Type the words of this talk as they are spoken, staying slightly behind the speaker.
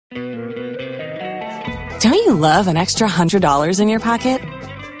Don't you love an extra $100 in your pocket?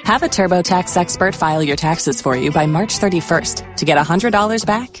 Have a TurboTax expert file your taxes for you by March 31st to get $100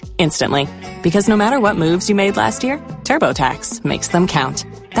 back instantly. Because no matter what moves you made last year, TurboTax makes them count.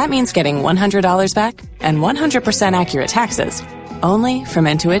 That means getting $100 back and 100% accurate taxes only from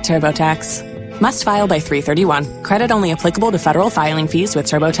Intuit TurboTax. Must file by 3/31. Credit only applicable to federal filing fees with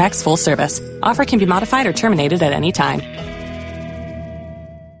TurboTax full service. Offer can be modified or terminated at any time.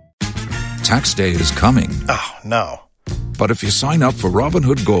 Tax day is coming. Oh, no. But if you sign up for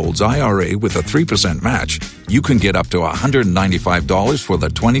Robinhood Gold's IRA with a 3% match, you can get up to $195 for the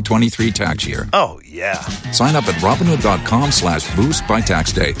 2023 tax year. Oh, yeah. Sign up at Robinhood.com/boost by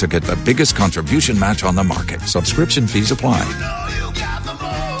tax day to get the biggest contribution match on the market. Subscription fees apply.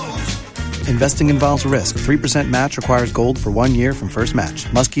 Investing involves risk. 3% match requires gold for 1 year from first match.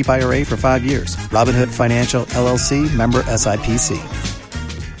 Must keep IRA for 5 years. Robinhood Financial, LLC, member SIPC.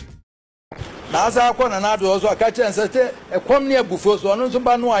 Nasa kwa na nadu ozo akache nsete ekwom ne abufuo so ono nso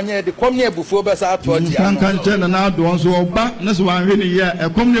ba no anye de kwom ne abufuo be sa ato ati ano kanche na nadu onso oba ne so anhwe ne ye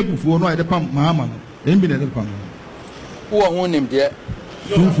ekwom ne abufuo no ede pam maama no embi ne de pam wo ho nim de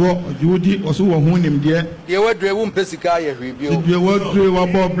tumfo judi oso wo ho nim de wadre wo mpesika ye hwebio de wadre wa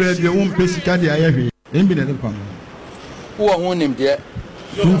bo bread de wo mpesika de aye hwe embi ne de pam wo ho nim de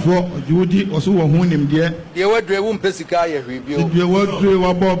tumfo judi oso wo ho nim de wadre wo mpesika ye hwebio de wadre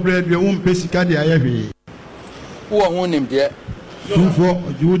wa bo bread de wo mpesika de aye hwe wo ho nim de tumfo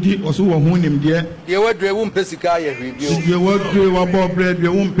judi oso wo ho nim de wadre wo mpesika ye hwebio de wadre wa bo bread de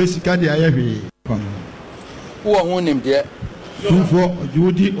wo mpesika de aye hwe pam wo ho nim de tumfo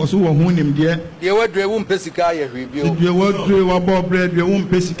judi oso wo ho nim de wadre wo mpesika ye hwebio de wadre wa bo bread de wo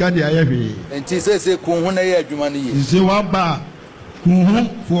mpesika de aye hwe enti sese kun ho na ye adwuma no ye se wa ba kun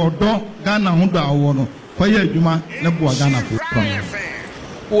for do Ghana ho da wo no kwa ye adwuma na bo Ghana fo pam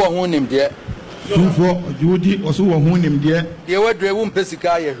wo ho nim de tumfo judi oso wo ho nim de wadre wo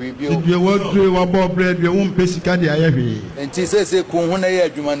mpesika ye hwebio de wadre wa bo bread de wo mpesika de aye hwe enti sese kun ho na ye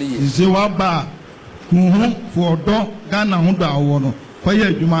adwuma no ye se wa ba kun for do Ghana ho da wo no kwa ye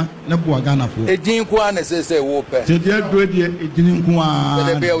adwuma na bo Ghana fo edin ko ana sese wo pe se de do de edin ko a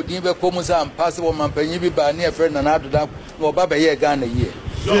de be odin be ko mu sa ampase wo mampanyi bi ba ne efre na adoda no ba be ye Ghana ye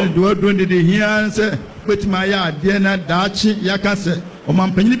se do de hia se betima ya ade na daachi yakase o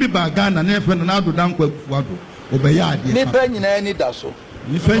mampanyi bi ba Ghana na efre na adoda nkwa fuado o be ya ade ni pa nyina ni da so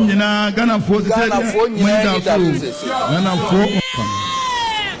ni fa nyina Ghana fo se Ghana fo nyina ni da so Ghana fo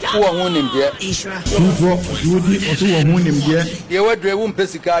wo ho nim de tumfo judi oso wo ho nim de wadre wo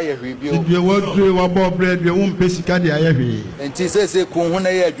mpesika ye hwebio de wadre wa bo bread de wo mpesika de aye hwe enti sese kun ho na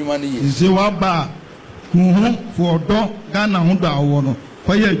ye adwuma no ye se wa ba kun for do Ghana ho da wo no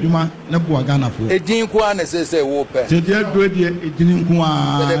kwa ye adwuma na bo Ghana fo edin ko ana sese wo pe se de do de edin ko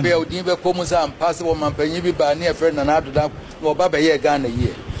a de be odin be ko mu sa ampase wo mampanyi bi ba ne efre na adoda no ba be ye Ghana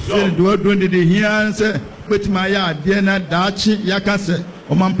ye se do de hia se betima ya ade na daachi yakase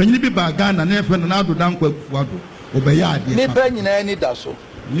o mampanyi bi ba Ghana na efre na adoda nkwa fuado o be ya ade ni pa nyina ni da so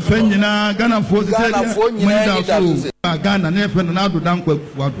ni fa nyina Ghana fo se Ghana fo nyina ni da so ba Ghana na efre na adoda nkwa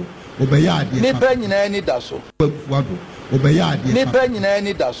fuado o be ya ade ni pa nyina ni da so fuado o be ya ade ni pa nyina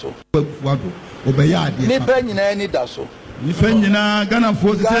ni da so fuado o be ya ade ni pa nyina ni da so ni fa nyina Ghana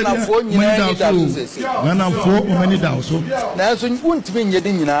fo se nyina ni da so Ghana fo o mani da so na so untimi nye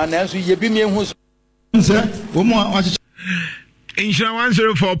din nyina na so ye bi mi hu so nse wo mo a Insha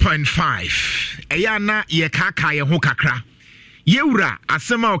 104.5 eya na ye kaka ye ho kakra yewura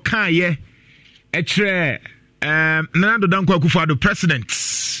asema o kan ye etre Nana Dankwa Akufo-Addo president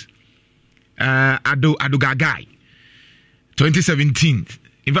Ado Gagai 2017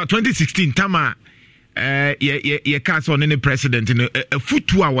 in fact 2016 tama ye cast on any president in a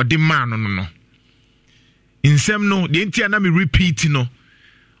footwa wa de man no insem no de ntia na me repeat no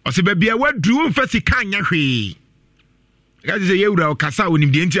o se ba bia wadru mfa sika anya hwe gaji se yewura o kasa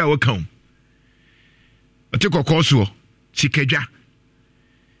onim de ntia wa kan o te kokoso sikadwa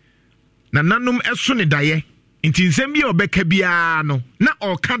na nanum eso ne daye nti nsem bia obeka bia no na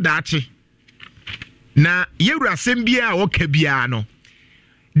oka daache na yewura sem bia oka bia no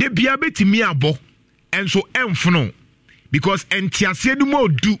de bia betimi abo enso emfono because entiase du mo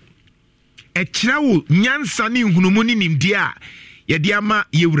du ekirawo nyansa ne hunumu ne nimde a ye de ama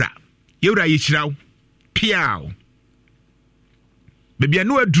yewura ye kirawo piao bebia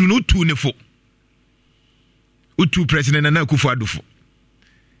no aduru no tu ne fo utu president Nana Akufo-Addo fo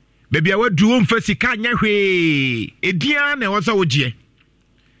bebia wadu wo mfa sika nya hwe edia na wosa wogie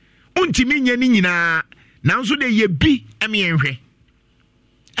untimi nya ni nyina nanso de ye bi emienhwe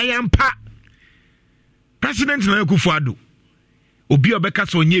ayampa president Nana Akufo-Addo obi obeka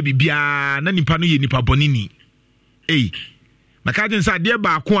so onye bibia na nipa no ye nipa bonini maka din sa de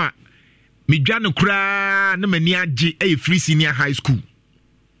ba ko a medwa no kura na mani age free senior high school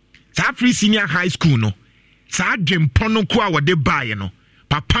sa free senior high school no sa adwempo no ko a wode baaye no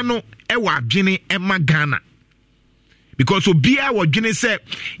papa no wa adwene ema Ghana because obi a wodwene se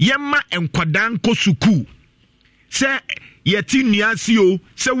yema enkwada nko suku se yeti nuase o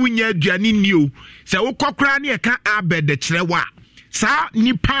se wunya aduane ni o se wokokra na yeka abede kirewa sa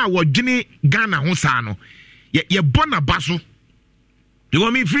nipa a wodwene Ghana ho sa no ye bona baso you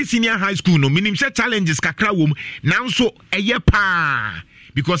want me free senior high school no minim se challenges kakra wom nanso eye pa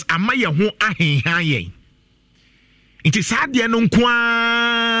because amaye ho ahenhan yen inti saade no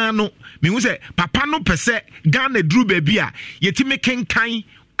nkoa no me hu se papa no pese Ghana dru baby a yetime kenkan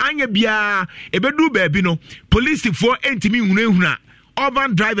anya bia ebedu baby no police for entimi hunahuna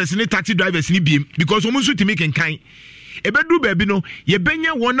urban drivers ni taxi drivers ni biem because omunso timi kenkan ebedu baby no ye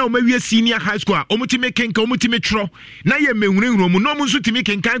benya wona o mawie senior high school a omutime kenkan omutime tro na ye mehunahunu mu no omunso timi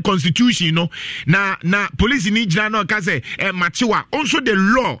kenkan constitution no na police ni gira no ka say machiwa onso the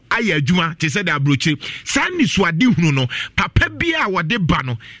law aye adwuma te say the abrochi sani so ade hunu no papa bia wode ba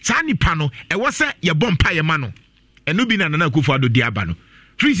no sani pa no e wo se ye bompa ye ma no enu bi na Nana Akufo-Addo di aba no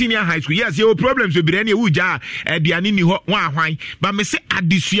free senior high school yes your problems we be any wuja aduane ni ho wa hwan but me say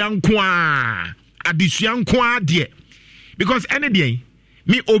adesua nko a de because any day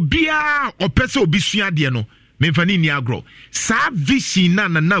me obia opese obisua de no me mfani ni agro sa vision na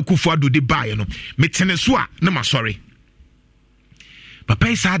Nana Akufo-Addo de bae no me tene so a na ma sorry papa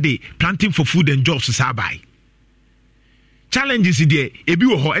isade planting for food and jobs sa bae challenges there ebi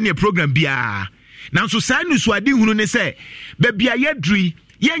wo ho any program bia now so sa nu so ade hunu ne say ba bia yedri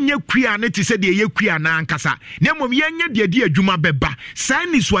yenye kwia ne te se de ye kwia na ankasa na mom yenye de de adwuma beba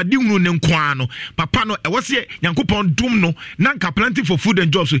san ni so ade hunu ne nkoa no papa no e wo se Nyankopon dum no na nka planting for food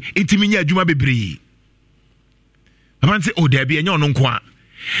and jobs intimi nya adwuma bebre papa say o de bia enye ono nkoa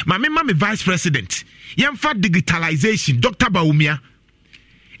ma me vice president yemfa digitalization Dr. Bawumia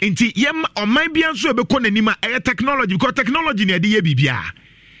enti yem oman bia nso ebekọ nanima technology because technology na de ye bibia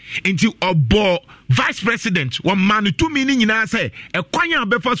enti obo vice president one man to me nyina say ekwan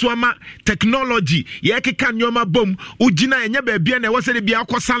abefa so ama technology ye keka nyoma bom ugina enya ba bia na wo se de bia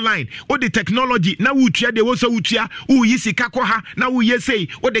akosa line o de technology na wutua de wo so wutua u yisika ko ha na wo yesei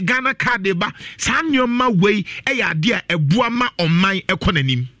o de Ghana card de ba sa nyoma wei eya ade a ebua ma oman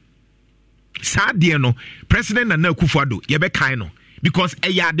ekonanim sa de no president Nana Akufo-Addo ye be kan no because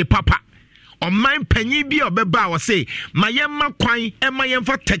eya de papa oman panyi bi obeba wo say mayema kwan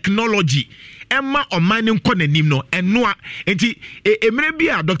emayemfa technology ema oman nko nanim no enoa enti emre bi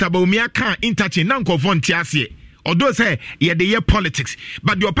a Dr. Bawumia kan interchange na nkofo ntiase odo say ye de ye politics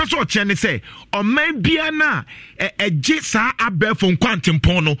but the person o che ne say oman bia na eje sa abefo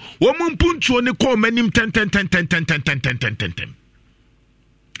nkwantempon no wo mpuntuo ne ko manim ten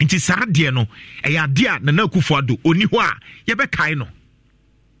enti sa de no eya de a Nana Akufo-Addo oni ho a ye be kai no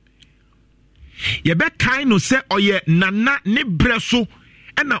ye be kai no se oye nana ne breso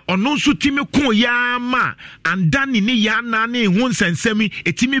ena ono nso timi ko ya ma andani ne ya na ne hu nsensemi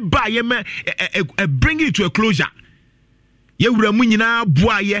etimi ba ye me bring it to a closure ye wura mu nyina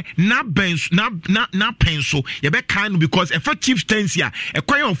boa ye na benso na penso ye be kai no because efa chief tensia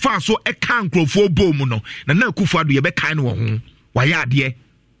ekwan on fa so e kan krofo bom no Nana Akufo-Addo ye be kai no ho wa ya ade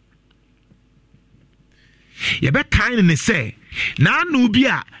ye be kai ne se na anu bi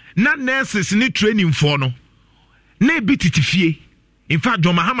a na nurses ni training for no na bi titifie in fact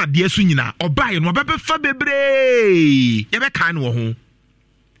John Mahama de asu nyina obaye no obebefa bebre ye be kan no ho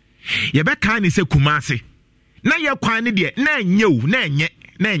ye be kan ni se Kumase na ye kwan ni de na enye o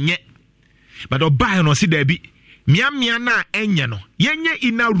na enye but obaye no si da bi mia na enye no yenye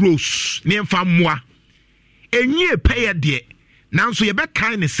ina rose ne mfa moa enye peye de nanso ye be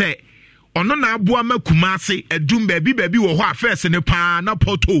kan ni se ono na aboa ma Kumase edum baabi wo ho afese ne pa na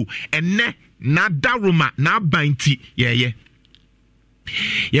poto enne na daruma na banti ye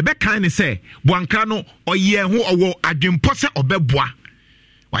be kan say boanka no oye ho owo adwempo se obeboa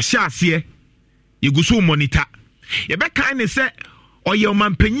wa hya ase yeguso monitor ye be kan say oye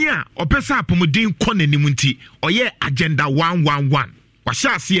omampanyi a opesa apomodin konanim nti oye agenda 111 wa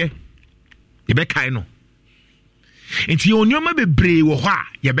hya ase ye be kan no enti onyoma bebre wo ho a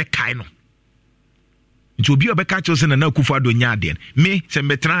ye be kan no nti obi obeka cho se Nana Akufo-Addo nya ade me se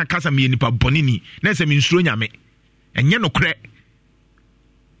metra kasa me nipa bonini na se me nsuro nyame enye no kre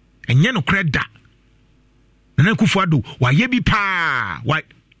da Nana Akufo-Addo wa ye bi pa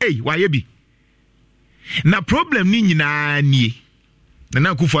wa ye bi na problem ni nyina nie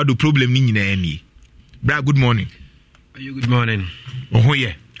Nana Akufo-Addo problem ni nyina nie bra good morning Good morning. Oh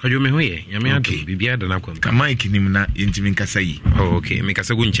yeah. Kojo me hoye. Nyame ado bibia da na kwam. Ka mic nim na yentimi nkasa yi. Oh okay. Me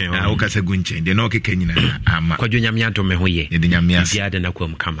kasa gu nchen. Ah, o kasa gu nchen. De na okeka nyina ama. Kojo nyame ado me hoye. De nyame as. Bibia da na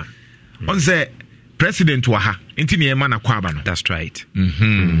kwam kama. On say president wa ha. Enti ne yema na kwaba no. That's right.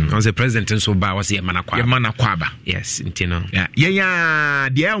 On say president nso ba was yema na kwaba. Yema na kwaba. Yes, enti no. Yeah. Ya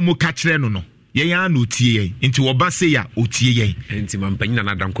de a mo ka kire no no. Ya na otie yen. Enti wo ba se ya otie yen. Enti mampanyi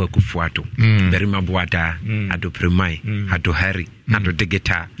na danko akufu ato. Berima boada, ado premai, ado hari, ado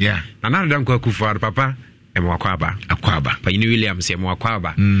digita. Yeah. Na danko akufu ato papa. Akwaba Panyini Williams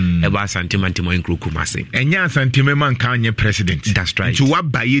Akwaba eba santimenti mo enkru kumase enya santime man kan nye president. That's right. To wa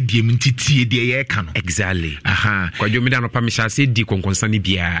baye die mtiti die ye ka no. Exactly. Kwa jo mida no pa misha se di konkonsani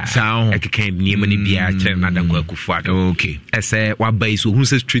bia ekeka niema ni bia kire na danko akufuado. Okay. Ese wa bayi so hu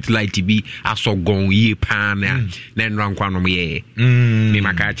se street light bi asogon yi pa na enra nkwa no ye me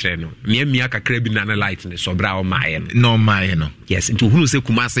maka kire no mia kakra bi na light ne sobra o maaye no maaye no. Yes, into hu se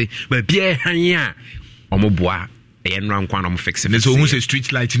kumase ba bia han ya omoboa enra nkwa no fix it. So who say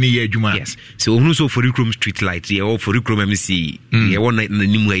street light ni ye adwuma. Yes, so who so for recruit street light ye or for recruit MC ye won na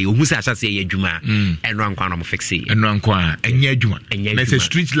nimu ye who say asase ye adwuma enra nkwa no fix it. Enra nkwa enya adwuma na say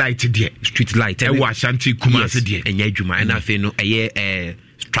street light de street light e wa Ashanti Kumase de enya adwuma na fe no eye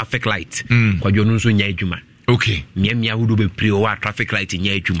traffic light kwadwo no so nya adwuma. Okay. Mia hudu be prio wa traffic light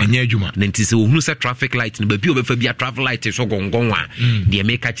nya adwuma. Na nti se ohunu se traffic light no ba bi obefa bia traffic light so gongon a de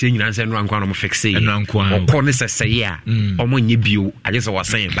make ka kire nyina se no ankwa no mo fixe ye. Okọ ne seseye a omo nye bio aje se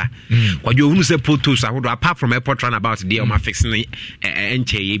wasan ba. Kwadwo ohunu se photos ahodo apart from airport runabout de o ma fixe ne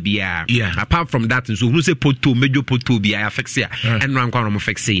enche ye bia. Apart from that so ohunu se photo mejo photo bia ya fixe a eno ankwa no mo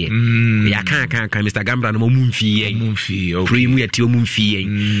fixe ye. Ya kan Mr. Gambra no mo mumfi ye. Premu ye ti o mumfi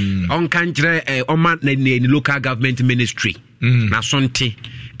ye. On kan kire o ma na local government ministry na sonte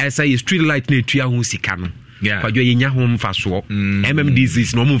esa ye street light na etua ho sika no kwadwo ye nya ho mfaso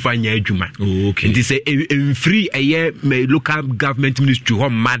MMDCs no mfa nya adwuma. Nti se free eye local government ministry ho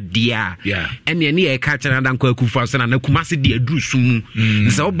madia ene ne ye ka kyana dan kwa akufa so na kumase de adurusum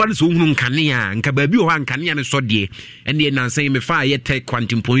nse obale so hunu nkane a nka ba bi ho nkane a ne so de ene na nsan me fa ye te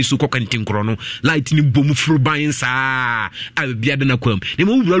quantum point so kokantin kro no light ni bom furuban sa a bia de na kwam ne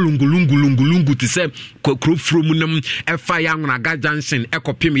mo wura lungu ti se kro from nam e fa ya ngona ga junction e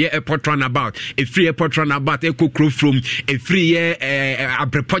kopim ye airport runabout e free airport runabout e kokro from e free ye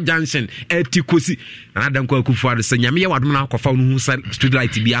Abrepo junction e tikosi na dan kwa kufuado se nyame ye wadom na akofa no hu street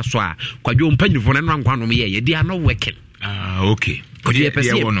light bi aso a kwadwo mpanyifo na nkwa no ye they are not working. Okay. Ye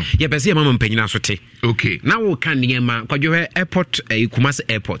pese mama mpanyina so te. Okay. Na wo kan niema kwadwo airport Kumasi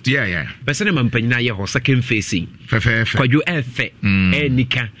airport. Pese na mpanyina ye ho second phase. Kwadwo efe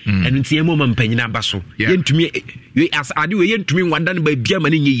nika enu ntie mama mpanyina baso. Yentumi as ade we yentumi wanda na ba bia ma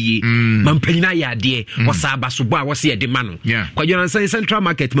ne nyeye. Mpanyina ye ade wosa baso bo a wose ye de ma no. Kwadwo na central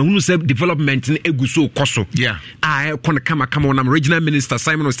market ma hunu se development ne eguso koso. Kon kama on regional minister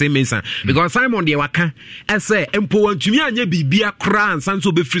Simon Osemensa because Simon de waka ese empo wantumi anya bibia kran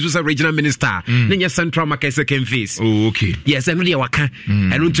sanso be free so regional minister nenya central market second phase. Okay. Yes, eno de waka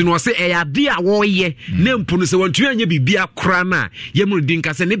eno ntino se e ade a wo ye na mpo no se wantumi anya bibia kran na ye mu din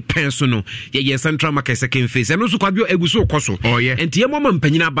ka se ne penso no ye central market second phase eno so kwadwo eguso koso enti ye mama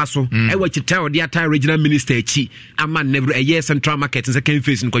mpanyina baso e wachita ode ata regional minister echi ama never ye central market second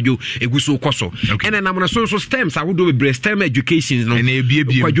phase kwadwo eguso koso ena na mo so stems awodo be STEM education no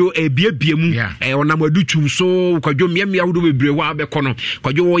kwadwo ebie mu onam aduchum so kwadwo miamia awodo bebre wa bekono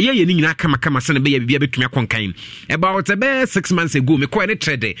kwadwo ye ye ni nyina kama se ne be bia betumi akonkan about 6 months ago me ko ne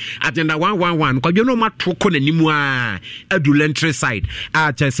trade agenda 111 kwadwo no matoko nanimu a adulentry side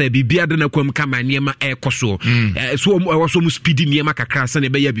a chese bibia de na kwam kama niema ekoso so wo mu speed niema kakra se ne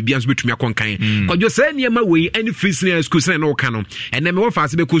be ya bibia so betumi akonkan kwadwo se niema we any free senior school se no kano ene me wo fa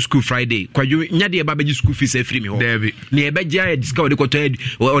se be ko school Friday kwadwo nyade e ba beji school fees e free me ho ne e beja e discount de ko to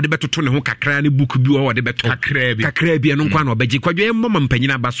o de betoto ne ho kakra ne book bi o de beto kakra bi no kwa no beji kwadwo e mama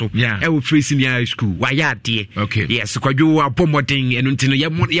mpanyina baso e wo free senior school wa ya de yes kwadwo apomodin eno ntino ye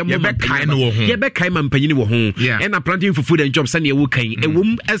be kai no ho ye be kai ma mpanyini wo ho e na planting for food and jobs ne wo kan e wo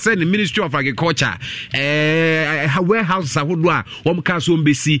ese ne Ministry of Agriculture warehouse ahodo a wo ka so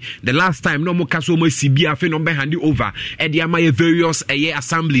mbesi the last time no mo ka so mo sibi afi no be hand over e de ama ye various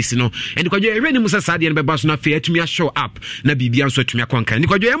assemblies no and kwadwo e reni mu sa sade ne be baso na fe atumi show up na bibia nso atumi akwankan ni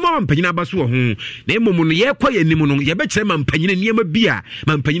kwadwo e mo mpanyina baso wo ho na emom no ye kwa ye nim no ye be kire ma mpanyina niema bia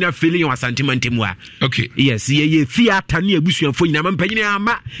ma mpanyina feeling wa santimantemu a yes ye theater ne abusuafo nyina ma mpanyina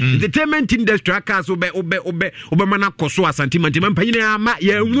ama entertainment industry aka so be mana koso asantimantemu mpanyina ama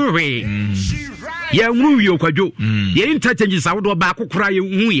ye nwuwe ye nwuwe kwadwo ye interchanges awodo ba akokora ye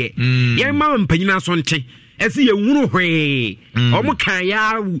nwuye ye ma mpanyina so nte ɛsɛ yɛhunu hwee ɔmo kan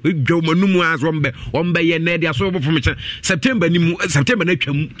ya dwomanum as ɔmbɛ yɛ nɛ dia so bɔfom kyɛ September no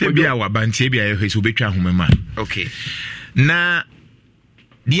atwam bia wabantie bia yɛ hwɛ so betwa ahomema okay na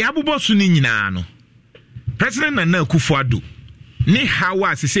dia abobɔ so ni nyinaa no President Nana Akufo-Addo ne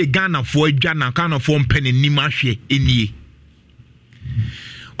hawa se say Ghana for adwa na Ghana for mpene nim ahwe enie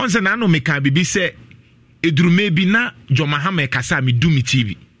on se na no meka bibi se edurume bi na Jomahama kasa me do me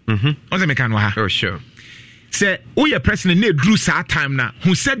TV on se meka no ha oh sure se wo ye president na eduru sa time na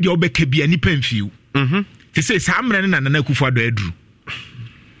hu said de obeka bia nipa mfiu se say sa amre na Nana Akufo-Addo eduru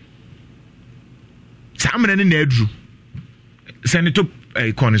sa amre na eduru senator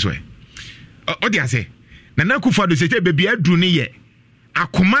Corners way odi ase Nana Akufo-Addo say baby aduru ne ye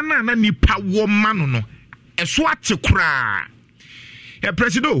akoma na nipa wo ma no no eso ate kura ya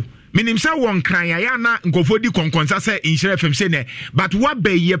presido minim say won kran ya na nkofo di konkonsa say inhyira fam say ne but what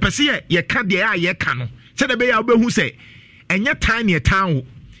be ye pese ye ka de a ye ka no say de be ya obehu say enye tan ne tan wo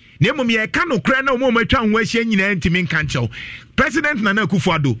na mum ye ka no kra na mo matwa ho ahia nyina ntimi nka nchew President Nana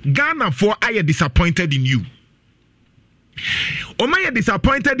Akufo-Addo Ghana for are disappointed in you. Oma ye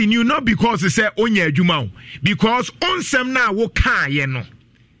disappointed in you not because he say onya adwuma because onsem na wo ka ye no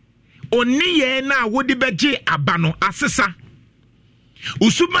oni ye na wo de beje aba no asesa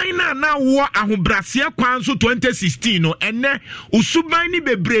usuban na wo ahobrase kwan so 2016 no ene usuban ni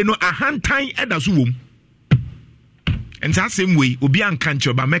bebre no ahantan eda so wom enta same way obi anka nche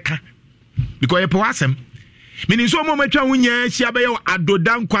oba meka because ye po asem meaning so mo matwa wonya hia be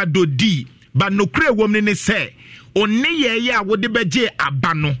adodankwa adodi ba no kure wom ne se oni ye a wode beje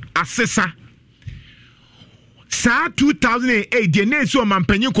aba no asesa sa 2008 de na so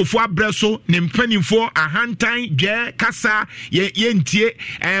mampanyi kofo abreso ne mpanimfo ahantan gye kasa ye ntie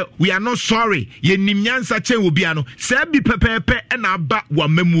we are not sorry ye nimnyansa chen obia no sa bi pepepe na aba wa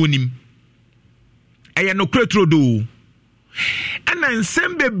mamuonim eye no kretrodo ana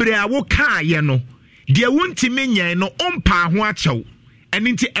nsem bebre a wo ka ye no de wontimi nyan no ompa ho achew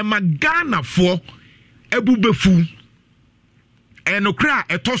eni nti emagana fo ebubefu enokra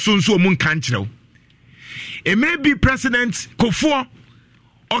etoso nso omun kan kirew e may be President Kofo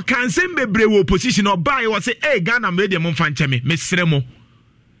or can send bebre wo opposition or buy or say hey Ghana me de mon fanche me mesre mo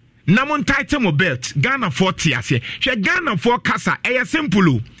na mon title mo belt Ghana 40 ase hwe Ghana 4 kasa e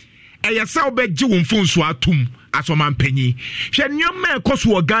simple e sa obegye wo mfon so atum asomampanyi hwe nyoma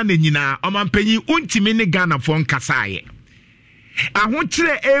ekoso Ghana nyina omampanyi untimi ne Ghana 4 kasa aye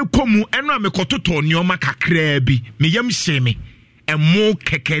ahokyere ekomu eno amekototo nyoma kakra bi me yam hyeme emo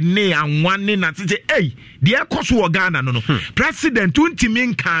kekene anwane na tete de ekoso Ghana no president untimi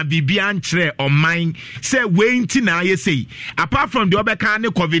nka bibia nkyere oman say wenti na aye say apart from the obeka ne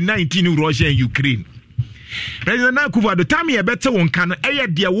COVID-19 in Russia and Ukraine President Akufo-Addo time ye bete won kan eye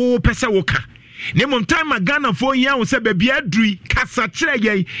de wo pese wo ka ne mom time Ghana for yan wo se bebia adui kasa kire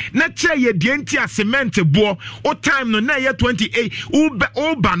ye na kire ye de enti a cement bo o time no na ye 28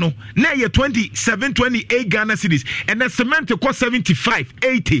 o ba no na ye 27-28 Ghana cedis and the cement ko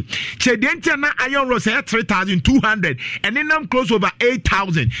 75-80 kire de enti na iron rod say 3,200 and then am close over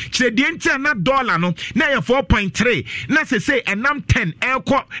 8,000 kire de enti na dollar no na ye 4.3 na say and am 10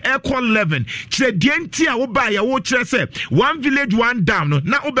 equal 11 kire de enti a wo ba ye wo kire say one village one dam no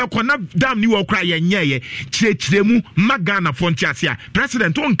na obekọ na dam ni wo kra ye nyeye kirekiremu magana fonti asia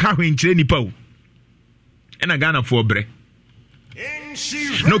president on ka hwenkire nipa o ena Ghana for bre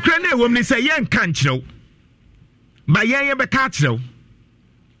no kra na ewom ni say yen kan kirew ba yen be ka kirew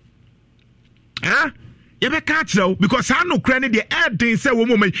ye be ka kirew because I no kra ne de edin say wo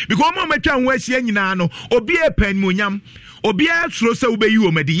mom because mom atwa ho asia nyina no obi e pan munyam obi asuro se ubeyi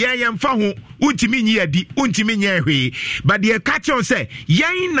wo mede yen fa ho untimi nyi adi untimi nya hwe but ye catch on say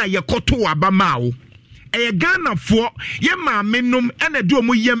yen na ye koto aba mawo e Ghana for ye ma menum ena de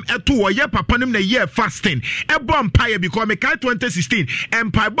omu yem eto wo ye papa nim na ye fasting e bom paye because me kai 2016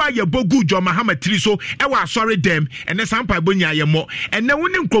 empire boy ye bogu Jomahama tri so e wa sorry dem ene sampai bo nya ye mo ene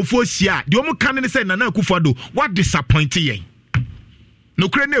woni nkrofo sia de omu kan ne say Nana Akufo-Addo what disappoint yen no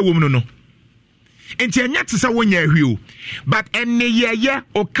kre na ewom no enti enya tse wonya ahwio but enne ye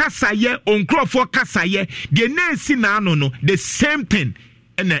o kasa ye on crofo kasa ye de na si na ano no the same thing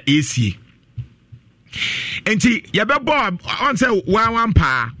na esi enti ye bebo on say wan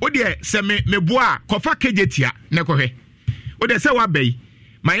pa o de se me boa kofa kejetia ne kohwe o de se wa bai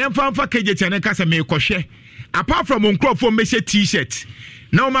ma yemfa mfa kejetia ne kasa me kohwe apart from on crofo meshe t-shirt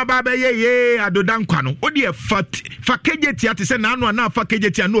na o ma ba be ye adodankwa no o de fa kejetia te se na anu na fa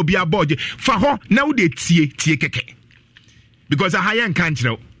kejetia na obi aboje fa ho na wo de tie keke because I hayan kan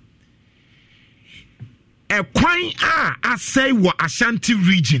kire a kwan asay wo Ashanti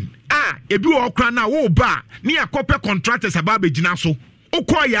region ebi wo okra na wo ba ni akope contractors aba begina so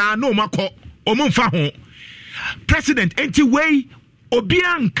ukoya no mako omumfa ho president enti way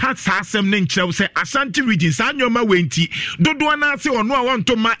obia nka sasem ne nkyerɛw sɛ Ashanti region sa nyoma wenti dodo na ase ono a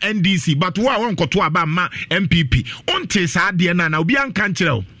wonto ma NDC but wo a wonkoto aba ma MPP onte sa de na obia nka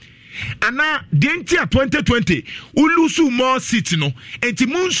nkyerɛw ana denti a 2020 ulusu more city no enti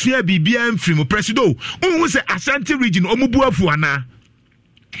munsua bibia mfiri mu presido unhu sɛ Ashanti region omubuafu ana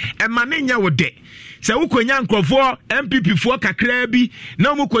emane nya wode sɛ wokonya nkrofo MPP fo kakra bi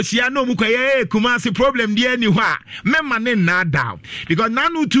na omukosia na omukoye Kumasi problem die ni hɔ a mema ne na down because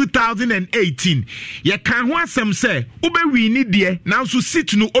nanu 2018 ye kan ho asɛm sɛ obewi ni die nanso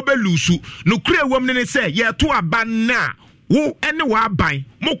sit no obelusu no kura wom ne sɛ ye to aba na wo ene wa ban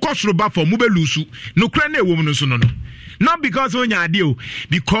mo kosoro ba for mo belusu no kura na ewom no so no not because onya ade o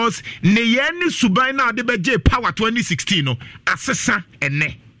because ne ye ni suban na ade beje power 2016 no asesa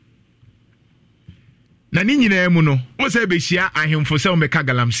ene na ni nyina mu no wo se behia ahemfo se o meka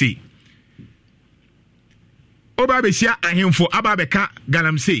galamsey oba behia ahemfo aba beka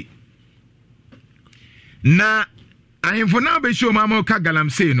galamsey na ahemfo na behia o mama ka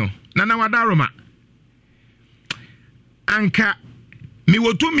galamsey no na wadaroma anka mi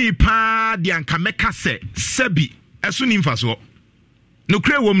wotumi pa di anka meka se sebi eso ni mfaso no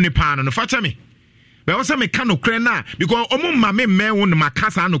kre wom ni pa no facha me be wo se meka no kre na because omo ma me wo no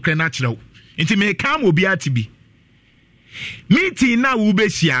makasa no kre na kirew nti me kam obi atibi meeting na wo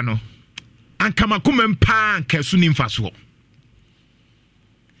behia no anka makoma mpa anka so ni mfaso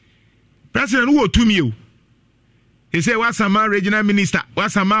president wo tumi o he say wasama regional minister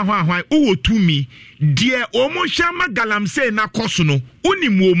wasama hwan wo tumi die omo hama galamsey na koso no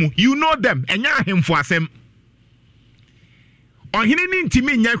unimu omu you know them enya ahemfo asem ohene ni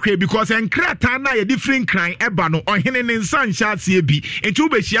ntimi nya hwe because enkrata na ye different cran eba no ohene ni nsan hyaase bi enti wo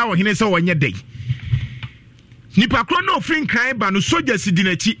behia ohene se wonye dai nipa kro no offering cran eba no soldiers di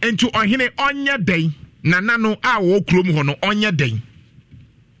nachi enti ohene onye dai nana no a wo krom ho no onye dai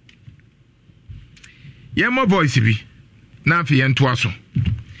yemo voice bi na afi yento aso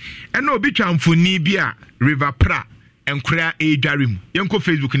ena obi twamfoni bi a river pra enkura edwarim yenko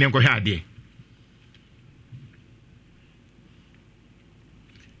Facebook ne enko hwe ade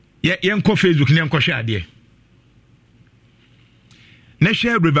yenko Facebook ne enko hwe ade na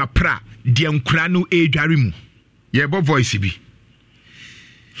hwe river pra de enkura no edwarim yebo voice bi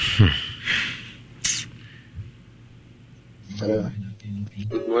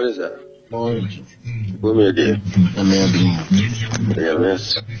What is that? Women there.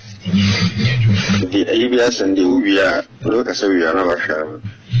 Yes. The ABS and the UBR, look as we are never sure.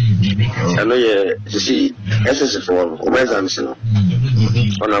 I know you see, SS for Omezan,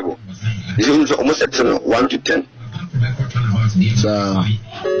 honorable. It's almost at 1 to 10. So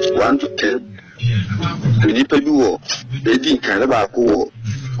 1 to 10. We need to do they didn't kind of go.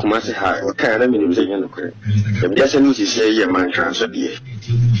 Kumasi high, what kind of minimum say you know? If there's a news, you say, yeah, man, transfer the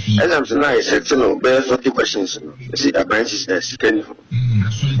as I'm saying, I said, no, bear 40 questions. See, a branch is a second.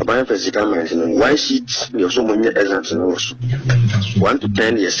 A branch for second man, why sheet, you so many exams and also 1 to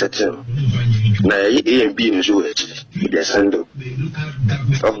 10 years setting. Now, A and B in the show, they're sending.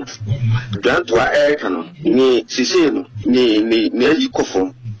 Grant to our air cannon, ni Sicilian, ni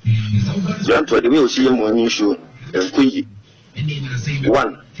Coffin. Grant to the way you see him on your show, and Queen.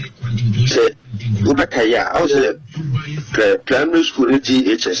 One say Ubakaya, I was a primary school in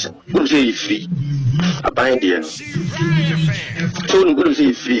THS. Wouldn't say free. A binding. So wouldn't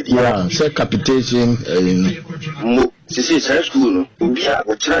say free. Yeah, say capitation in Sisi high school. We are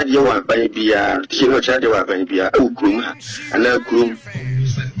a child you are by Bia, Kino child you are by Bia, oh, groom, and now groom.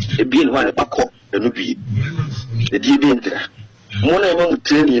 A being one a back up, and be the DB. Mona mo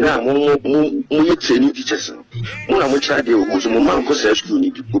training na mo training teachers mona mo child dey go so mo man go school ni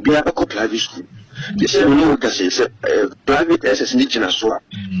obi a go private school they say no ka say private SS ni china so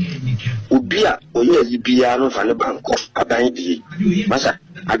obi a oye bia no fa ne banko aban die masa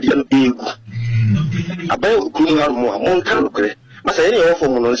ade no egu aban ku ni mo mo kan kre masa ye wo fo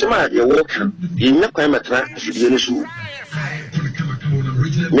mo no se ma ye wo kan ye nya kwan metra fidie ne so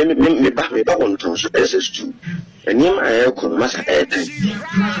me ba on ton so SS2 and you are massa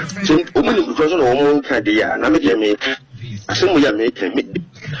so woman because no one can de ya na me de make asem ya make me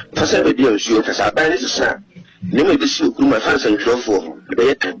for say be dey sure cause I buy this sir ne me be see okuru my fans and draw for be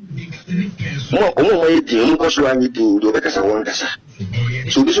yet mo my dey mo so anyi do do be kasa won kasa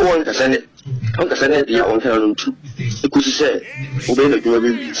so this one kasa ne on kasa ne dey on kan no tu ekusi say o be na dwo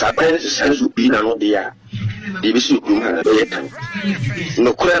be sa buy this sir so be na no dey ya dey be see okuru ma be yet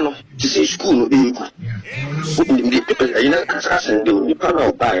no kura no ti say school no be the people in a assassin do you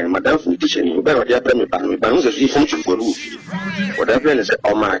power buy madam from teaching you better their penny ban but also see from for whatever is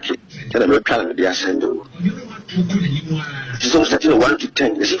on market tell them plan the ascend so starting 1 to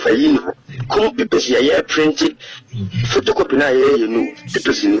 10 is if I come people see a printed photocopy na you know the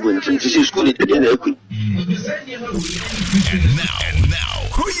person going to see school it again and now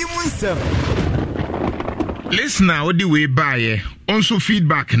who you want listener all the way by also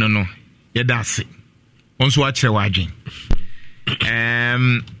feedback no yeah that's it also watch your watching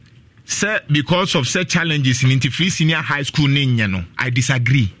sir because of such challenges in free senior high school no I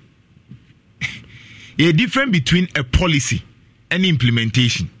disagree. A difference between a policy and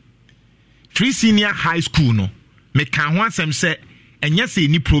implementation. Free senior high school no me can want some say and yes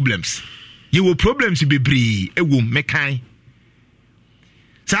any problems you will problems be bree e wo me kan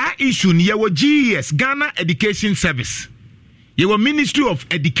sa issue ni your GES Ghana Education Service your Ministry of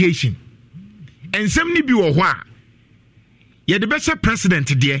Education and some ni bi wo ho a ye the best president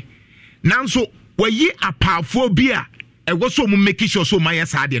there now so we a powerful bia e go so mo make sure so my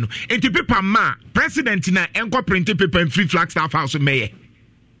side no enti paper ma president na enko print paper and free Flagstaff House maye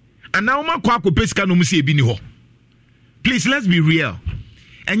and now ma kwa ko pesika no mu se bi ni ho. Please let's be real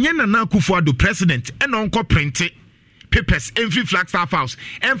enye na na Akufo-Addo president and enko print papers and free Flagstaff House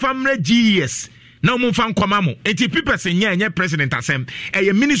and famre GES na mo fa nkoma mo enti papers enye president asem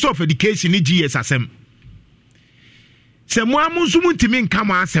e Minister of Education ni GES asem se mo amunsu muntimi nka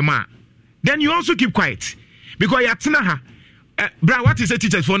mo asem a then you also keep quiet because yatsena ha bra what is the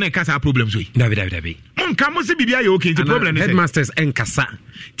teachers for na kasa problems we dabi monka mo se bibia you okay the problem is headmasters enkasa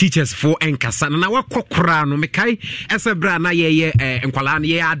teachers for enkasa na wakokora no mekai ese bra na ye enkwala na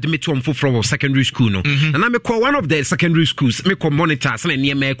ye admit on from secondary school no na me call one of the secondary schools me call monitors na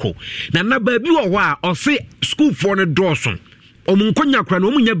ne meko na baabi wo a o se school for no dawson omunkonya kra na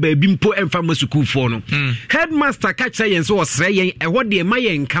omunya baabi mpo emfa ma school for no headmaster catch yen so osre yen eho de ma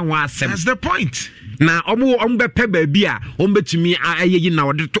yen ka ho asem. That's the point. Na ombe pe baabi a ombetumi ayeyi na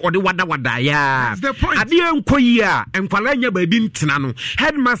ode wada ya. That's the point. Ade enkoyi a enkwala nya baabi ntena no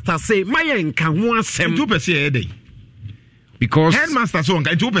headmaster say ma yen ka ho asem 2% ede because headmaster so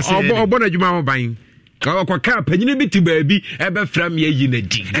nka 2% obo na djuma oban ka kwaka panyine bi ti baabi ebe fram ye yi na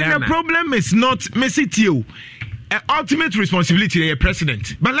di. And the problem is not mesitio ultimate responsibility of the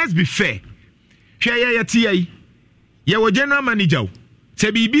president. But let's be fair. Your general manager,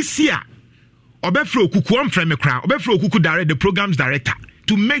 say BBC, Obefro Kuku from the crowd, Obefro Kuku direct the program's director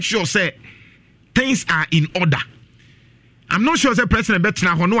to make sure say things are in order. I'm not sure the president bet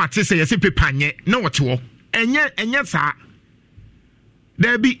now no what say yes paper no what to and yet sir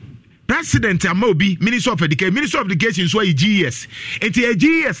there be President Amobi, Minister of Education, so GES. And the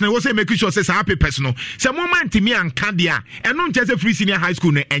GES, and was making sure says happy personal. Some moment to me and Candia, and not just a free senior high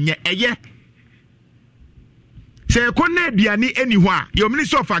school, and yeah. Say, Kone Diani anywhere, your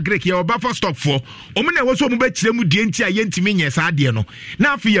Minister of Agric, your buffer stop for. Omina was so much them dientia yentimias adiano.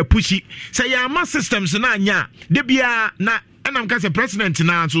 Now for your pushy, say your mass systems na nya, debia na, and I'm cast a president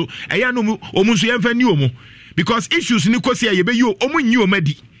now, so ayano omusu yemfenuomo. Because issues Nicosia, you be you, omu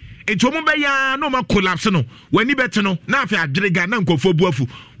medi. Enti omo be ya no ma collapse no wani beto no na afi adrega na nkofo buafu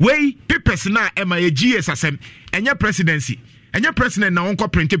wey papers na ema ye GS asem enya presidency enya president na onko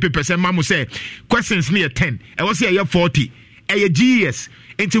print papers ema mo say questions near 10 e wo say ye 40 ye GS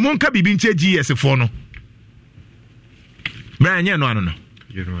enti mo nka bibi nche GS for no bra nya no ano no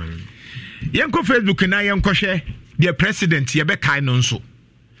yenko Facebook na yenko hwe the president ye be kai no nso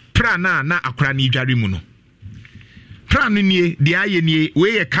pra na akora na idware mu no plan nie de aye nie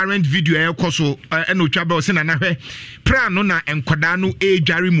we ye current video e koso eno twaba o se na hwe plan no na enkoda no e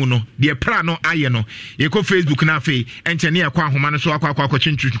dware mu no de plan no aye no ye ko Facebook na afi enche ne akwa ahoma no so akwa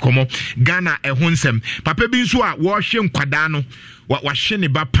chinchu komo Ghana e ho nsem papa bi nso a wo hwe nkoda no wa hwe ne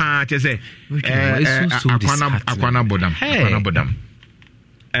ba pa che se akwana bodam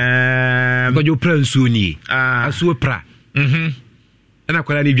go jo plan so ni aso pra na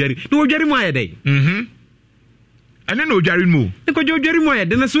kwala ni dware no dware mu aye dai ene no dware mu ko dware mu ya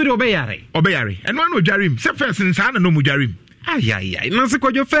de na so de obeyare ene no dware mu se first nsa na no mu dware mu ai na se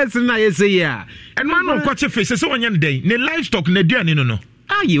ko jo first na ye se ya ene no ko che face se onye ndai ne livestock na duane no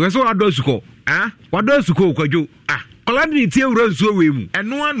ai we so ado suko wado suko ko jo kola ni tie wura nsuo we mu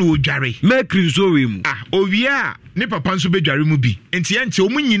ene no dware makri nsuo we mu owie a ne papa nso be dware mu bi enti ye nti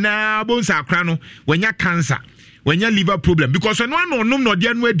omu nyina bonsa akra no wanya cancer when you liver problem because when one no no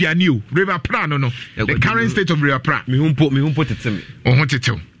dia no aduane o River Pra no the current state of River Pra me humpo teteme o ho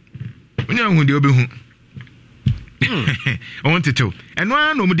tetew onya hu de obehu o ho tetew eno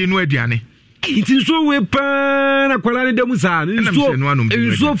an no mu de no aduane Nti nsuo we pa na kwala ne demu saa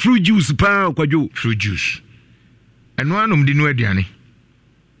nsuo fruit juice pa kwadwo fruit juice eno anom di no aduane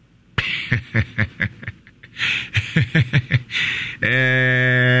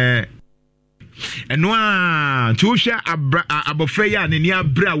eno a tuosha abofra ya ne ni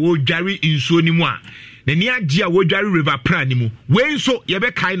abra wo dware nsuo ni mu a ne ni agye a wo dware river pra ni mu we nso ye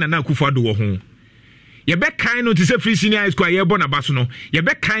be kai na Akufo-Addo wo ho ye be kai no to say free senior high school ye bo na baso no ye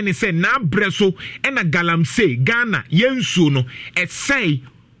be kai ne say na bre so e na galamsey Ghana ye nsuo no esai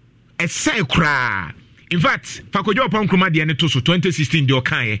kra. In fact fakojo upon kroma de ne to so 2016 de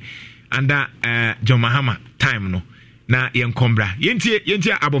okan under John Mahama time no na yen kombra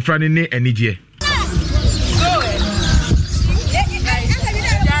yentie abofra ne anigye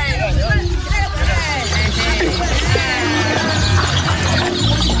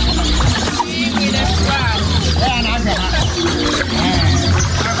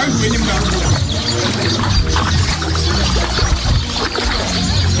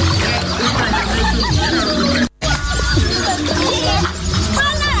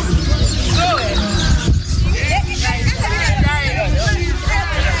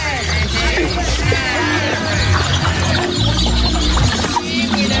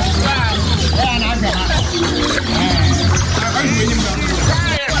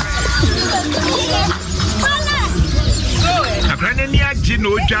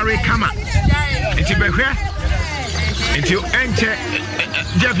no jare kama enti behwe enti enche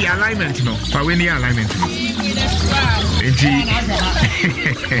javi alignment no fa we ni alignment no enti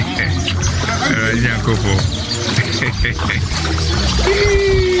ya kopo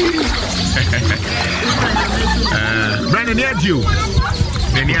Brandon Yadio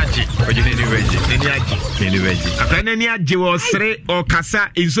Neniaji akana ni agye wo sere o kasa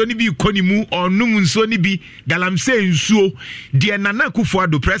enso ni bi konimu onum nso ni bi galamsey nsuo de Nana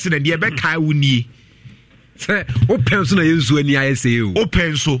Akufo-Addo president de be kai wunie se o penso na yensuo ani ayese o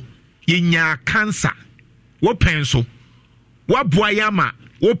penso yenya cancer wo penso wa boa yama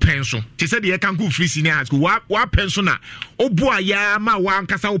wo penso te se de kan ku free senior high school wa penso na o boa yama wa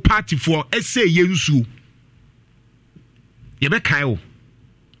nkasa wo party for ese yensuo ye be kai o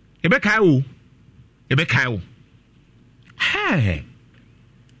Ebekaiwo. Hey.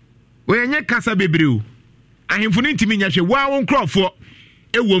 Wenye kasa bebreu. Ahemfo ni ntimi nya hwe wa won krofo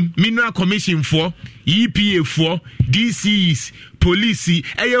ewom mineral commission for EPA for DCs police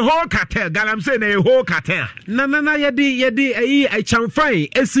eye whole cartel galamsey na whole cartel na yedi ayi chamfan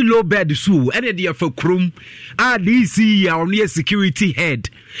esi low bed so ene de afa krom a DC ya on security head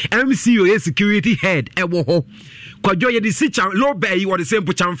MCO ye security head ewo ho kwadwo ye de si low bed yi wo de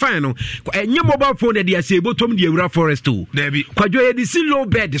sempo chamfan no enye mobile phone de ase botom de ewura forest o kwadwo ye de si low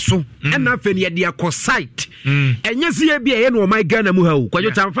bed so ena fe ne de akọ site enye si ye bia ye no my Ghana mu ha o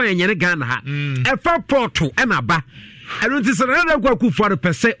kwadwo chamfan enye ne Ghana ha efa porto ena ba eno ti se na kwa Akufo-Addo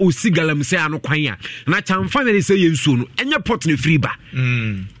pese o si galamsey ano kwan a na chamfan ne se ye nsuo no enye port ne free ba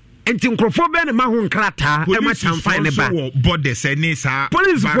enti nkrofo be ne ma ho nkrata e ma chamfan ne ba borders ene sa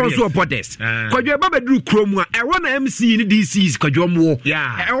police also borders kwadwo ba beduru krom a e wona MC ni DCs kwadwo mo e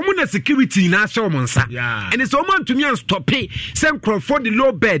wo na security na show mo nsa ene so mo antumi an stop se nkrofo de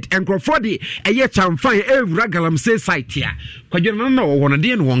low bed nkrofo de eye chamfan e wura galamsey site ya kwadwo na wo no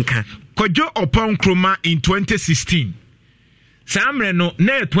de ne wonka kwadwo upon kroma in 2016 samre no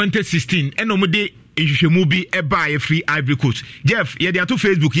na 2016 eno mo de ehwehwemu bi eba ye free Ivory Coast Jeff ye de ato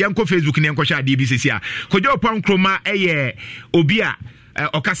Facebook ye nko Facebook ne nko hwa DBCC a kwadwo upon kroma eye obi a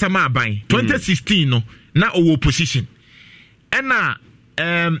okasama aban 2016 no na owo opposition ena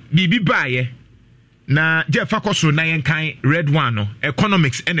bibi baaye na Jeff akosoro na yenkan red one no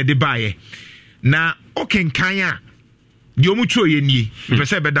economics ene de baaye na okenkan a de omucho ye nie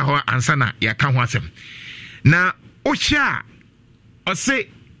pese beda ho ansa na yaka ho asem na ohia ose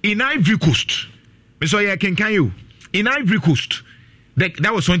in Ivory Coast so yeah kenkan you in Ivory Coast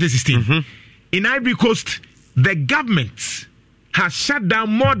that was 2016 in Ivory Coast the government has shut down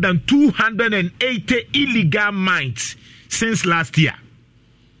more than 280 illegal mines since last year.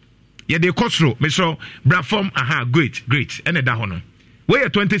 Yeah, they Kosro, Mr. Brafom, great. And that one. Where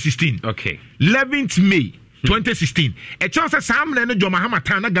 2016? Okay. 11th May 2016. A chance of Sam Leno John Mahama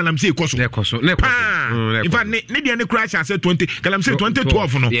Tana Galamsey Kosro. In fact, Nidian crash I said 20 Galamsey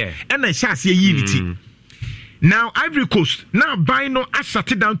 2012. No, yeah. And I shall see unity. Now, Ivory Coast, now Bino has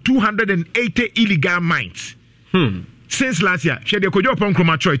shut down 280 illegal mines. Since last year, she had a Kojo Pon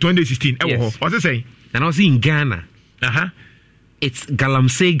Kromatroy 2016. Yes. What's it say? And also in Ghana, it's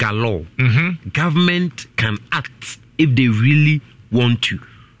Galamsey Galore. Government can act if they really want to.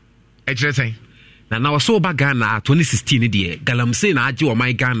 Interesting. Now, so back Ghana 2016, Galamsey na aji o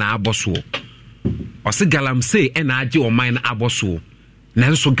my Ghana aboso. ɔse galamsey ɛna agye ɔman no abɔso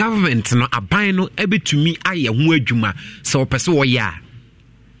nanso government no aban no ɛbɛtumi ayɛ ho adwuma sɛ ɔpɛ sɛ wɔyɛ a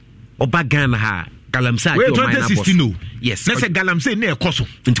ɔba Ghana ha galamsey agye ɔman no abɔso yes na sɛ galamsey na ɛkɔ so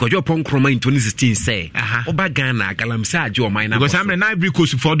nti kɔdwe ɔpɔ nkroma in 2016 sɛ ɔba Ghana galamsey agye ɔman no abɔso because amre na Ivory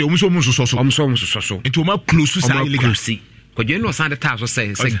Coast for the ɔmo nsoso so nti ɔmo close sa illegal kɔdwe no ɔsan de taa so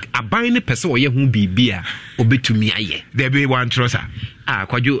sɛ aban ne pɛ sɛ ɔyɛ ho biribi a ɔbɛtumi ayɛ there be one trust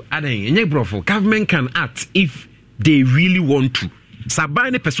kɔdwe adan ɛnyɛ brɔfo government can act if they really want to sɛ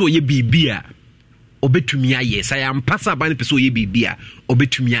aban ne pɛ sɛ ɔyɛ biribi a ɔbɛtumi ayɛ sɛ yɛampa sɛ aban ne pɛ sɛ ɔyɛ biribi a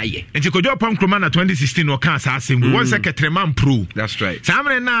ɔbɛtumi ayɛ nti kɔdwe ɔpam kroma na 2016 ɔka saa asɛm wɔn sɛ Ketreman pro that's right saa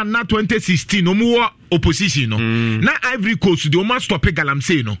mmerɛ na 2016 ɔmo wɔ opposition no na Ivory Coast de ɔmo stop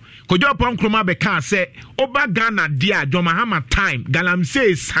galamsey no kɔdwe ɔpam kroma bɛka sɛ ɔba Ghana dia John Mahama time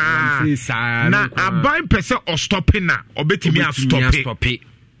galamsey saa na aban pɛ sɛ ɔstop na ɔbɛtumi astop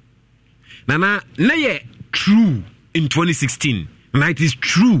nana na yɛ true in 2016 na it is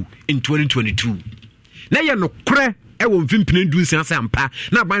true in 2022 na yɛ no korɛ ɛwɔ mfimpini dunsia sɛ ampa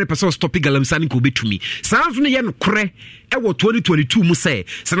na aban ne pɛ sɛ ɔstop galamsey ne ko betumi saa nso ne yɛ no korɛ ɛwɔ 2022 mu sɛ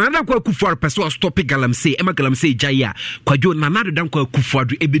Nana Akufo Addo pɛ sɛ ɔstop galamsey ɛma galamsey gyae a kwadwo Nana Akufo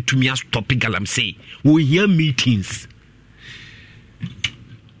Addo ɛbɛtumi astop galamsey wɔ hia meetings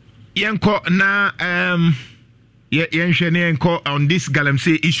yɛnkɔ na yɛnhwɛ ne yɛnkɔ on this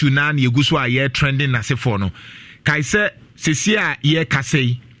galamsey issue na yɛgu so a yɛ trending nasefo no kae sɛ sesi a yɛkasa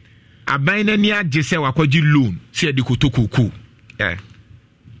yi aban n'ani agye sɛ wakɔgye loan sɛ yɛde kotokoko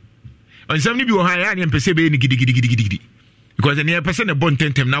ɔnsɛm no bi wɔ ha yɛ a ne yɛmpɛ sɛ bɛyɛ ne gidigidigidi because ne yɛpɛ sɛ ne bɔ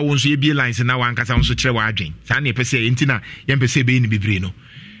ntɛntɛm na wo nso yɛbie lines na wankasa wo nso kyerɛ w'adwen saa ne yɛpɛ sɛ ɛnti na yɛmpɛ sɛ bɛyɛ ne bebree no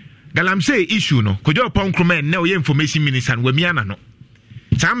galamsey issue no kɔgye ɔpɔ nkroma ɛnnɛ ɔyɛ information minister no wami ana no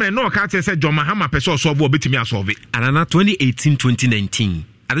saa mmerɛ na ɔka kyerɛ sɛ John Mahama pɛ sɛ ɔsɔve ɔbɛtumi asɔve anana 2018-2019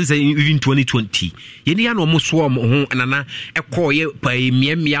 I don't say even 2020 yɛni ya no ɔmo soɔ ɔmo ho nana ɛkɔɔyɛ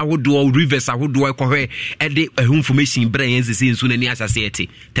mmiɛmmia ahodoɔ rivers ahodoɔ ɛkɔhwɛ ɛde ɛho information brɛ yɛn sese nso n'ani ahyase ɛte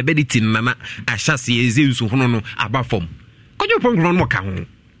tɛbɛde ti nana ahyase yɛze nso hono no aba fam kɔdwo pɔnkɔn no ka ho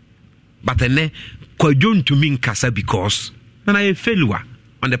but ɛnɛ kɔdwo ntumi nkasa because nana yɛ failure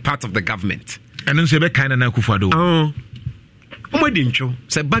on the part of the government ɛno nso yɛbɛkan Nana Akufo Addo ɔmo adi ntwo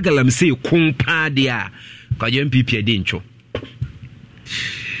sɛ bagalamsey kon paa deɛ a kɔdwo MPP adi ntwo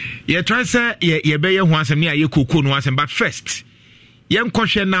yɛtry sɛ yɛbɛyɛ ho asɛm ne ayɛ koko no asɛm but first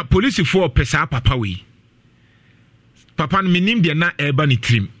yɛnkɔhwɛ na polisifoɔ pɛ saa papa wei papa no menim deɛ na ɛba ne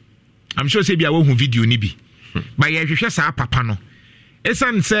tirim I'm sure sɛ bia wohu video ni bi but yɛhwehwɛ saa papa no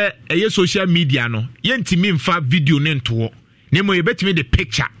ɛsiane sɛ ɛyɛ social media no yɛntimi mfa video ne ntoɔ na mmom yɛbɛtumi de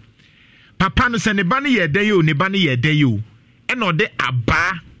picture papa no sɛ ne ba no yɛ dɛn yɛ o ne ba no yɛ dɛn yɛ o ɛna ɔde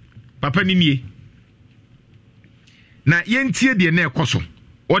abaa papa no nie na yɛntie deɛ na ɛkɔ so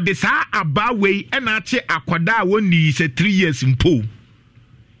ɔde saa abaa wei ɛna akye akwadaa a wɔnni sɛ 3 years mpo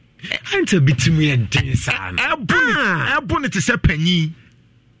anta bitumi yɛ den saa no ɛbo ne te sɛ panyin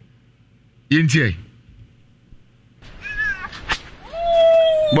yɛntie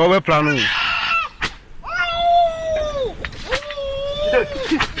bɔbɛ plano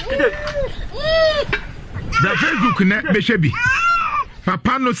da Facebook na bɛhwɛ bi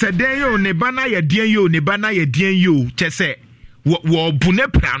papa no sɛ den yo ne ba na yɛ den yo ne ba na yɛ den yo kyɛ sɛ wɔ bu ne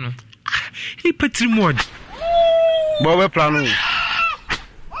pra no he patrimod bɔbɛ plano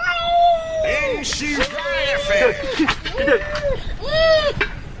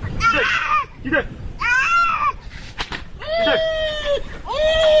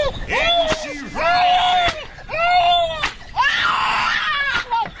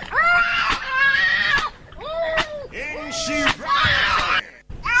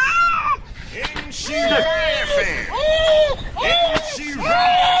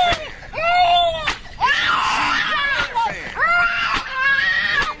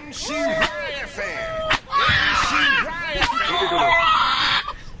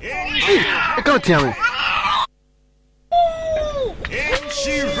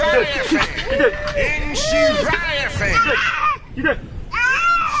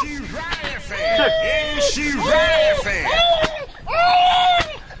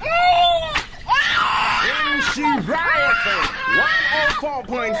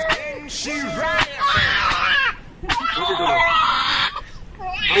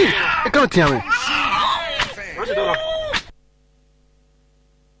Tiens.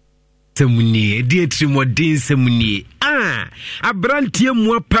 Semunie die trimodin semunie abrantie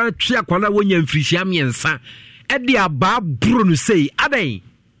mu apa twa akwala wonya mfirihia miensa ede aba bro no sei adan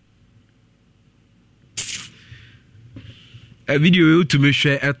a video you to me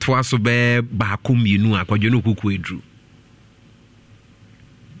share etwa so be ba ko mienu akwadwo no koku edru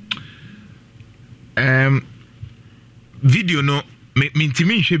video no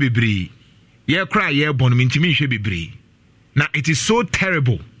mintimi nhwe bebree ye cry ye bon mintimi nhwe bebree na it is so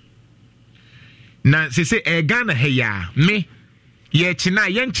terrible na say Ghana heya me ye china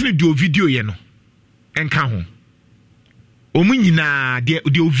ye nchine do video ye no enka ho omu nyina de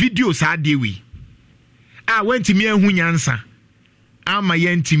video saa de wi wantimi ahu nyansa ama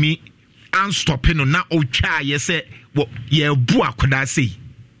ye ntimi unstop no na otwa ye se ye bu akoda sei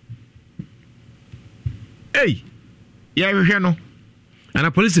hey ye hwe no and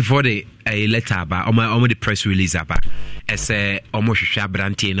a police for the a letter about omo the press release about ese omo hwehwe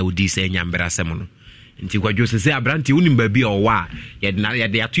abrante na odi se nyambra asem no nti kwadwo se abrante unim ba bi owa ye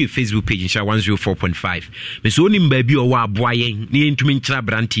de ato Facebook page insha 104.5 me so unim ba bi owa aboa yen ne ntumi nkyira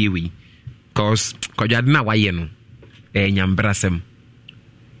abrante wi cause kwadwo ade na waye no nyambra asem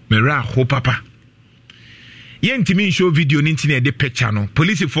mera ho papa ye ntimi show video ni ntine de picture no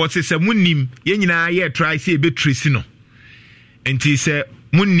police force se munim ye nyina ye try say be trace no enti se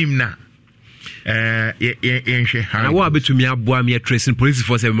munim na ye nhwe ha na wo abetumi aboa me tracing police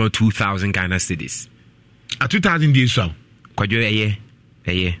force about 2000 Ghana cedis a 2000 days so kwadwo ye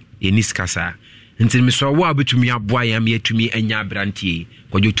niskasa enti me so wo abetumi aboa ya me atumi anya abrantie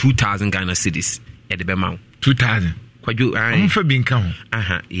kwadwo 2000 Ghana cedis ye de be ma 2000 kwadwo ai mfa bi nka ho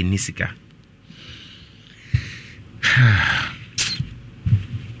aha ye nisika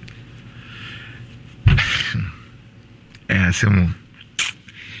Simo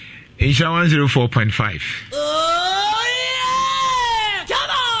Isha 104.5. Oh yeah!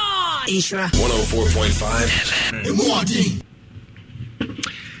 Come on! Isha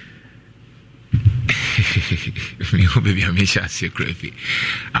 104.5. Me ho baby amisha secret.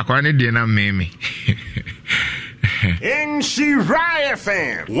 Akwane de na meme. Nshira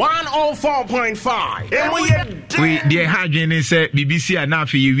FM 104.5. We the hadwene say BBC na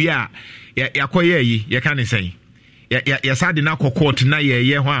afi yewi a yakoye yi ye kan say. Ya sade na court na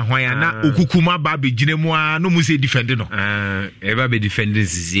ye ho ahwan na okukuma ba be ginemu a no mu se defend no e ba be defend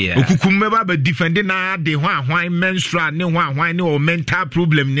sisi okukuma ba be defend na de ho ahwan menstrual ne ho ahwan ne o mental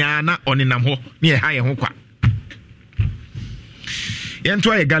problem ni na onenam ho ne ye ha ye ho kwa ye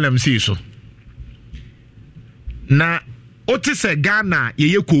nto ye galam si so na otise Ghana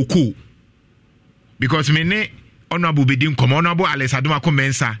ye koko because me ne Honorable Bedin Komo, Honorable Alex Adumako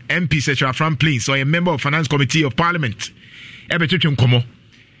Mensah, MP Sexual Front Plains, or a member of Finance Committee of Parliament. Ebetuchum Komo.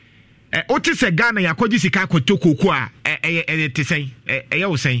 Oti se Ghana ya kwaji sika kotoko kwa te say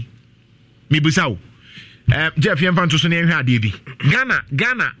wo say me busao. Jeff Yemfanto so ne hwe ade bi.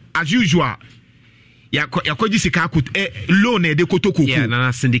 Ghana as usual ya kwaji sika loan e de kotoko. Yeah,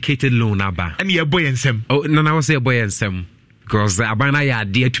 na syndicated loan aba. And ye boy ensem. Oh, na was say boy ensem because abana ya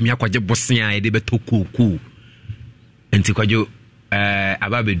ade atumi akwaje bosia e de betoko. Enti kwajo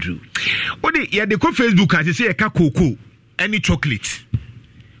ababedru odi ye de ko Facebook ati say e ka koko any chocolate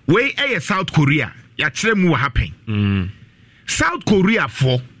we South Korea ya kire mu what happen South Korea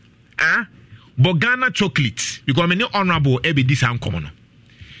for Ghana chocolate because me honorable e be this ankomo no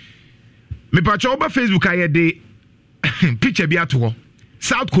me pa cho ba Facebook aye de picture bi ato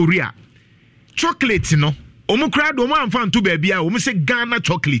South Korea chocolate no omu kra do omu amfa nto ba bia omu say Ghana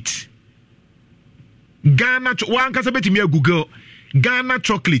chocolate Ghana one kasa betimi Google Ghana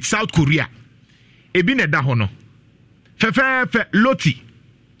chocolate South Korea ebi na da ho no fe loti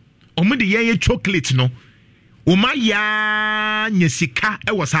omu de ye chocolate no oma ya nyesika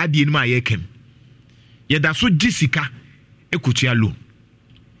e wo sa de ni ma ye kem ye da so jisika ekutia lo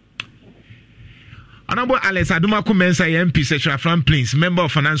Honorable Alex Adumako Mensah MP Sexual Front Plains member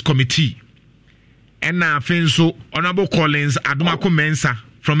of Finance Committee and na fenso Honorable Collins Adumako Mensah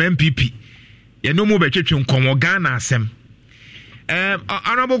from MPP ye no mo be twetwe nkomo Ghana asem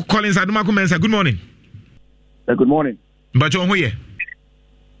Honorable Collins Adumako Mensah, good morning. Good morning. But on here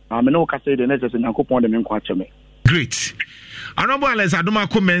me no ka say the next Yankopon de me nkwa cheme. Great. Honorable Alex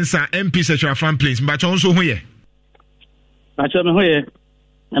Adumako Mensah MP Sexual Front Plains but on so here na cheme hoye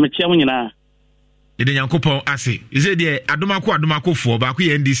na me chia mu nyina the Yankopon ase is it the Adumako for ba ku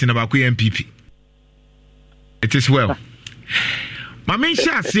NDC na ba ku MPP. It is well. My main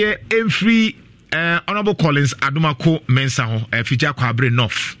share say every Honorable Collins Adumako Mensah ho Fija Kwabre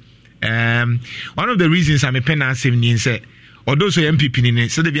North. One of the reasons I'm a pen answer ni say although so MPP ni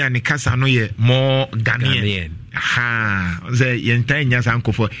so de bia ne kasa no ye more Ghanaian. Say yentan nya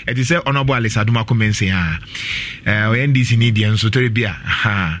sankofo it is say Honorable Alex Adumako Mensah NDC ni dia so tori bia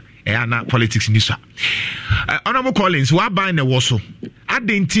na politics ni so. Honorable Collins wa ban na wo so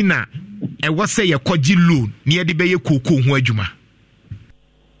adentina e wo say ye kwaji loan ni ye de be ye koko ho adwuma.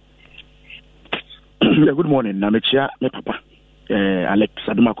 Good morning. Na mechia me papa Alex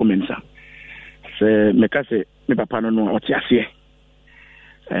Adumako Mensah sɛ meka sɛ me papa no ɔte aseɛ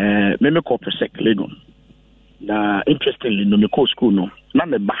me call Presec Legon na interestingly no me call school no na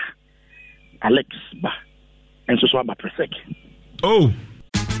me ba Alex ba and so about Presec. Oh,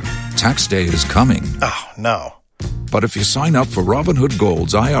 Tax day is coming. Oh, no. But if you sign up for Robinhood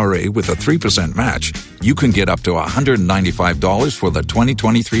Gold's IRA with a 3% match, you can get up to $195 for the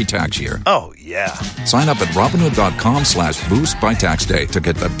 2023 tax year. Oh, yeah. Sign up at Robinhood.com/boost by tax day to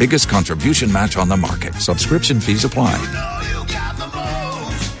get the biggest contribution match on the market. Subscription fees apply.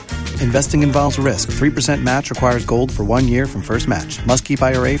 Investing involves risk. 3% match requires gold for 1 year from first match. Must keep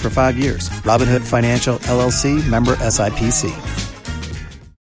IRA for 5 years. Robinhood Financial, LLC, member SIPC.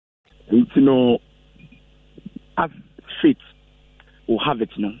 As faith will have it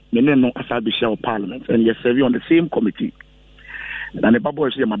now. No as I be share parliament and yes, serving on the same committee. And the Bible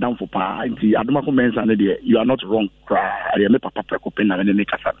is madam for pa. You are not wrong.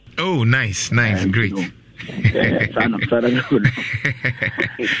 Oh, nice, great.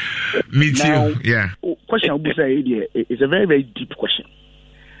 Me too. Now, yeah. Question is a very, very deep question.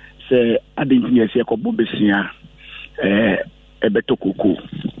 Say, I didn't hear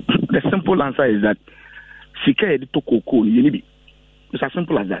the simple answer is that it's as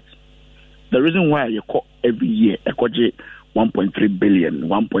simple as that. The reason why you call every year 1.3 billion,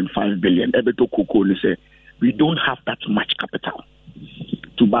 1.5 billion, is we don't have that much capital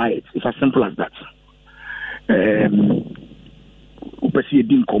to buy it. It's as simple as that.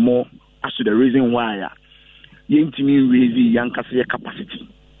 As to the reason why you raise young capacity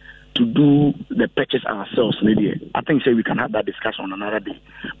to do the purchase ourselves. I think we can have that discussion on another day.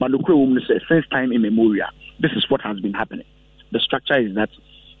 But the woman says, since time immemorial, this is what has been happening. The structure is that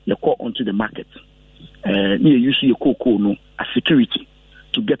you call onto the market. You use your cocoa as security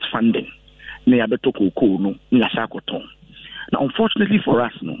to get funding. Now, unfortunately for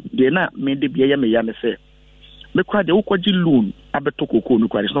us, they're not made the BIA say, because the Okoji loan,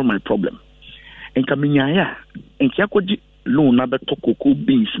 it's not my problem. And Kaminya, and Kiakoji loan, cocoa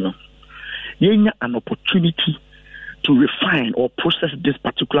beans, you have an opportunity to refine or process this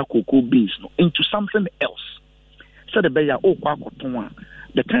particular cocoa beans into something else. So the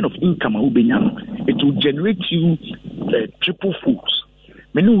kind of income it will generate you triple foods.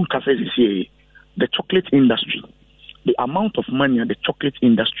 The chocolate industry, the amount of money in the chocolate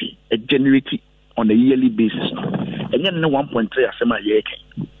industry it generates on a yearly basis. And then 1.3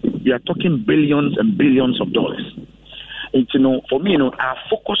 you are talking billions and billions of dollars. And for me, our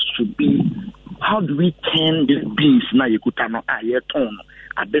focus should be how do we turn these beans now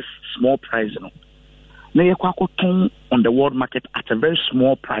at this small price, Now you on the world market at a very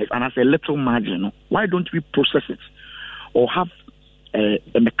small price and at a little margin. Why don't we process it or have a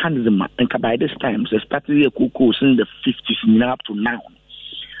mechanism? And by this time, especially a cocoa in the 50s up to now,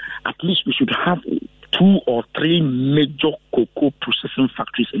 at least we should have 2 or 3 major cocoa processing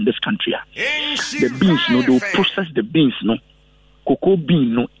factories in this country. The beans, they'll process the beans, cocoa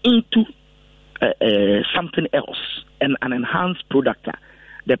bean, into something else and an enhanced product.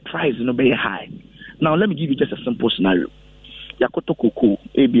 The price is very high. Now, let me give you just a simple scenario. Yakoto cocoa,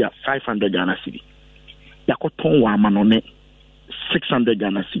 maybe 500 Ghana cedi. Yakoto wamanone 600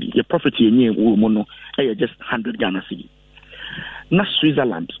 Ghana cedi. Your profit is just 100 Ghana cedi. Now,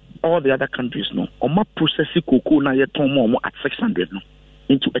 Switzerland, all the other countries, Oma processing cocoa na yeton at 600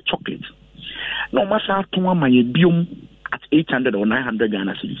 into a chocolate. No matter my biome at 800 or 900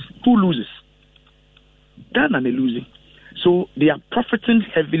 Ghana cedis. Who loses? Ghana are losing. So they are profiting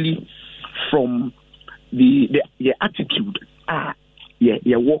heavily from the attitude.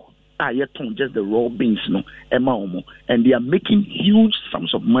 Just the raw beans, and they are making huge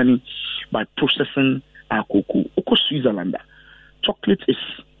sums of money by processing our cocoa. Switzerland, chocolate is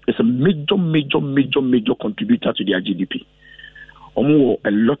a major contributor to their GDP.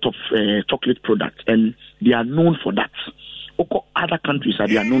 A lot of chocolate products, and they are known for that. Other countries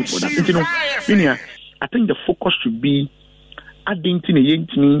they are known for that. I think the focus should be adding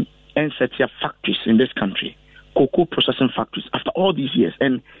and set factories in this country, cocoa processing factories. After all these years,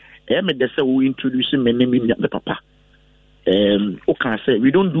 and we introduce many the papa.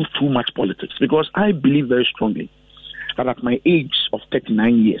 We don't do too much politics because I believe very strongly that at my age of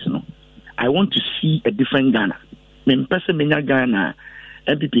 39 years, I want to see a different Ghana. Ghana,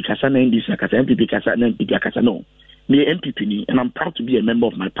 MPP Kasa, NDC Kasa, MPP Kasa, MPP Kasa. No, me MPP, and I'm proud to be a member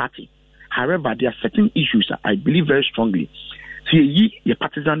of my party. However, there are certain issues that I believe very strongly. See, your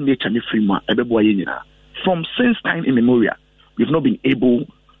partisan nature from since time immemorial, we've not been able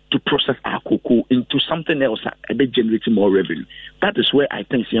to process our cocoa into something else that generating more revenue. That is where I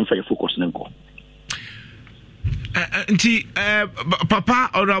think CM for your focus now go. Papa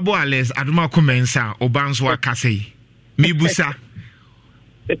Honorable Alex Aduma Kumensa Obanso Akase Mibusa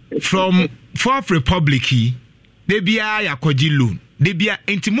from Fourth Republic they be a yakoji loan they be a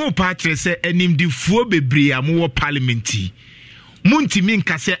intimo patre say enim di fuo bebre amu parliament muntimi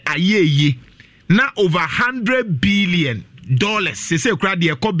nkase ayeye na over $100 billion say kra de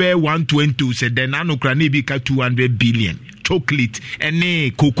ekobe 120 say then anu kra na bi ka 200 billion chocolate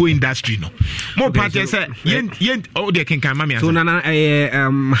and cocoa industry no more party say yen oh they can mama so na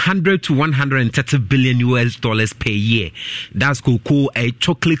 100 to 130 billion US dollars per year. That's cocoa a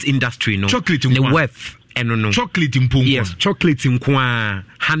chocolate industry no chocolate the worth no chocolate in Pungu. Yes, chocolate in Kwa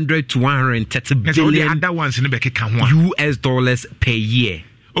 100 to 130 billion the other ones in the US dollars per year.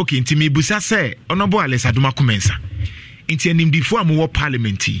 Okay, inti mi busa say Honorable Alex Aduma Kumensa inti animdifo amu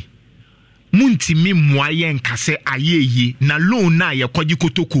parliament muntimi mwaye nkase ayeye na loan na ye kwaji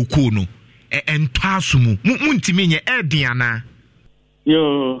kotokoko no entasumu muntimi nye ediana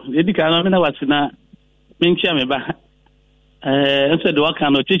yo edika na mena watina menchia meba ense de waka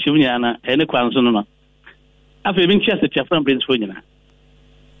no chichi nyana ene kwanso no afa menchia se tia from principal nyina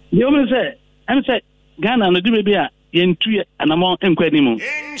yo me say Ghana no di bebi a yentu anamo enkwani mu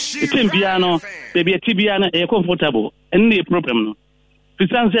etembia no bebi atibia na e comfortable enne problem no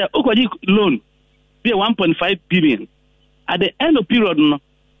President say okoji loan be 1.5 billion at the end of period no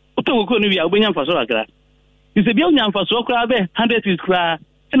otoko no bia obenya mfaso akra you say bia onya mfaso akra be 100 is kra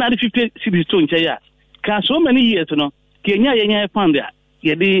and 50 cities to nche ya ka so many years no Kenya yenya fund ya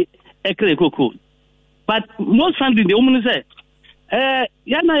ye ekre koko but most funding the woman say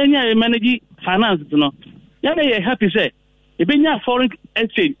yana yenya manage finance no yana ye happy say ebenya foreign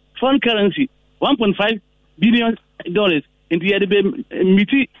exchange foreign currency 1.5 billion dollars into the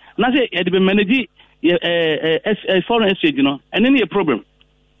miti na say the manage foreign exchange and then a problem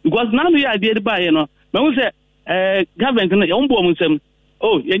because now we are the buy but we say government na on bo nsem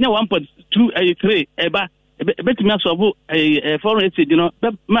yenya 1.2 eba betimi asobo foreign exchange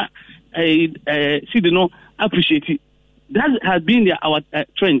ma see the appreciate it. That has been our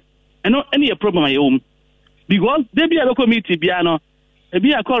trend and not any problem at home because they be a local committee biano e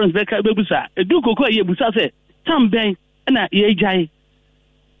be a current bebusa e do koko ye busa say tam ben na ye jai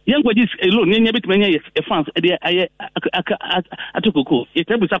yen go this alone yen bit manya e fans e dey aye atokoko e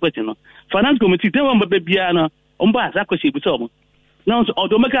tebusa question no finance committee dem won be bia no on ba za question busa omo now so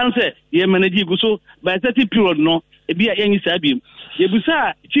odo mekan say ye manage go so by 30 period no e bia yen yi sabi ye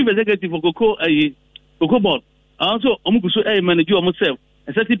busa chief executive of koko koko board also omuguso manage omoself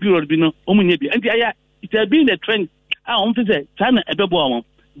a 30 period bi no omunye bi anti aya it has been the trend on say China ebebo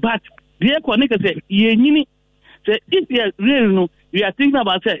but the connect say ye nyini say if you really no we are thinking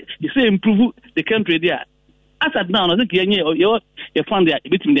about say you say improve the country there as at now I think you fund there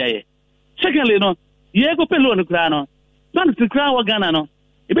between there secondly no ye go pay loan kra no bank to kra wa Ghana no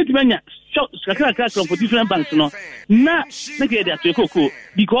e betime nya kra from different banks no na make there to koko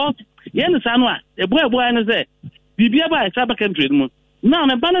because ye no sa no a e boy no say bibia ba cyber country no now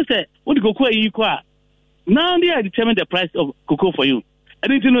na ban say what the cocoa yi kwa now they are determine the price of cocoa for you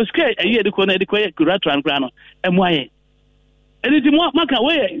and it no scale a year the corner the kura no emwaye and it mo maka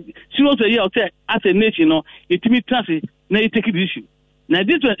we serious a year say as a nation no it me trust na you take the issue now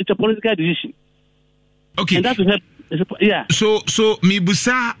this one it's a political decision okay and that's yeah so mi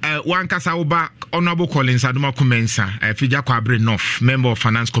busa one kasa oba Honorable Collins Aduma Kumensa Fija Kwabre North member of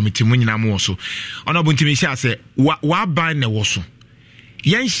finance committee mu nyina mo so Honorable Ntimi sha say wa ban na wo so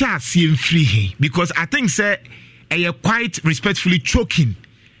yen sha see free he because I think say quite respectfully choking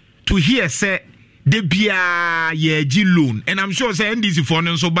to hear say de bia ye G loan and I'm sure say NDC for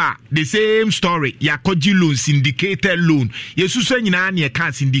no so ba the same story ya G loan syndicated loan yesu so nyina na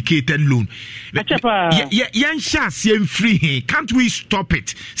ka syndicated loan yen sha see free he can't we stop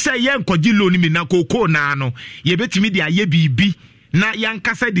it say yen G loan mi na koko na no ye betimi de aye bibi na yan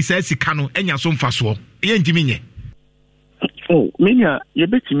kasa de say sika no enya so mfaso yen ntimi nye maybe you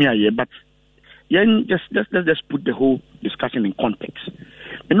bet me a but let's just put the whole discussion in context.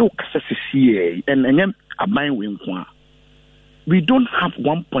 You know, and we don't have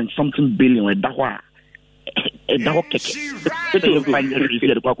 1.something billion we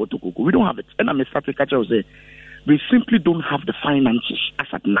don't have it. And I'm a statistical say we simply don't have the finances as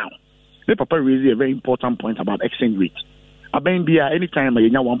at now. The Papa raised a very important point about exchange rate. Anytime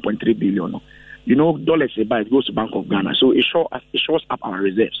you have 1.3 billion. You know, dollars it goes to Bank of Ghana, so it shows up our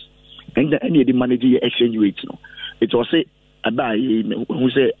reserves. And the any manage your exchange rates, no. It was say about who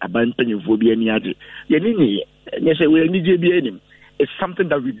say about penny for be any other. It's something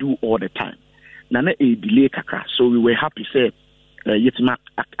that we do all the time. Nana a delay kaka, so we were happy say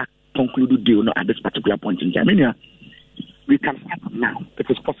conclude deal at this particular point in time. I mean, we can start now. It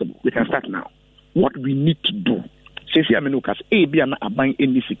is possible. We can start now. What we need to do, since we are not buying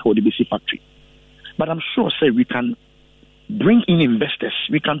any BC factory, but I'm sure, we can bring in investors.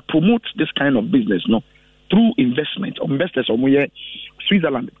 We can promote this kind of business, through investment. Investors,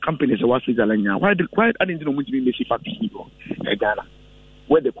 Switzerland companies, Switzerland now. Why didn't you know BC factory in Ghana,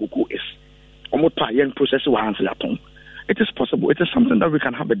 where the cocoa is? It is possible. It is something that we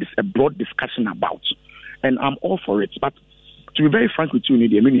can have a broad discussion about, and I'm all for it. But to be very frank with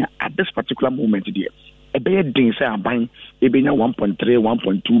you, at this particular moment, a bad thing say I'm buying 1.3,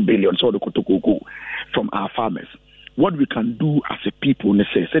 1.2 billion so the cocoa from our farmers. What we can do as a people,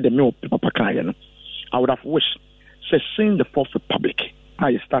 say the no papa I would have wished, since the Fourth Republic,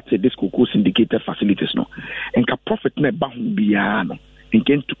 I started this cocoa syndicated facilities and can profit ne bahu biano and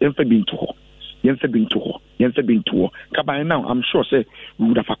get to being to her. By now, I'm sure we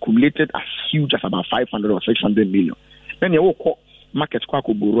would have accumulated as huge as about 500 or 600 million. Then you walk market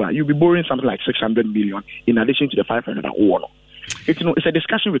you'll be borrowing something like 600 million in addition to the 500 that we want. It's a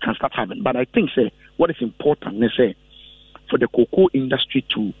discussion we can start having. But I think what is important for the cocoa industry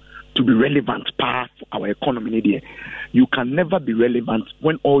to be relevant part of our economy. You can never be relevant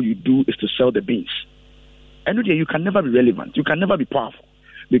when all you do is to sell the beans. And you can never be relevant. You can never be powerful.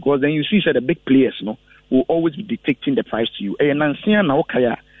 Because then you see the big players will always be dictating the price to you.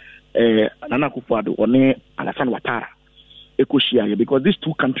 Because these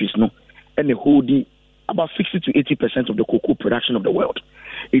two countries and they hold about 60 to 80% of the cocoa production of the world.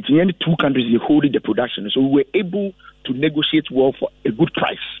 It's in the two countries they hold the production. So we were able to negotiate well for a good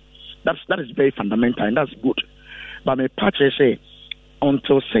price. That is very fundamental and that's good. But my partner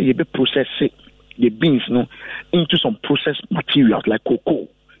until you process the beans into some processed materials like cocoa,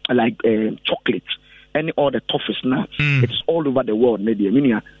 like chocolate, any other toffees now. It's all over the world. Maybe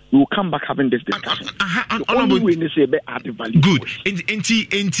we will come back having this discussion. Good.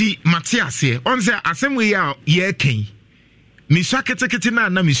 Enti Matthias here. On the same way ken. Miswa ketekete na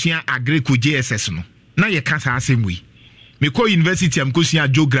misua agri ko JSS no. Na ye kasa asem wi. Me ko university am ko sia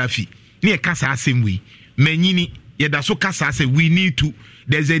geography. Na ye kasa asem wi. Manyini ye da so kasa say we need to,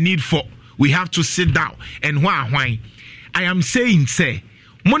 there's a need for, we have to sit down and why I am saying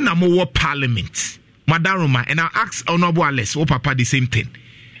Mona mo parliament, Madaroma, and I'll ask Honorable Alice or Papa the same thing.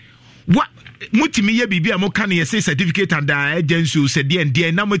 What Mutimi Bibi Amokani say certificate and agency said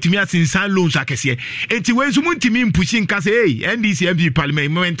dear now Mutimia since San loans I can say. And to when Mutimi pushing Case NDC MP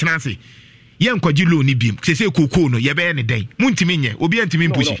Parliament Nancy. Young Quadilo ni beam, say Coco, no, ye be any day. Muntiminia, Obiantimi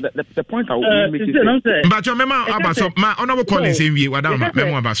pushing. The point I will make is but your mema Abaso, my honorable calling same way, Wadama,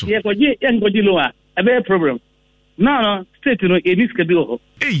 Memo Abaso. Yeah, young Quadiloa, a bear problem. No, straight to Eniska bill.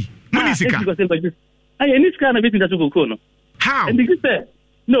 Hey, Munisika. I Eniska a bit in the Cocono. How? And this is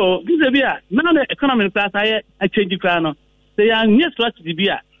no, this is a beer. Now the economy class I change the crown. They are near strategy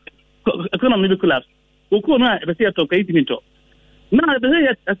beer. Economy collapse. Cocono, I say a talk 8 minutes. Now I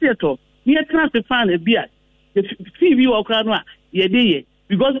say a talk. Near transfer fund a beer. The CV or Crana, ye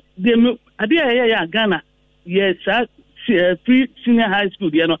because the idea Ghana, yes, free senior high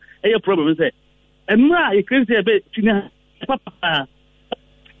school, a problem. And now you can say a bit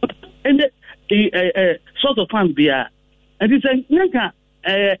and the sort of fund beer. And it's a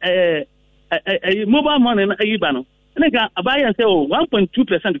mobile money in Ibano. And I buy and say,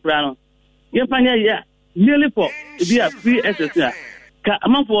 1.2% crown. You find nearly for beer free SSR.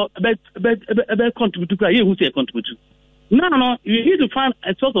 Amount for about contribute to you who say contribute. No, you need to find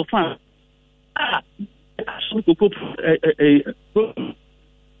a sort of fund.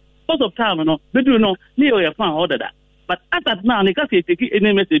 Sort of time, but you know, near your fund order that. But at that now, they can't take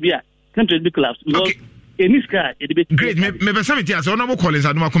any message here. Country be collapsed because in this car, it be great. Maybe something else. Honorable callers,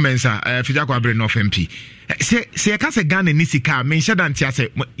 I don't want to commence. Fijako Abre North MP. Say, I can't say Ghana Nisika. Mention that say,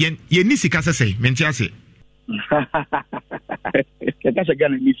 ye Nisika say, mention say.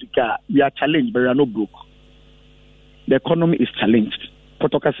 We are challenged, but we are not broke. The economy is challenged. We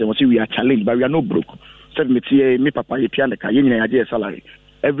are challenged, but we are not broke. Salary.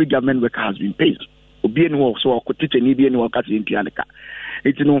 Every government worker has been paid. The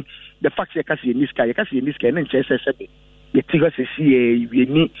fact you can see in this guy, and then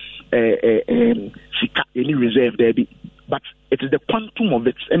any reserve there be. But it is the quantum of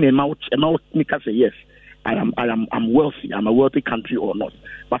it and the amount say yes. I'm wealthy. I'm a wealthy country or not.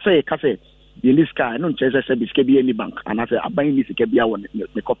 But say in this car, I don't chase any bank, and I say I'm buying this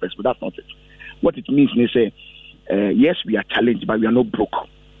the corpus, but that's not it. What it means is say yes, we are challenged, but we are not broke.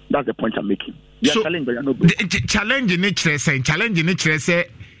 That's the point I'm making. We are challenged, but we are not broke. Challenge in nature say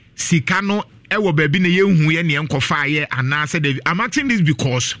Sikano ewo baby na ye hu ye ne enkofa ye anase David. I'm asking this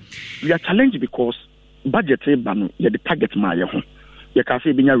because we are challenged because budget ba no ye the target ma ye ho. Ye can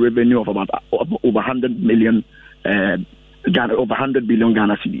say binya revenue of about over 100 million Ghana, over 100 billion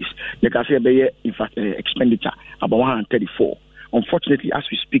Ghana cedis. Ye can say be in fact expenditure about 134. Unfortunately, as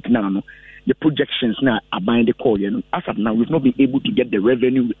we speak now, the projections now are buying the call. As of now, we've not been able to get the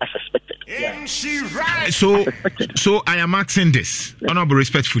revenue as expected. Yeah. So I am asking this, honorable,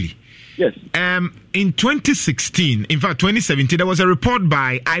 respectfully. Yes. In 2016, in fact 2017, there was a report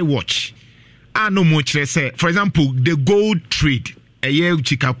by iWatch. No much say, for example, the gold trade.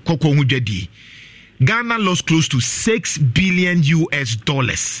 Ghana lost close to $6 billion.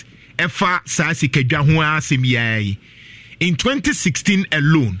 In 2016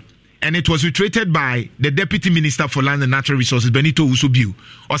 alone, and it was reiterated by the Deputy Minister for Land and Natural Resources, Benito Usobiu,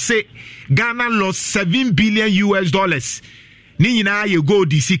 or say Ghana lost $7 billion.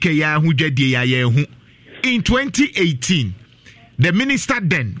 In 2018, the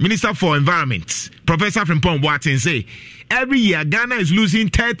Minister for Environment, Professor Frimpong Boateng, say every year Ghana is losing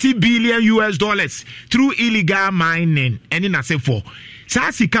 $30 billion through illegal mining. And in for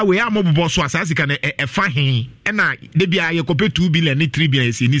Sasika, we are mobile boss, Sasika, a fahin, and they be a copy 2 billion, 3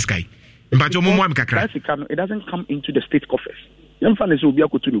 billion in this sky. But it doesn't come into the state coffers. Young families will be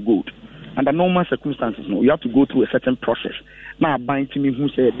able to do gold. Under normal circumstances, you have to go through a certain process. Now, buying to me who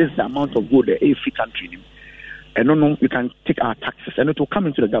said this is the amount of gold a free country. And no, we can take our taxes and it will come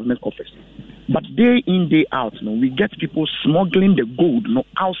into the government office. But day in, day out, we get people smuggling the gold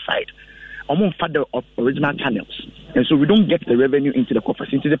outside among the original channels. And so we don't get the revenue into the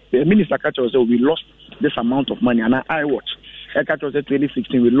coffers. Into the Minister Kacho said we lost this amount of money. And I watch. Kacho said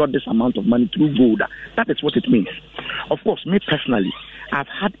 2016 we lost this amount of money through gold. That is what it means. Of course, me personally, I've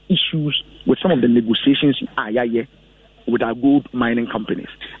had issues with some of the negotiations with our gold mining companies.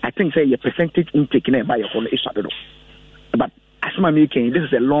 I think say your percentage intake in by your own is but as I'm making this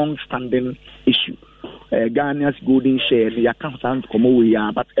is a long-standing issue. Ghana's golden share, the accountant come over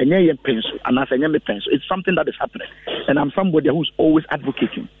here, but pencil and as pencil, it's something that is happening. And I'm somebody who's always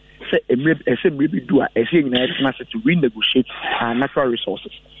advocating. Say maybe do a to renegotiate our natural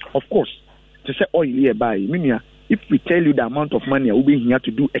resources. Of course, to say oil here by if we tell you the amount of money we'll be here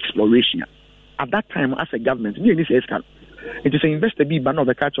to do exploration. At that time, as a government, it is an investor be ban of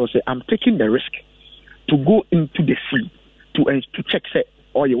the culture say, I'm taking the risk to go into the sea to check say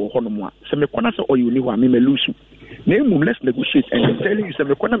oil or honomwa. So me kwana say oil ni wa me lose. Let's negotiate and telling you say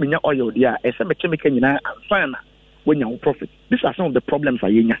me kwana me oil there. Say me chemical nyina fine when you profit. These are some of the problems I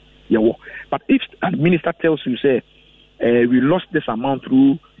But if a minister tells you say we lost this amount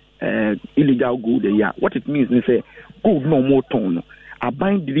through illegal gold a year, what it means is say gold no more ton. Our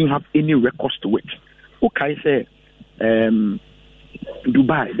bank didn't have any records to it. Okay, say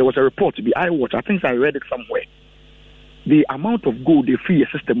Dubai, there was a report to be iWatch. I think I read it somewhere. The amount of gold they free a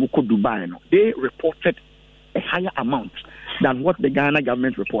system could Dubai, they reported a higher amount than what the Ghana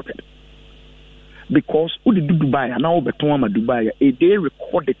government reported. Because who did Dubai and now Betonama Dubai, they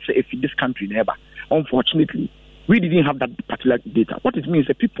recorded say if this country never. Unfortunately, we didn't have that particular data. What it means is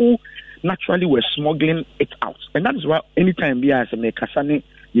that people naturally were smuggling it out. And that is why anytime we are Kasane,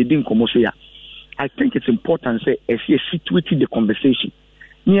 you didn't come here. I think it's important say as you situate the conversation.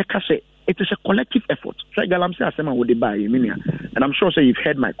 It is a collective effort. Say Galamsey Asema would buy and I'm sure say you've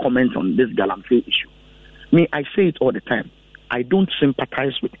heard my comments on this Galamsey issue. Me, I say it all the time. I don't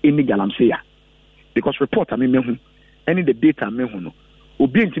sympathize with any Galamsey because report any the data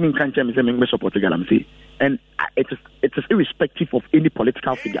Obi ntimi kan tell me say me support Galamsey. And it is irrespective of any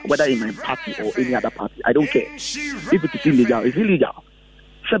political figure, whether in my party or any other party. I don't care. If it is illegal, it's illegal.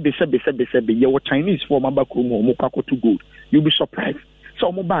 Your Chinese for Mabakumo Mokako to gold. You'll be surprised.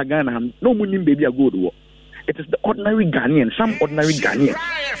 So Mobagana, no money baby a good war. It is the ordinary Ghanaian, some ordinary Ghanaians.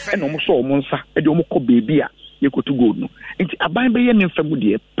 And almost so Monsa, and Yomoko baby, you go to gold. It's a Bible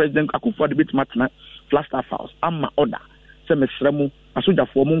Famudi, President Akufo the bit matna, Flagstaff House, Amma order. Semesremu, Asuja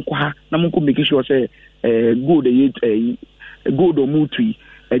for Munkoha, Namunko making sure say gold or multi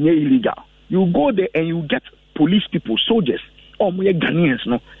and you're illegal. You go there and you get police people, soldiers, or more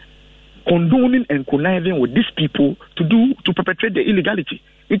Ghanaians, condoning and conniving with these people to perpetrate the illegality.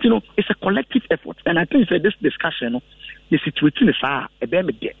 It's a collective effort. And I think this discussion, the situation is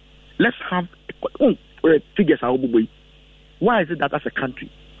let's have figures. Why is it that as a country,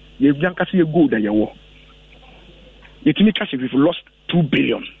 you can't see a gold and your war? You can cash if you've lost 2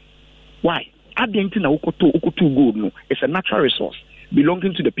 billion. Why? It's a natural resource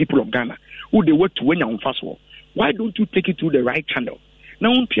belonging to the people of Ghana who they work to win your own fast war. Why don't you take it to the right channel?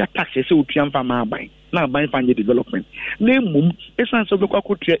 Now, taxes na ban find development na mum esan so be kwa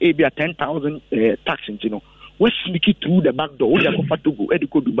kotua e bia 10,000 tax you we sneak it through the back door we go for to go e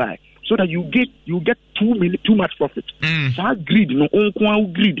go Dubai so that you get too much profit so greed no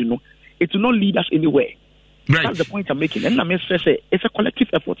onkwa greed no it will not lead us anywhere. Right. That's the point I'm making. And I say it's a collective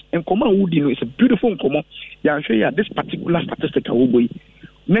effort. And Common Wood, it's a beautiful common. Yeah, I'm sure this particular statistic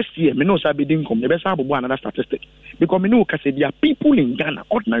next year, me know sabi income. The best have another statistic because me know because there are people in Ghana,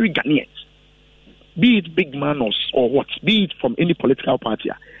 ordinary Ghanaians, be it big man or what, be it from any political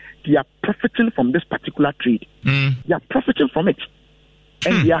party, they are profiting from this particular trade. They are profiting from it.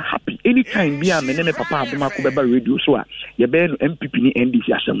 And they are happy. Anytime we are menene papa abema ko beba radio so a ye be no MPP ni NDC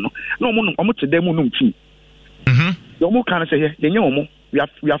asem no. No mo no omo te dem no mti. Yo mo kan say ye nye omo. We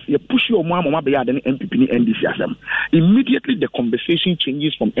have push your mama be ya the MPP ni NDC asem. Immediately the conversation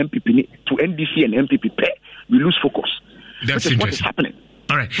changes from MPP to NDC and MPP. We lose focus. That's interesting. What is happening.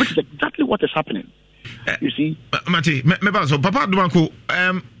 All right. Which is exactly what is happening. You see? Mate, me so papa Dumanko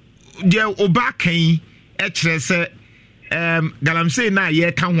je obakan say Galamsey na ye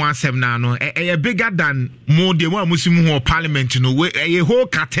kan ho asem na no bigger than more the one muslim who parliament no a whole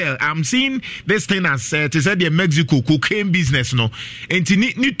cartel. I'm seeing this thing as to say the Mexico cocaine business no enti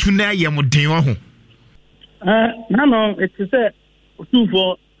ni tuna ye mo den ho no it is a two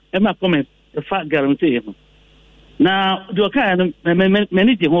for my comment the fact guarantee now do kind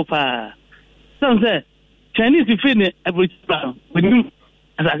many the ho pa some say Chinese fit every plan with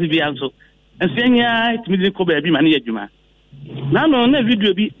as be also and saying yeah it mean ko be mani adwuma na no na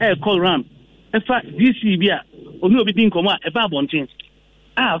video bi call round efa DC bi a oni obi din komo a eba abonten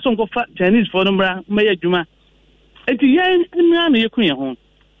so nko fa Chinese for no mra ma ya adwuma enti yen na na yekun ye ho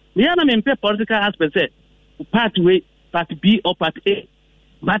me ya na me mpe political aspect say party way party B or party A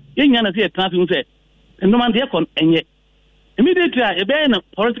but yen na say transfer say no man dey kon enye immediately e be na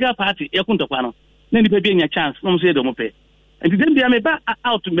political party yekun to kwa no na ni pe bi enya chance no say do mo pe enti dem bia me ba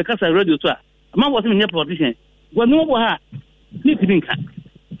out me kasa radio so a man was me politician go no bo ha ni tinka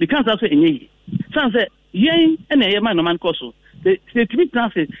the cancer so enye san say yen na ye man no man koso the tv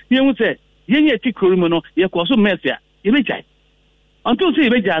transfer yen say yen ye tikoro mu no ye koso mesia ye be jai until say ye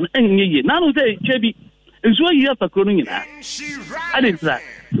be jai enye ye na no say chebi enso ye afakoro no nyina ade tsa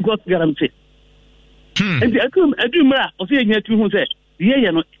because guarantee and adumra o say yen atu hu say ye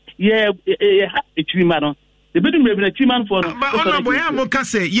no ye ha etwima no the bedroom be na chiman for no ona boya mo ka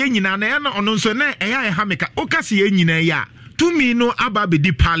say ye nyina na ya na ono nso na eya ha meka o ka say ye nyina ya to me no aba be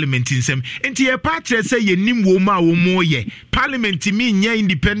di parliament insem enti ye patre say ye nim wo ma wo mo ye parliament me nya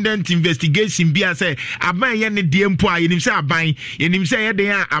independent investigation bia say aban ye ne de mpo a ye nim say aban ye nim say ye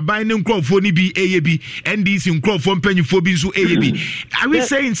den aban ne nkrofo ni bi eye bi NDC nkrofo mpanyifo bi nso eye bi are we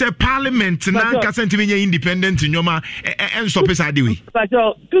saying say parliament na ka sentime nya independent nyoma en stop esa de we but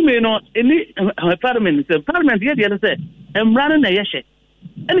to me no any parliament ye de say emran na ye hye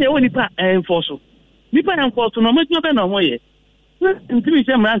ene ye woni pa enforce nipa enforce no mo tuma be na mo ye ntimi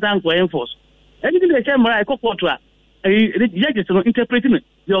se mra san ko enforce anything they say mra ko court a judges no interpreting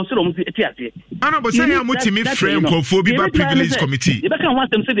the also mo ti ate ana bo say ya mo timi frame bi privilege committee e be kan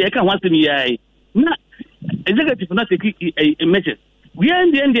want them say they can want them yai na executive not take a message we are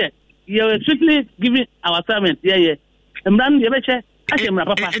in the end there you are strictly giving our assignment yeah mran ye be che okay,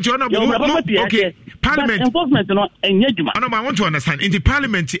 Parliament enforcement no enyaduma. I want to understand. In the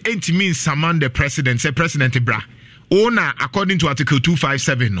Parliament, it means summon the president. Say President Bra. Ona according to Article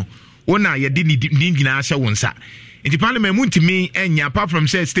 257 no. Ona ye di nyina asha wonsa. In the Parliament, muntimi enya apart from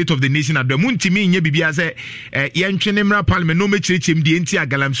say State of the Nation at the muntimi nye bibia say yentwene mra Parliament no mechirichem di enti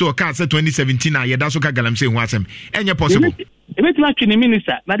agalamse o ka say 2017 a ye da so ka galamse ho asem. Enya possible. Ebetima twini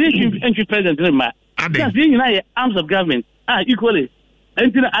minister, na dey entry president ma. Because you know arms of government equally.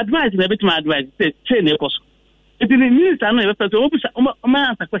 And advice na bit my advice say chain e koso it the minister no e person o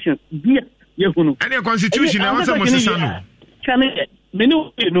answer questions dia ye hunu and the constitution na wasa mo sesa no can me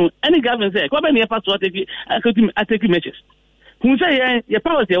no any government say ko be na pass what take measures who say ye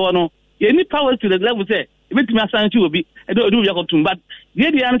powers ye no ye need powers to the level say e bit me asan chi obi e do ya ko tum but ye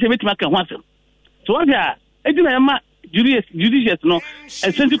dia no say bit me kan ho asem so what ya e di na ma judicious no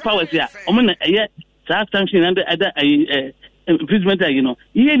essential powers ya o me na ye sa sanction and other imprisonment, you know,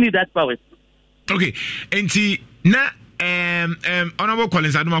 you need that power. Okay, and na honorable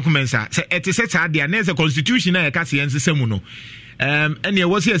Collins Aduma Kumensa say it is such a dia na constitution na ka say nsesemu no and there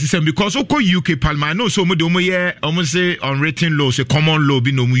was here system because oko UK Parliament no so mo de omo almost say unwritten law say common law bi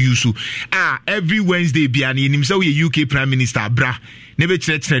no mo use every Wednesday bia na nim say we UK Prime Minister bra na be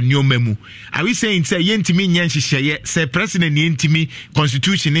kire nyoma are we saying say yentimi nya nhyehyeye say president yentimi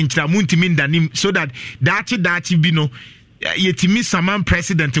constitution nchira muntimi ndanim so that dachi bi no yetimi saman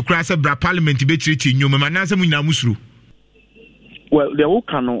president to cross a parliament be treaty nyoma manase mu nyina musuru. Well, the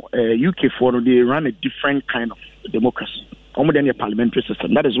UK for they run a different kind of democracy. Almost than a parliamentary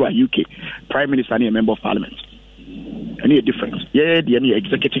system. That is why UK Prime Minister and a member of Parliament. Any difference? Yeah, the any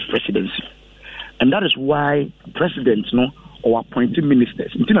executive presidency. And that is why presidents or appointed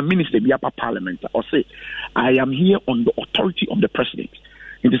ministers, until a minister be up a parliament or say, I am here on the authority of the president.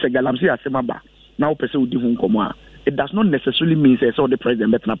 It is a galamsi asemaba. Now person it does not necessarily mean say so the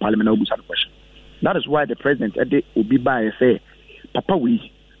president met in a parliament or question. That is why the president will be by say, Papa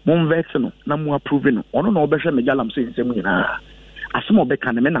we mon vex no na mo approve no ono na obehwe me galam say nsem nyina asem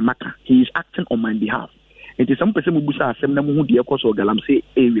obeka na me na maka he is acting on my behalf. It is some person who busa asem na mo hu de ekoso galam say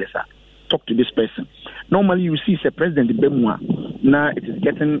areas talk to this person. Normally you see the president bemwa now it is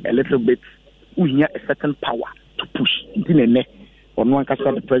getting a little bit unya a certain power to push intinene or no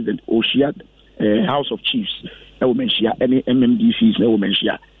ankasa the president or she had House of Chiefs na wo menshia any MMDCs na wo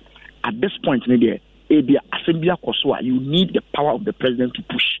menshia at this point in the you need the power of the president to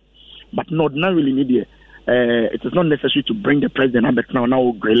push, but not really need it. It is not necessary to bring the president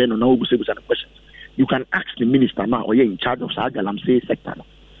now grilling or now questions. You can ask the minister now or you're in charge of Sagalam say sector.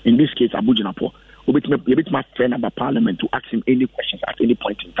 In this case, Abu Jinapo, a bit my friend about parliament to ask him any questions at any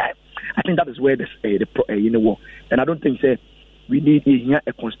point in time. I think that is where and I don't think we need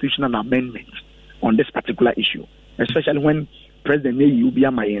a constitutional amendment on this particular issue, especially when President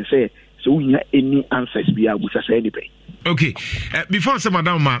Ubiyama and say. So we have any answers be able to say anything. Okay. Before some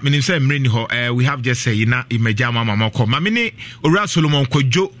madam we have just say imejama mama ko. Mamine Ora Solomon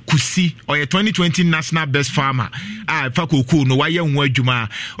Kojo Kusi or 2020 national best farmer. Fakoku no waye nwa adwuma.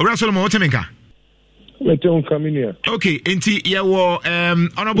 Ora Solomon what menka? Okay, enti yewo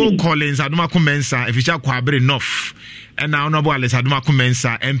Honorable Collins Aduma Kumensa efisha kwabere North. And now Honorable Alex Aduma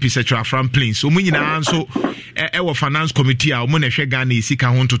Kumensa MP Secretary from Plains. So we nyina so ewo finance committee a mo na hwe Ghana isika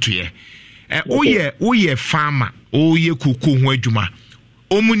ho ntotoye. Oye farmer, oye kuku ho adwuma.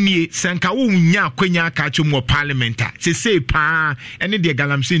 Omunie senka wo nya akwanya aka chom wo parliament a se pa ene de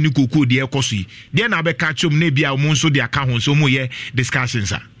galamse ni kuku de ekoso yi. De na be ka chom na bia mo nso de aka ho so mo ye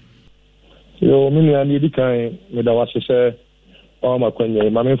discussions a. Yo mini ani di kan me da wase se o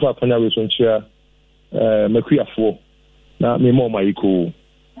makwanya ma me fa akwanya we so nchia makuafo na me mo mayiko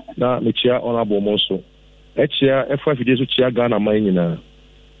na me chia honorable mo so e chia e fa fide so chia Ghana man nyina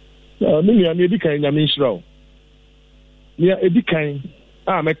mini ani di kan nya me nshirawo nia edi kan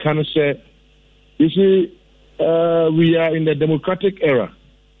a me kan say you see we are in the democratic era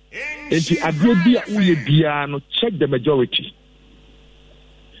enti adie bia uye bia no check the majority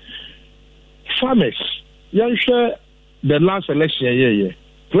farmers yan share the last election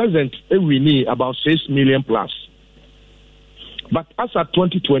President we need about 6 million plus. But as at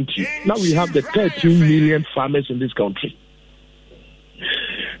 2020, now we have the 13 million farmers in this country.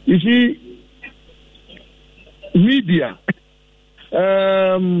 You see, media,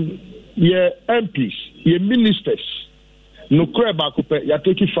 your MPs, your ministers, no care about you're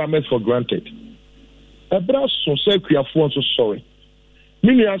taking farmers for granted. Ebra so say we are so sorry.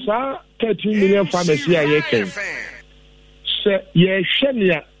 Meaning as 13 million farmers here came. Say ye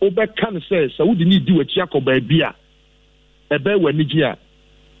shenia obekan says so would need do a chiako babia ebe wenijia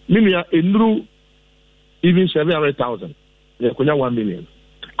minia enru even 700,000 ye konya 1 million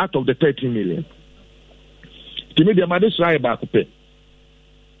out of the 13 million to me the madis right back pe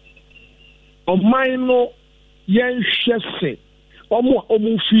o mine no yen hwese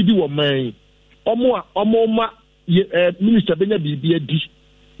omo feedi wo man omo ma minister benya bibia di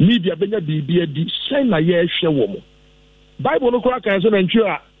media benya bibia di say na ye hwe wo mo Bible no kwa kan so na ntwe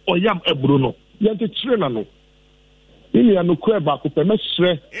a oyam eburu no yente kire na no ni ya no kwa ba ko pe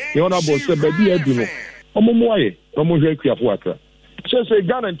mesre ye ona bo se ba bi adu no omomo aye omo hwe akuafo akra say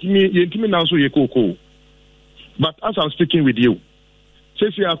Ghana ntimi na so ye koko but as I'm speaking with you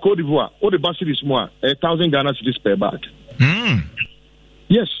say a Cote d'Ivoire all the basket is more 1,000 Ghana cedis per bag.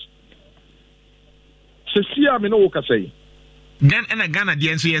 Yes say me no wo ka say then na Ghana de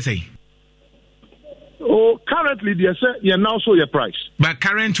enso ye say. Oh, currently they say you now show your price. But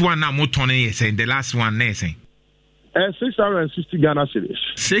current one now more turning saying the last one they saying 660 Ghana cedis.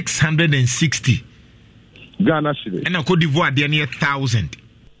 660 Ghana cedis. And Cote d'Ivoire they near 1,000.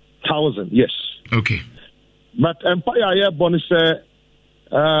 1,000, yes. Okay. But Empire here bonus cedi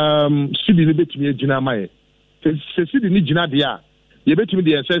ni betumi gina mai. Cedi ni gina dia. You betumi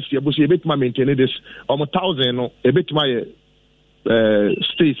the SS you betumi maintain this 1,000 no. You betumi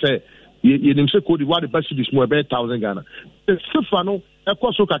stay say you nim say Cote d'Ivoire the best is more about 1,000 Ghana. The FIFA no e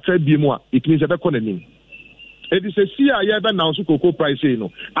ko so kakra bi mu a it means e be ko nanim. E di say see ya be now so cocoa price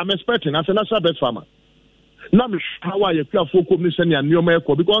no. I'm expecting as a national best farmer. na me how you feel for company send your new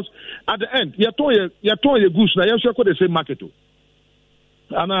market because at the end you told your goods na you share the same market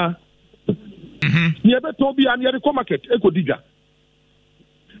ana you better be an your market eco diga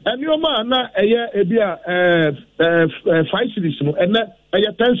and your man na e bia 5 cities no and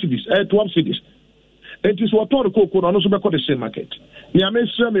 10 cities 12 cities it is what all the cocoa no so be the same market ni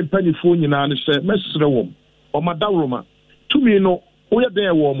amesra me panifo nyina ne se mesre wom o madawroma to me no we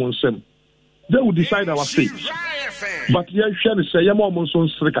dey wo mo nsem they will decide our fate but you share say yama mo so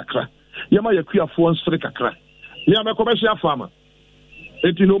nsre kakra yama yakuafo nsre kakra ni amekobehia farmer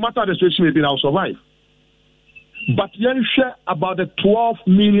it no matter the situation maybe now survive but you share about the 12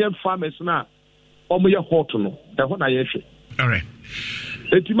 million farmers now omo ye hot no e ho na ye hwe all right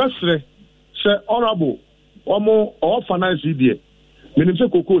it masre say honorable omo all finance die menim say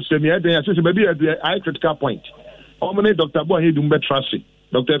koko semi e den say baby I critical point omo ne Dr. Boy Hedum Betrasi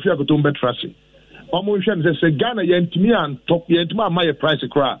Dr. Fiakoto Betrasi omo hwe say Ghana yentimi an top yentimi am my price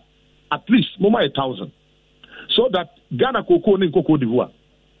kra at least mo my 1,000 so that Ghana koko ne koko d'Ivoire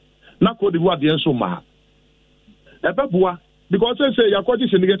na Cote d'Ivoire de enso ma ebeboa because say yakoji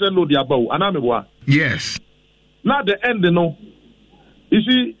syndicated load ya bawo anameboa yes now the end no you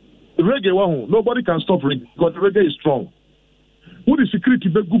see reggae one nobody can stop reggae because reggae is strong who the security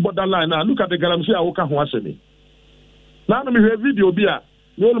be good borderline now look at the galamsey awoka ho asemi now me hear video bi a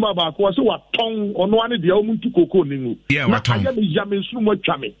no ma ba ko say wa ton ono ane de omuntu koko ningu yeah wa ton na ya me sunu mo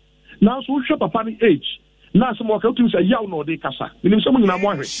twame now so hwe papa ni age na so mo ka utim say yaw no de kasa minim so mo nyina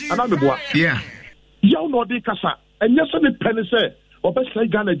mo ahwe anameboa yeah yaw no de kasa enya so ne pene say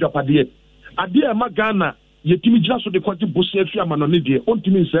obesai Ghana japade ade ma Ghana yetimi gira so de kwati bosi afi amano ne de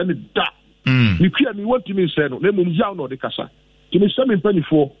ontimi nse ne da ni kwia ni wontimi nse no na mum yaw no de kasa timi se me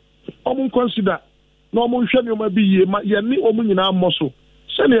panifo omun consider no omun hwe ne o ma bi ye ma ye ni omun nyina amoso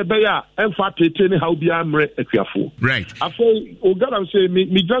se ne be ya emfa tete ne how bi amre akuafo right afo o galam say mi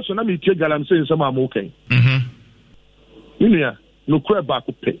gira so na mi tie galam say nse ma mo kan no kura ba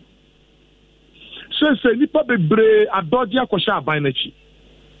ko pe se nipa bebre adoje akosha aban na chi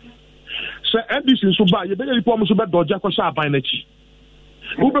se NDC nso ba ye be nipa mo so be doje akosha aban na chi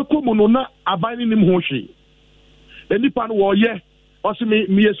wo be ko mu no na aban ni nim ho hwe nipa no wo ye o se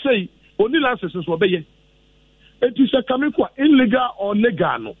me ye sei oni license so be ye enti se kamekwa illegal or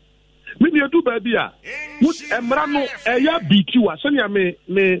legal no me ne edu ba bia emra no eya BT wa se ne me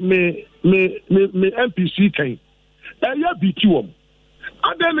MPC kan eya BT wo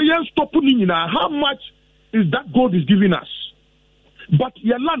and then you stop putting in how much is that gold is giving us but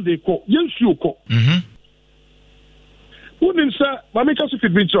your land they call you call do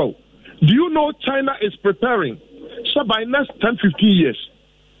you know China is preparing so by next 10-15 years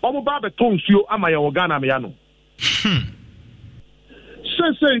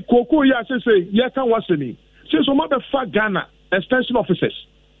say Koko ya say ya can waseni say so mother fat Ghana extension officers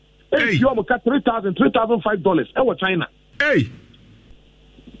hey you am $3,000-$3,500 e China hey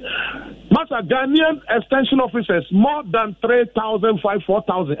Master Ghanaian extension officers more than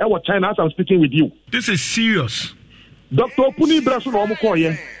 3,500-4,000 e China as I'm speaking with you. This is serious. Dr. Puni Brasso no mo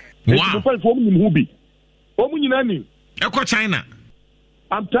ye. Wow. China.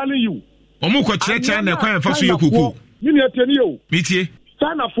 I'm telling you. China kwa faso ye kuku. Mini ateni yo. Mitie.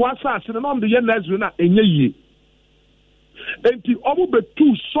 China for assassin no the yen Nazareth na enye ye. Enti omo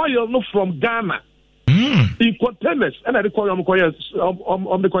betu soil no from Ghana. In containers and I call them Ghana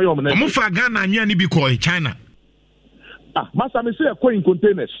and be called China. Master, me say a coin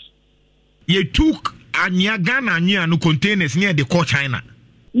containers. You took Anya Ghana no containers near the core China.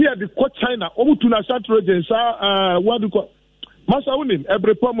 Near the core China, Omutuna Saturday, what do you call Master Unim,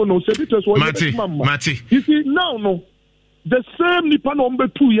 every Pomono, Sebitus, Mati. You see, now, no, the same Nippon number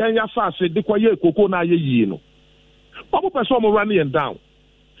 2 Yanya Fase, the Koye Kokona Ye, no. Omo person running and down.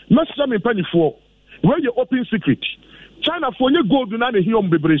 Master me penny for. Where you open secret China for your gold na ne hiom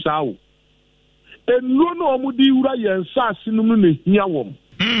bebre sao enu no omudi ura ye nsa asinu ne hiawom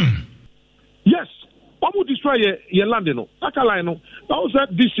yes omu destroy ye land no akaline no now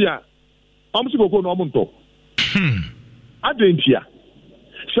said this year omu sikoko no omu nto adentia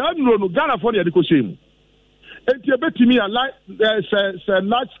say no Ghana for the ekosem enti ebetimi a say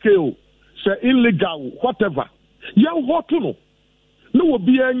large scale say illegal whatever ye hoto no no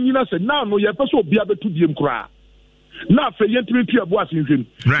obi anyina say now no ye person obi abetu diem kra na fe yentimi pia bo asenhwem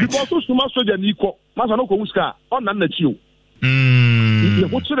because so suma soja ni ko masa no ko wuska on na chi o ye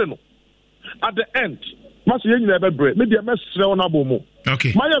hotere no at the end masa ye nyina bebre me dia mesre wona bomo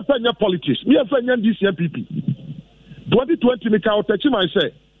okay my fanya politics me fanya this MPP 2020 me ka otachi man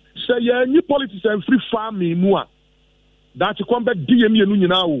say ye ni politics and free farming mu a that kwamba DM ye no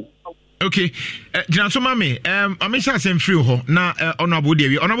nyina o Okay, Jina so mami, amisha sem free ho na honorable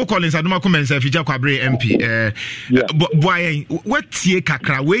Dewi, honorable Collins Aduma Kumensa Fija Kwabre MP. Boy, what tie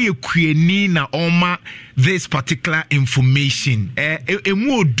kakra we ye kwani na oma this particular information.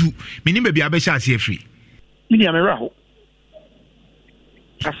 Emu odu, mini be bia be sha ase free. Mini amera ho.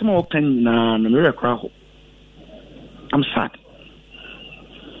 Asema o kan na mera kra ho. I'm sad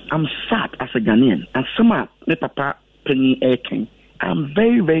as a Ghanaian. And some me papa penny airken. I'm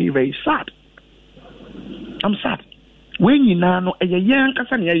very, very, very sad. I'm sad. When you know a young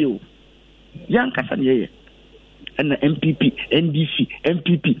Cassania, young Cassania, and the MPP, NDC,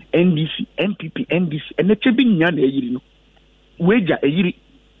 MPP, NDC, MPP, NDC, and the Chebin Yan, you know, wager a year.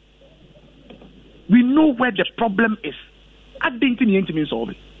 We know where the problem is. I didn't think to me solve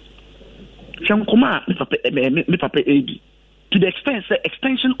it. Shankoma, me papa AD, to the extent that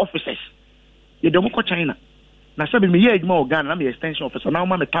extension officers, you don't go China. Now, sabi me here more Ghana. I'm the extension officer. Now I'm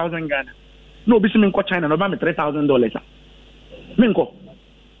 1,000 Ghana. No, busy me go China. No, I'm $3,000. Me go.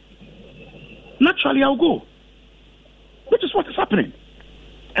 Naturally, I'll go. Which is what is happening.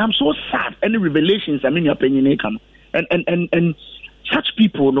 I'm so sad. Any revelations? I mean, your opinion come and such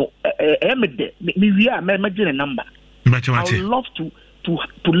people. No, me imagine a number. I would love to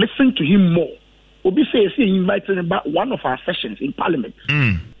listen to him more. Obi say he invited about one of our sessions in Parliament,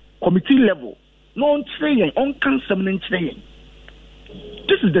 committee level. No training, on training.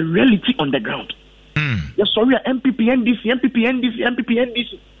 This is the reality on the ground. Yes, sorry, MPP, NDC.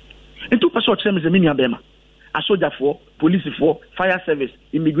 And 2% of them is a mini abema. A soldier for, police for, fire service,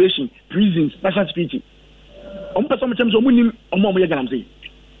 immigration, prisons, national security. And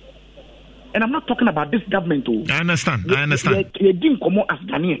I'm not talking about this government. I understand. They didn't come out as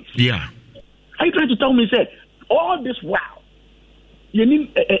Ghanaians. Yeah. Are you trying to tell me, say, all this while, you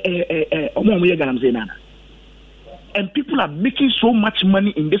need and people are making so much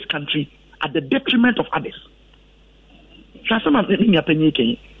money in this country at the detriment of others.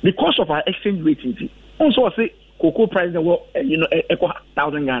 Because of our exchange rate, also I say cocoa price, equal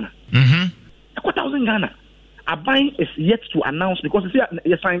 1,000 Ghana. 1,000 Ghana. A buying is yet to announce because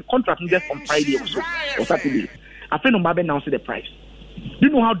you sign contract just on Friday or Saturday. I think Mbabe announced the price. Do you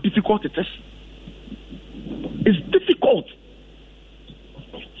know how difficult it is? It's difficult.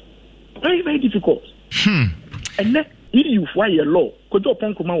 Very, very difficult. And then, if you file a law, Kojo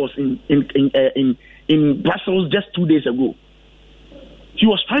Ponkuma was in Brussels just 2 days ago. He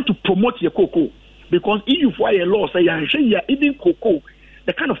was trying to promote your cocoa because if you file a law, say, even cocoa,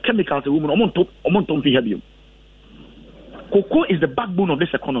 the kind of chemicals the woman, cocoa is the backbone of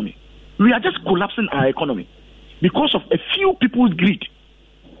this economy. We are just collapsing our economy because of a few people's greed.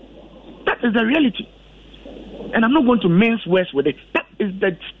 That is the reality. And I'm not going to mince words with it. That is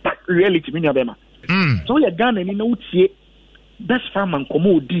the stark reality, Minyabema. So you're Ghana, you know, best farm and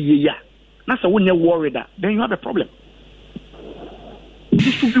commodity. That's when you're worried that then you have a problem.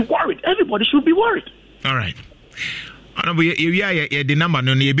 You should be worried. Everybody should be worried. All right. The number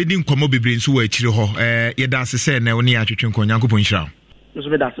no ye bedin komo bebre nso wa akire ho ye da se na woni atwetwe nko Nyankopon hira so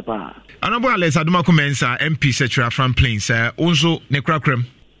be da se pa Honorable Alex Aduma Kumensa MP Secretary from Plains onso ne krakrem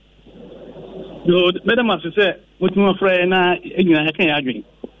do madam say mutuma frɛ na enyina ha kan ya adwen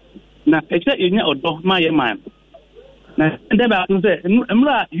na eche yenya odo ma ye man na nda ba so say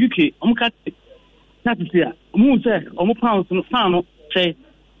emra UK omka tatia omu say omu pounds no fan no say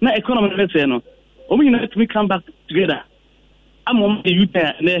na economy no say no omu nyina to come back together. I'm on the UK.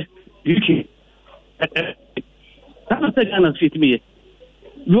 That's the Ghana fit me.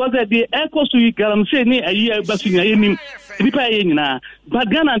 Was that the air cost to you? I'm saying a year back in but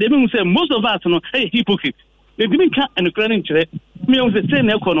Ghana, they will say most of us know, hey, hypocrite. They didn't cut and credit to it. Me was the same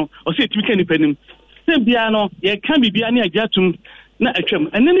econo or say to can penny. Same piano, you can't be any adjustum, not a trim,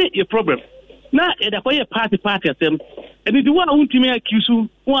 and then your problem. Now, at a party at them, and if you want to make accuse who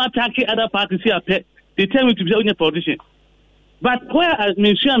attack other parties here, they tell me to be on your position. But where as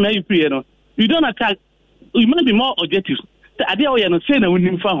mentioned, you don't attack, you might be more objective. The idea we are not saying that we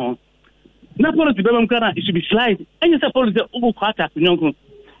need for not politics, it should be slide. And you suppose the over attack in Yonko.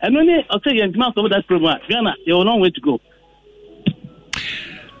 And when I say you're not over that program, Ghana, you have a long way to go.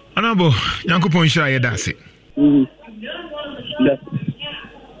 Honorable Nyankopon Shaya Dasi.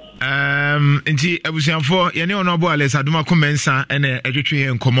 Nti abusianfo ye ne Honorable Alex Aduma Kumensa ene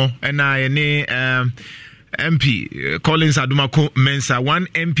etwetwe nkomo ena ye ne MP Collins Aduma Kumensa one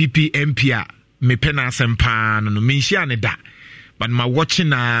MPP MP a me pena sempa no menhia ne da but ma watching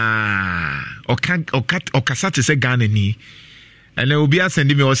na okasate se Ghana ni ene obi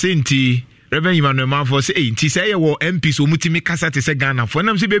asende me o se nti Reverend Emmanuel Manfo say nti say ye wo MP so mutimi kasate se Ghana fo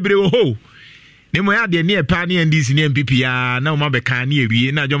nam se bebre wo ho Nemo ya de ne pa ne NDC ne MPP ya na o ma be kan ne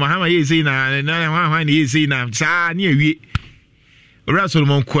awie na John Mahama ye sei na hwan ne ye sei na sa ne awie Ora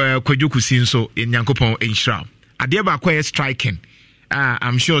Solomon Kwajoku Sinso Nyankopon Enshra ade ba kwa striking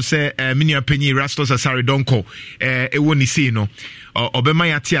I'm sure say Minia Penny Rastos Asari Donko ewo ni sei no obema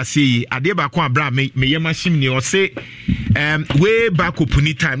ya ti ase ade ba kwa abra me yema shimni o say way back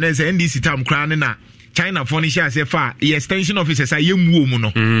opuni time na say NDC time kra na China for ni sha say fa extension officers ayemu mu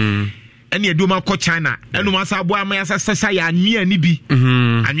no ene edoma ko China enu ma sa bo ama ya sasa ya anwea ni bi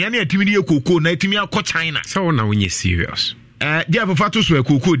anwea na atimi ni ekoko na atimi akọ China so na wonye serious dia fofato so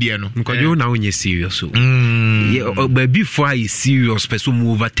ekoko die no nkojo na wonye serious so but before I serious person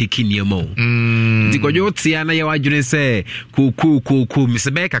move overtaking your mo nkojo tia na ye wadwene say koko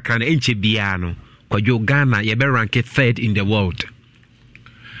misebe kakra na enche bia no kwajo Ghana ye be rank 3rd in the world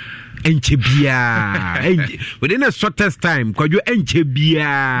enchebia within a shortest time kwajo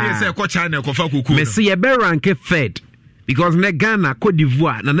enchebia me say ko China ko fa koko me say ye be rank 3rd because na Ghana Cote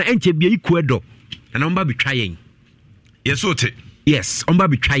d'Ivoire na enchebia Ecuador and omba be trying yes omba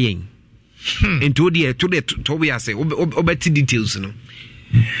be trying into the to we say obeti details no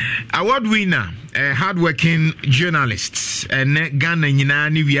award winner hardworking journalists and Ghana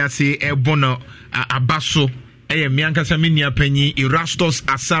nyina ni we say ebono abaso miankasa minia panyi Erastus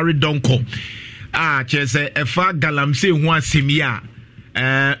Asari Donko chese efa galamse ho asemia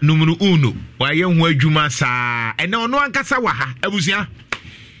numero 1 waye ho adwuma saa ene ono ankasa wa ha abusia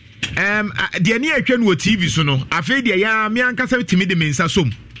de ani atwa no TV so no afi de ya miankasa timi de mensa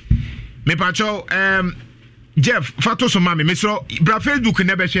som me pacho Jeff fato so ma me so bra Facebook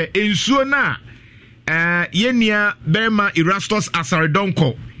ne be hwe ensuo na yenia bema Erastus Asari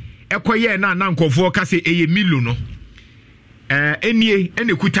Donko ekoye na nkofo ka se eye milu no enie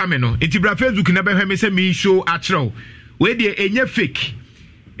ene kutame no enti bra Facebook na be hweme se me show atro we de enye fake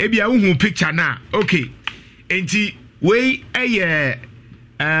ebia uhu picture na okay enti we eye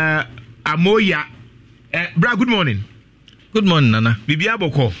amoya bra good morning nana bibia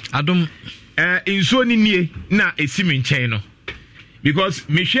boko adom inso ni nie na esimi nchen no because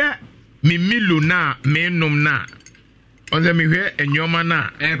me hwe me milu na me nom na onze me hwe enyoma na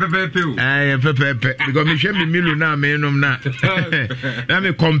pepepe pepepe because me hwe me milu na me nom na na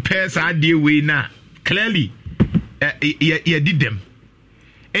me compare sa de we na clearly ye did them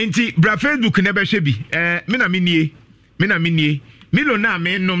enti bra Facebook na be hwe bi me na me nie milu na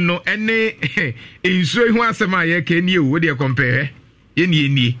me nom no ene inso hu asema ye ka nie wo de compare ye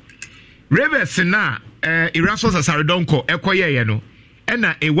nie reverse na Erastus Asari Donko ekoye no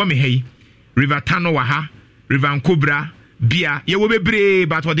ena ewo me hei River Tano wa ha River Nkobra bia ye wo bebre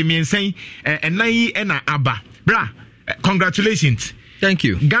but what the mean saying enai ena aba bra congratulations thank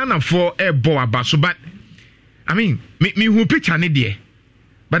you Ghana for bo aba so but I mean me who picture ne there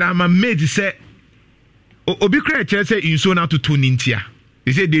but I'm amazed say obi kra che say inso na to 20 ntia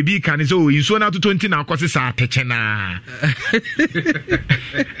they say they be can so inso na to 20 na akosi sa ateche na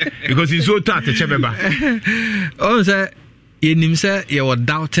because inso to ateche beba oh say yenim say ye were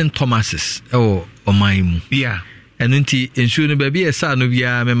doubting Thomases omaimu yeah and nti inso no baby esa no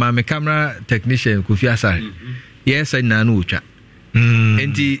bia me camera technician Kofi Asare yes na no utwa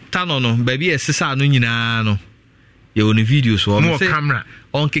nti tano no baby esa no nyina no ye woni video so mo camera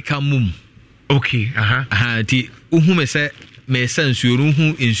on keka mum okay ti uhu me say me sensuo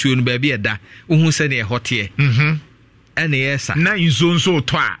hu insuo no baby eda uhu se ne hote ene yesa na insuo nso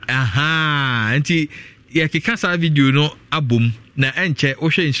to nti ye keka sa video no abom na enche wo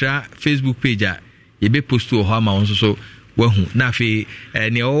hwe nshira Facebook page a ye be post o ho ama won so wahu na fe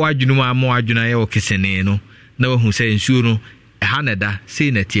ne wo wadwunu ma mo wadwuna ye o kesene no na wahu se insuo no ha na da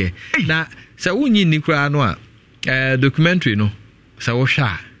sei na tie na se wonyi ni kura no a documentary no se wo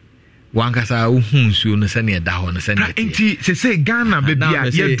hwa wankasa uhunsuo no sene da ho no sene enti se Ghana bebia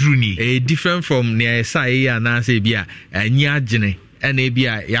ya druni different from ne sai ya na se bia anyi agene ene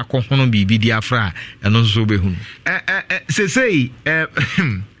bia yakɔhono bibi di afra eno so behunu se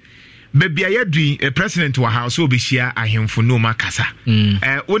bebia ya dri president wa house obehia ahemfo no makasa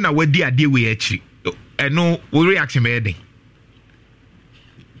wona wadi ade we akiri eno wo reaction be den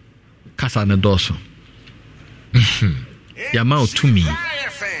kasa ne doso yama otumi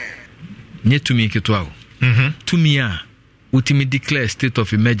nye tumi ketwa tumi a utimi declare state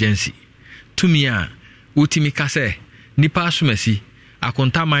of emergency tumi a utimi kase nipa asumasi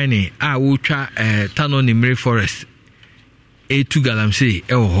akonta mine a wotwa tano ni Mary Forest etu galamsey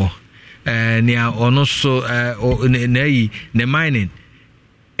ewo ho ne ono so ne mining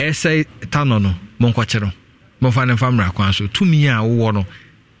essay tano no monkwachero monfa ne famra kwan so tumi a wo no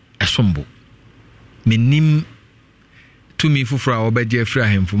esombo menim tumi fufura obedie afra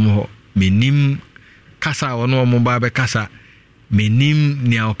hemfo mo ho menim kasa ono mo ba be kasa menim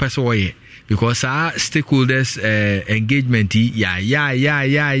nia opeso woye because our stakeholders engagement ya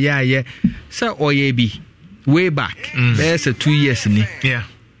so oye bi way back there's a 2 years ni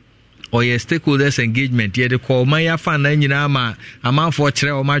oye stakeholders engagement ye de call man ya fan na nyina ama amanfo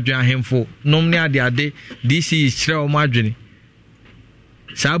kire o madwen ahemfo nom ne ade DC kire o madwen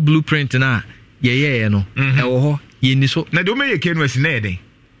sa blueprint na ye no e wo ho ye ni so na de o me ye KNUS na eden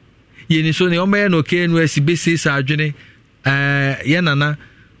ye ni so ne o me no KNUS besi sa adwene ye nana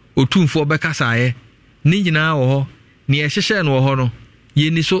otumfo bekasa ye ni nyina wo ho ne ye hyehye no wo ho no ye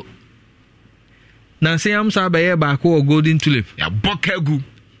ni so na se am sa be ye ba ko golden tulip ya bokagu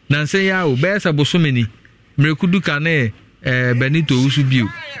na se ya o be sa bosomeni mrekuduka na Benito usu biu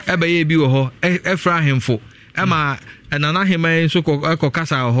ebe ye bi wo ho efra hemfo ema nana hema nso ko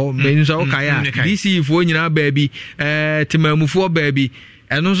kasa ho me nso o kaya DC fo nyina ba bi timamufo ba bi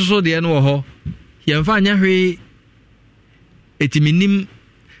eno nso so de no wo ho ye mfa anya hwe etiminim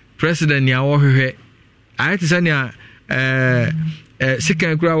president ya wo hwehwe ayete sania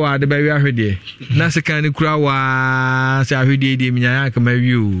sikan kura wa de ba wi ahwede na sikan kura wa se ahwede de minyaya kama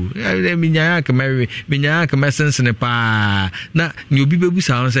wiu minyaya kama wi minyaya kama sensene pa na ni obi bebu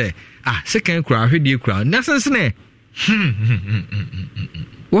sa se sikan kura ahwede kura na sensene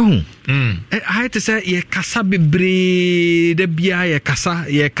wahu ayete se ye kasa bebre de bia ye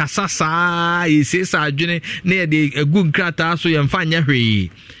kasa sa ye se sa adwene na ye de egu nkrata so ye mfa nya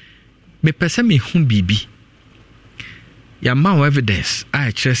hwe me pese me hu bibi ya man evidence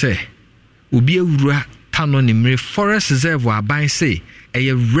I chere say obi awura tano ni mre forest reserve aban say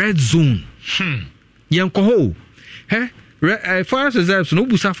a red zone yanko ho forest reserve no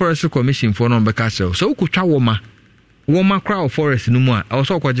busa forest commission for no be ka so ukotwa woma crowd forest no mu a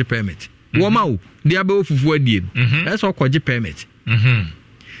also kwaje permit woma o dia be ofufu adie that's all kwaje permit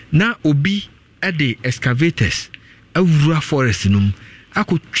na obi e de excavators awura forest no mu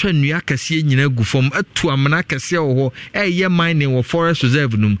akotwa nua kase nyina gufom atu amana kase wo ye mining wo forest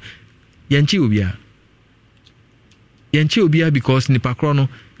reserve num yanchi obia because nipa kro no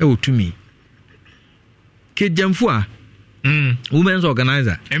e wotumi ke jamfu a women's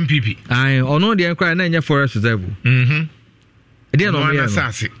organizer MPP ono de enkra na nya forest reserve de no me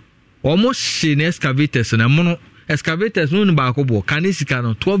sase almost she excavators na mono excavators no ba ko bo kanisika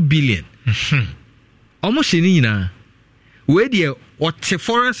no 12 billion almost she ni na we de what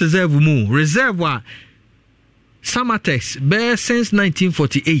forest reserve mu reserve a Samatex be since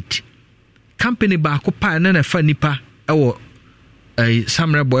 1948 company ba ko pa na fa nipa e wo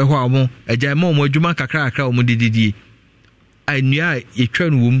samre boy ho amu eja ma mo adwuma kakra o mu dididi anua yetwa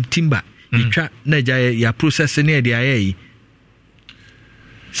no wom timber yetwa na eja ya process ne de ayi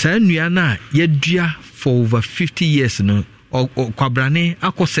sa nua na yedua for over 50 years no kwabrane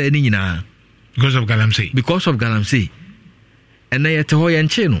akosa ni nyina because of galamsey and na yete ho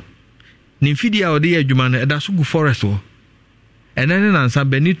yenche no ni mfidi a ode adwuma no eda so gu forest ho ena ne nansa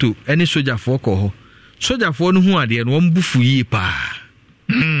Benito eni sojafo ko ho sojafo no hu ade no mbufu yi pa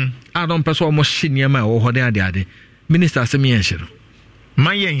adon peso mo hye ma wo ho de ade minister asem yenche no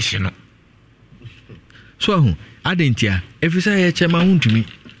man yenche no so hu adentia efisa ye chema huntumi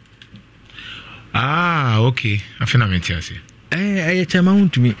okay afina metiase ye chema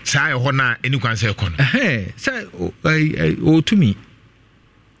huntumi sai ho na eni kwanse ekono sai o tumi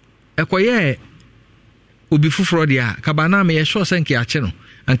ekoye obi fufuro dia kabana me ye sure senke ache no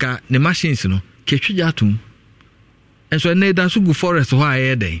anka ne machines no ketwija atum enso na da so gu forest ho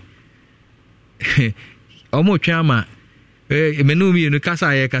aye den omo twama menu mi no kasa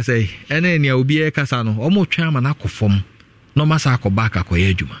aye kasa ene ne obi e kasa no omo twama na kofom no masa akoba akoye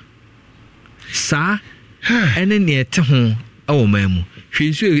adwuma sa ene ne ete ho awo mamu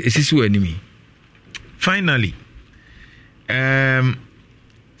hwensu esisi wanimi finally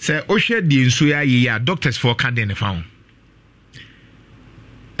say ohwe di nso ya doctors for Canada found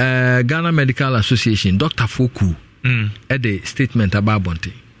Ghana Medical Association Dr. Foku at the statement about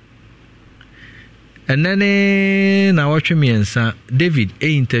Bonte and then na watch me and David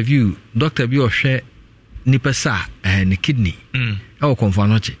interview Dr. bi ohwe nipasa and kidney o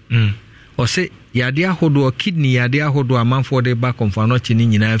konfanoche o say yade ahodo kidney yade ahodo amanfo de ba konfanoche ni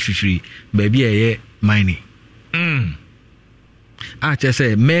nyina fifiri ba bi eye mining just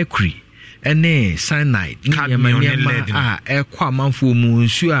say mercury ene cyanide nyama ekwa amanfo mu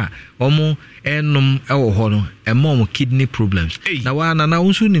nsu a omo enum ewo ho no emom kidney problems na wa na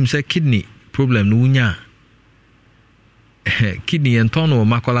unsu nim say kidney problem no unya kidney entono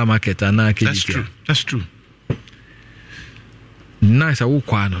makola market na that's true nice awu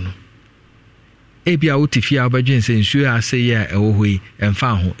kwa no ebia wo te fia obedwen se nsuo ase ye ewo hoi emfa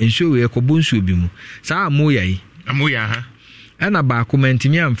ho nsuo we ekobo nsuo bi mu saa amoya yi amoya ha ana ba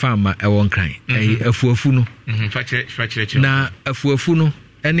komantimi amfa ma ewo nkran afuafu no fa na afuafu no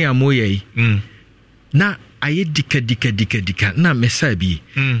ene amoya yi na aye dika na mesa bi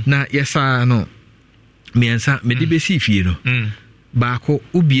na yesa no miensa me de besi fie no ba ko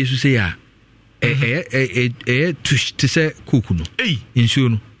ubie su se ya tush te se kuku no nsuo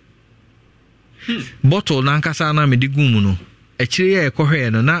no bottle na nkasa na me de gumu no ekire ye ekohwe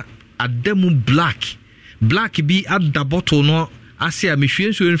no na adamu black bi adda bottle no ase a me hwie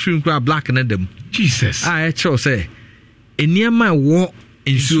nsuo nfiri nkura black na dam Jesus ekire se eniema wo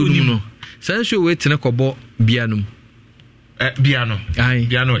nsuo no sa nsuo we tene kobo bianum biano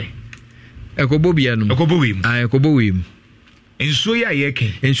ekobo bianum ekobo wim nsuo ya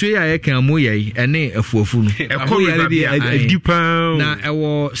yeke amoya yi ene afuafu no amoya bi adipa na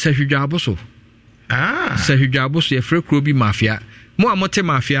ewo sehwedwabo so sehwedwabo so ye frekro bi mafia mo amote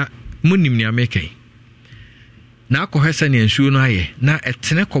mafia munim ni amekai na akohesa ne nsuo no aye na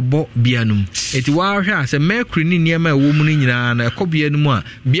etene kobo bianum eti wa hwe ase mercury ni niam a wo mu ni nyina na ekobianum a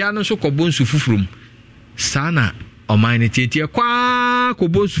biano so kobo nsu fufurum sana oman tie kwa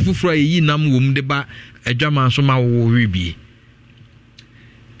kobo nsu fufuru ayi nam wo mu de ba adwama so ma wo wibie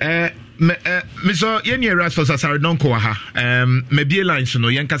Miso yeni eraso sasare donko ha mebie lines no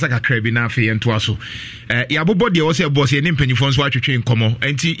yenkasa kakra bi na afi yento aso ya bobo de wo se boss ye mpanyifo so atwetwe nkomo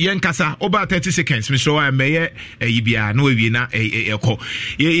enti yenkasa oba 30 seconds miso wa meye yibia na wawie na ekọ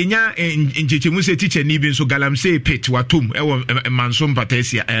yenya njechemu se teacher ni bi nso galamsey pit watom ewo manso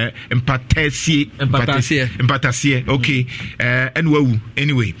empatasie okay wawu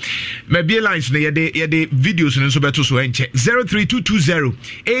anyway mebie lines no ye videos no so beto so enche 03220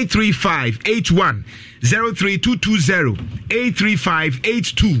 83581 03220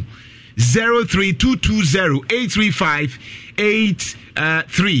 83582 03220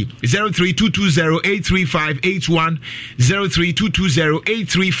 83583 03220 83581 03220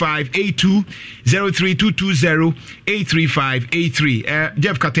 83582 03220 83583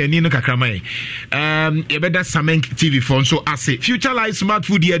 Jeff Katani no kakramai yebeda Samen TV phone so ase Future Life Smart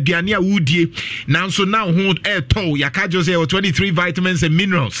Food ye aduane a wudie nanso now ho to yakajo say 23 vitamins and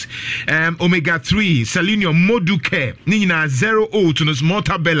minerals omega 3 selenium moducare ni nyina 0 to no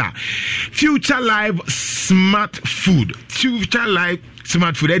mortabella Future Life Smart Food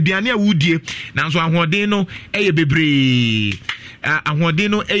Smart Food aduane a wudie nanso ahoden no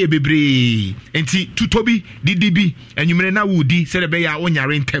bebre enti tutobi didibi enyumere na wudi se be ya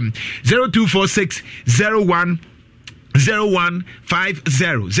onyare ntem 0246 01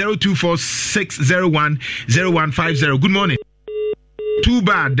 0150 0246 01 0150 good morning. Too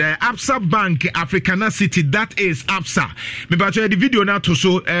bad. Absa Bank, Africana City, that is Absa. Me ba the video na to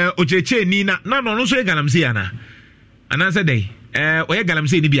so ojeche ni na no so galamse ana. Another day. Oye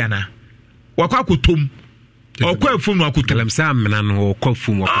galamse ni biana. Wakwa kotom. Okwa fum no akotom. Galamse amena no okwa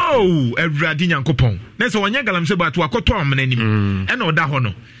fum akotom. Oh, everybody nyankopon. Na so wanya galamse ba to akoto amena nim. E na oda ho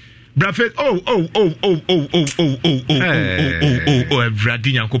no. Brafet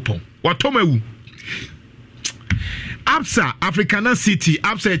everybody nyankopon. Watomawu. Absa Africana City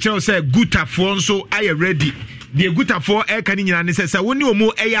Absa say Guta for so I ready the Guta for air can nyina ne say woni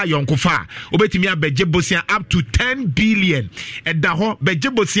omo eya yonkofa obetimi abeje bosia up to 10 billion eda ho beje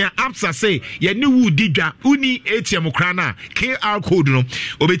bosia Absa say ye ne wudi dwa uni ATM kra na QR code no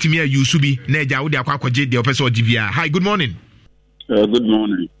obetimi use bi na eja wo de akwakoje de opese ogivia. Hi, good morning. Good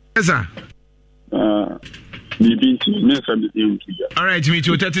morning. Yes sir. All right, me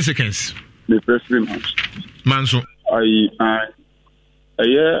too 30 seconds. The president Manso I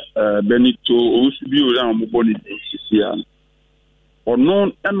Benito Osibio down Moboni Sician. Or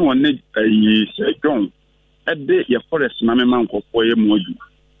known and one net a John at the forest Mamma for a moju.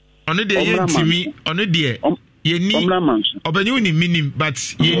 On a day, on a dear, ye need Obanuni minim, but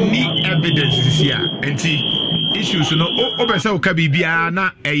ye need evidence this year and see issues no Obeso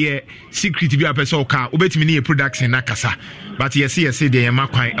Kabibiana a secret to be a pesoka, Obetmini production Nakasa. But yes, they are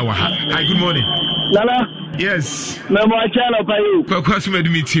Makai our hi, good morning. Lala? Yes. Memo Achalo Payu. Of to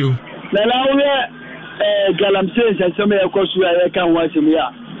meet you. Lala, Galamsey, and some of course, I can't watch him here.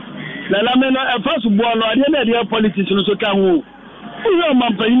 Lala, first of all, I didn't have politicians who can who. You know,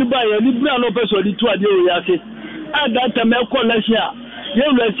 Mampany by a Libra Lopez or the two Adios. At that time, I call Lasia.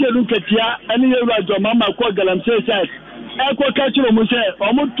 You will see a look at ya, and you will your mamma called Galamsey said. I call Catcher Muse,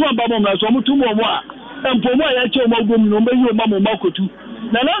 almost 2 Babamas, almost 2 more. And for my actual Mogum, no, you mamma Mokotu.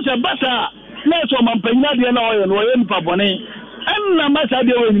 Nana Bata. Let's Mampany, the oil and Pabone. And Namasa,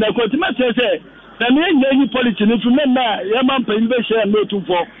 the way in the Cotimas say, na ne any policy no from na ya man pay be share no to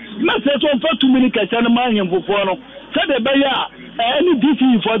for na say so for 2 minutes ka na man hemfo no say the be ya any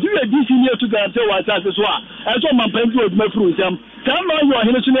DC for the DC near to ga say what as so a so man pay do ma fru sam sam no yo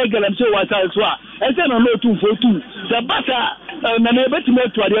hene so na galam say what as so a say na no to for 2 the bata na na beti me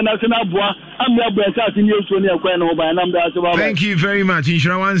to ade na say na boa am ya boa say ni so ni akwa na oba na mda so ba. Thank you very much.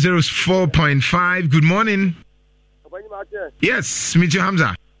 Insura 104.5. Good morning. Yes, meet you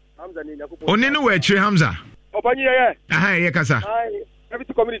Hamza. Onenu we chere Hamza. Opanyi ye. Aha, ye kasa. Every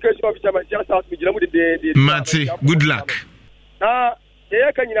communication officer my just ask me jina mu de Mate, good luck. Na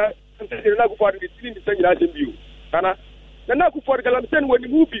ye ka nyina ntse na ku for the clean the nyina dem biu. Kana na ku for galam sen woni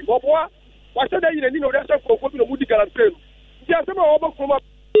mu bi oboa. Wa se da yina ni no da se ko bi no mu di galam sen. Nti asema obo kuma.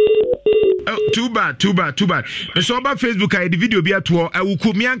 Oh, too bad. Me so about Facebook I the video be ato I will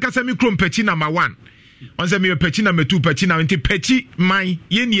come ankasa me krom pechi number 1. Once me pechi number 2 pechi na nti pechi man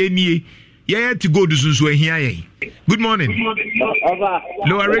ye nie ye to go do sunso ahia ye. Good morning.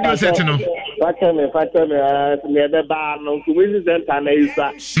 Lower radio set no. Fatame me be ba no community center na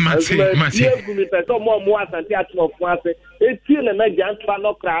isa. Mate. Me person mo asante atmofo ase. Eti na jantwa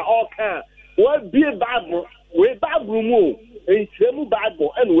no kra all kan. Wa bie Bible, we Bible mu. Ensemu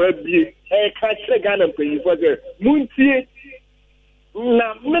Bible and we bie. Ka kire Ghana mpanyifo ze. Muntie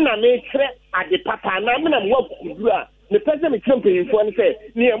na me na me kire ade papa na me na mo kudura. The person is jumping for and say,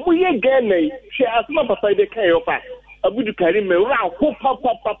 near Muye Gane, she has not papa de Kayopa. Abudu Karim, wow,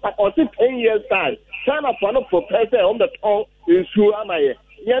 papa, or 10 years time. Sign up for no professor on the tongue in Suamaye.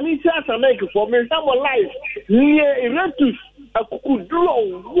 Yanisha make for me some life near Eretus. I could draw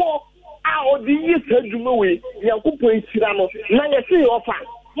walk out the years head you away. Yakupo in Tirano, now you see offer.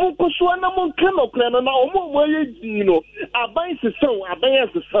 Mukuswana Monkano Clan and now more you aban se so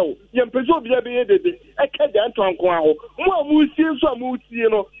yem peso bia be de e ka dan to anko mo musie so mutie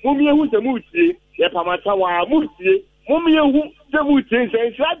no mo mi ehu se mutie ye pamata wa mutie mo mi ehu se mutie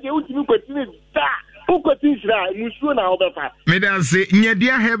se sra de utimi kwatini da ukoti sra musuo na obefa me dan say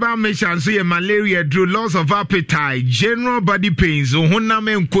nyadia herbal mission so ye malaria dro loss of appetite general body pains honam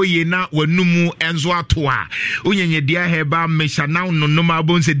enkoye na wanumu enzo ato a onyenyadia herbal mission now no normal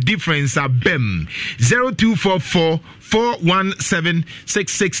bone say difference abem 0244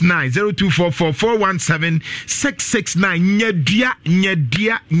 417-669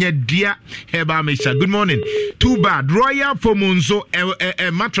 0244-417-669 nyadia heba mesha. Good morning. Too bad. Royal Fomunzo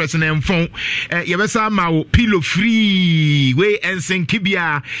mattress and phone yebesa ma pillow free way ensen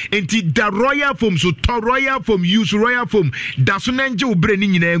kibia enti da Royal Foam so to Royal Foam use Royal Foam da so nanje obre ni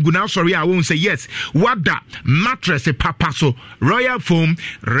nyina egu na sorry I won't say yes what da mattress papa so Royal Foam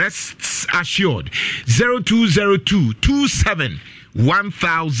rests assured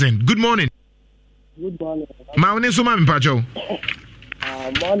 0202-27-1000. Good morning. Good morning. Mauni Suma Mpacho.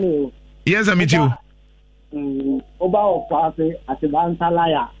 Morning. Yes, I meet you. Oba of Party at the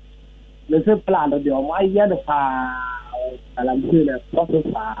Bantalaya. The same plan of the Omaya the Alamina,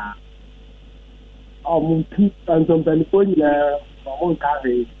 Professor. Munki and some California, on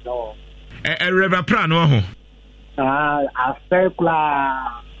carriage. A river plan, oh. A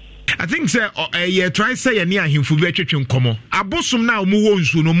circular. I think say try say ya near him for be twetwe nkomo abosom na omu wo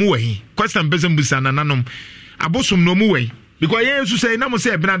nsu no mu wahi question bezem busa nananom abosom no mu wahi because ye nsu say na mo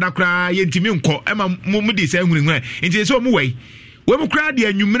say bena da kra ye ntimi nko e ma mu di say hunhun nti say omu wahi we mu kra de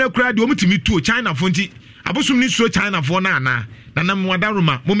anwumere kra de omu timi tuo China fo nti abosom ni suro China fo na ana nanam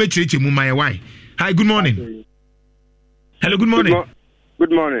wadaruma mo mechireche mu maye why. Hi, good morning. Hello, good morning.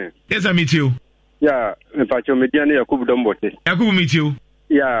 Good morning. Yes, I meet you. Yeah, Mpacho Mediane Yakubu Dombote. Yakubu meet you.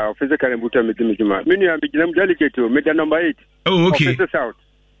 Yeah, physical and buta mitimijima. Mimi am delegate to media number 8. Oh, okay. Officer South.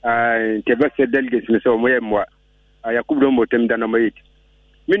 Tebase delegates me so moyemwa. Yakubu Dombote media number 8.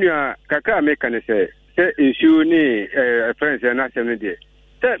 Mimi kaka ameka say issue ni friends na asem de.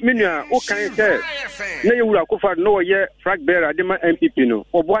 Say mimi o kan say na yewura kofa no ye flag bearer de ma MPP no.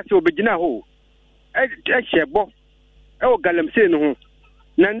 Oboase obegina ho. E shebo. E o galamse no ho.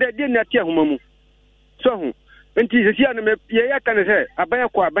 Na nde de na tia homamu. So ho nti sesia no ye yakane se abaya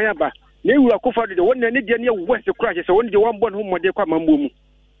kwa abaya ba na ewura kofa de won na ne de ne west crash se won de wan bon ho mode kwa mambo mu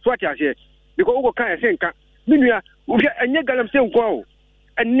so ati ase because ugo kan ese nka minua enye galam se nko o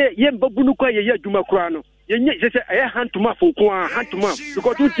enne ye mbabunu kwa ye adwuma kura no ye nye se aye hantuma fo ko hantuma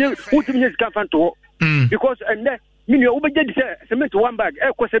because uti nye sika fanto because enne minua ubeje de se cement one bag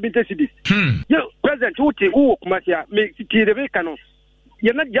e ko 70 cedis ye president uti uwo kumasia me tikire ka no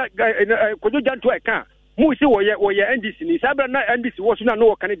ye na kojo janto e ka mu si wo ye NDC ni sabra na NDC wo so na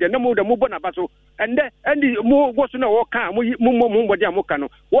no kan de na mu da mu bona baso ende NDC mu wo so na wo kan mu body amoka no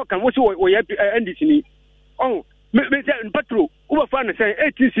wo kan wo si wo ye NDC ni oh me patrol over fan say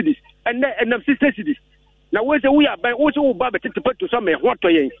 18 cities and 60 cities. Now we say we are by also Baba to some what to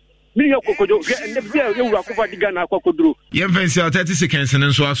yen. Me kokodo and the you are cover the Ghana kokodro. Yen fancy 30 seconds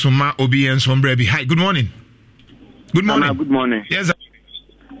and so asoma obi en so mbre bi. Hi, good morning. Good morning. Good morning. Yes.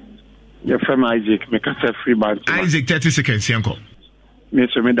 Your friend Isaac, make us a free band. Isaac 30 seconds yanko. Me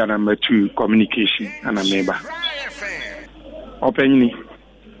so me that number 2 communication and a member. Open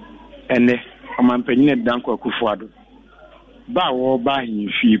and I'm penny danko kufuado. Ba wo ba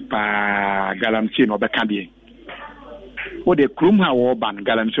fi pa galamti no beka de. Wo de krum ha wo ban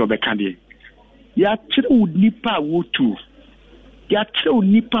galamti obeka de. Ya kire nipa wo tu. Ya kire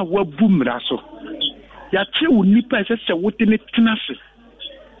nipa wo bumra so. Ya kire nipa se wote ne tenase.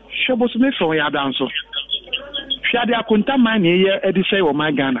 Shobo so me so ya danso. Fiade akonta man ye edi say wo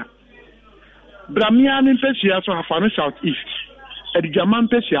my Ghana. Bramia ni pesia so Afano South East. Edi jaman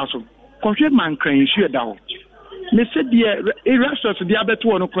pesia so. Kohwe man kran isu eda ho. Me se de resource de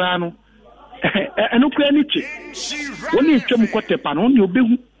abeto no kra no. Eno kra ni chi. Woni twem kotepa no ne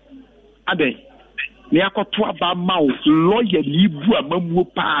obehu. Aden. Ne akoto aba ma o lawyer libu amamuo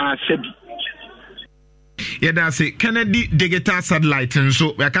pa sebi. Yeah, that's it. Kennedy digital satellite and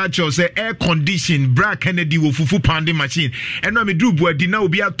so I can't say air condition bra Kennedy wo fufu pounding machine. And no me do boy di na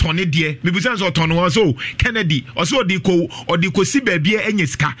obi a tone de. Me busan so tone wo so Kennedy also di ko si baby enye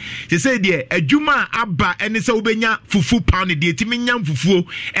sika. They say there adwuma aba ene se obenya fufu pound de timi nyam fufuo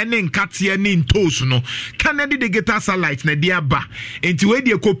ene nkate ene ntosu no. Kennedy digital satellite na de aba. Enti we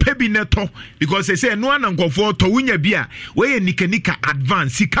de ko pebi neto because they say no anankofo to wunya bia we nika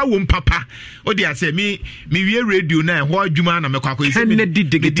advance sika wo papa. O de say me radio na ho adwuma na mekwa isi Kennedy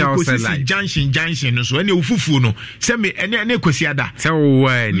digital satellite junction no so ene ofufu no se me ene kwasi ada se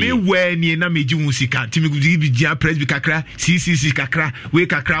wani me wani na meji hu sika timi bi dia press bi kakra cc kakra we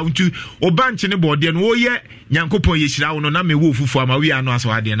kakra untu obanche ne bode no oye nyankopon ye hira wo no na me wo ofufu ama we ano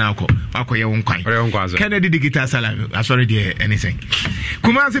aso ade na akoye wo nkwan Kennedy digital satellite sorry there anything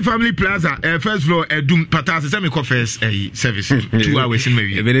Kumasi Family Plaza first floor Edum Patase se me ko first service 2 hours in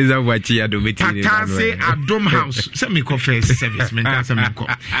maybe Ebeneza wachi adometi Patase Adom House se me ko first service me ta se me ko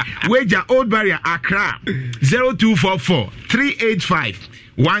Weja Old Barrier Accra 0244 385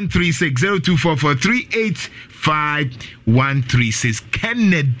 136 0244 385 136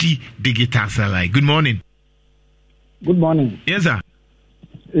 Kennedy digital satellite. Good morning. Good morning. Yes sir.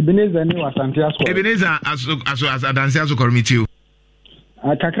 Ebenezer ni Asante Asko. Ebenezer as Adanse Asko committee.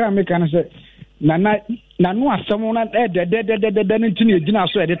 Kakra me kan say na no asem na de ntini egina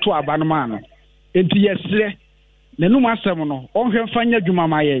so e de to aba no ma no. Enti yesre na no asem no onhwe mfanya dwuma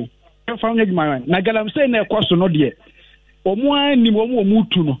maye. Mfanya dwuma na galamsey na ekoso no de. Omo anim omo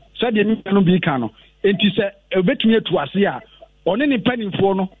tu no. Sa de mi no bi kan no. Enti se obetumi atu ase a one ne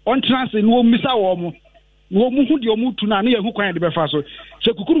panimfo no on transe no omisa wo mo. Wo mu hu de omo tu na na yehu kwan de be fa so.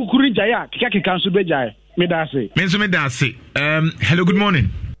 Se kukuru jaya kika nso be jaya. Me da say. Hello, good morning.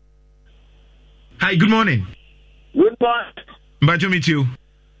 Hi, good morning. Good morning. Mbacho meet you.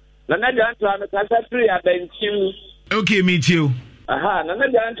 Nana Janto am kasatri abenchim. Okay, meet you. Aha, Nana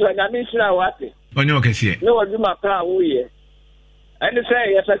Janto na mi shira wate. Onyo kese. No waduma pa wo ye. And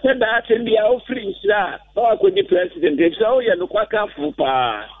say yes I said that in the free shira. No ko di president. So ye no kwaka fu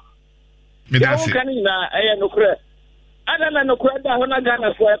pa. Me da say. Kan na no kra. Ada na no kra da hona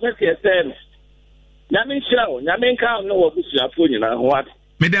Ghana for FSM. Nyame shirawo, nyame nka no wo busuafo nyina ho ate.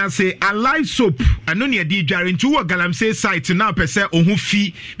 Me da say Alive soap ano ne di dware ntu wo galamsey site na pese ohun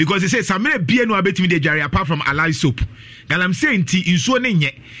fi because they say samere bie no abetimi de dware apart from Alive soap. Galamsey nti nsuo ne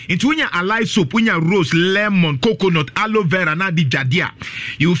nye. Nti wonya Alive soap, wonya rose, lemon, coconut, aloe vera na di dwadia.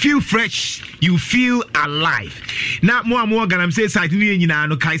 You feel fresh, you feel alive. Na mo galamsey site ni nyina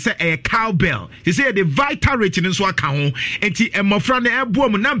no kai say cowbell. They say the vital rich nso aka ho. Nti emofra na ebo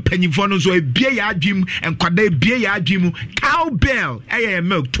mu na mpanyimfo no so ebie ya adwim enkwada ebie ya adwim cowbell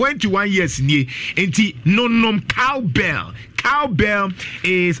milk 21 years nie enti no cowbell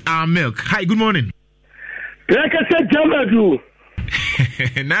is our milk. Hi, good morning. Rekase jamadu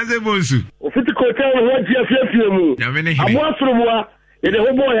naze bonsu ofiti kota ho jiafie mu amwafromwa ye de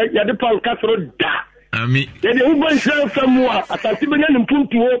hobo ya de pan kasro da ami ye de hobo nsa famwa atati benya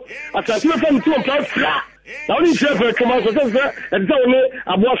nimpuntuo atati famtu o fra na oni chef kama so se eza ole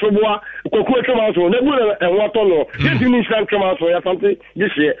amwafromwa koku kama so na bu enwa to no ye ni nsa kama so ya famte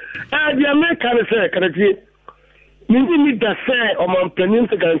gise di america ne se karati ni da se o man planin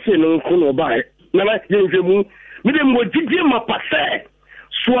se ganse no ko no bae na yenjemu mi de mo didi ma passe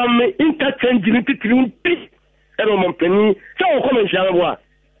swame interchange ni titiri ero mo pani se o ko me jara boa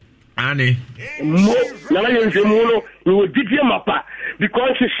ani mo na yenjemu no ni wo didi ma pa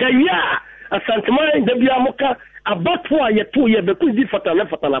because sheya asanteman da bia moka abato a yeto ye be ku di fatana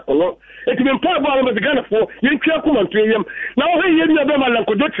kono eti me mpa ba me Ghana for yentwa komanto yem na wo he yeri be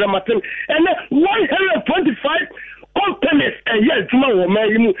malankodo tramatem and 125 companies and yes juma wo ma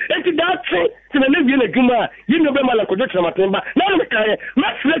yimu eti that thing to the level na juma yemi be malankodo tramatem ba na me kai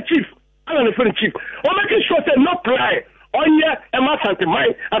ma chief ala ne friend chief o make sure say no cry onye ema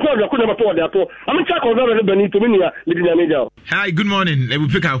santemai aso do ko na to de ato am check on the Benito minia medina media. Hi, good morning. We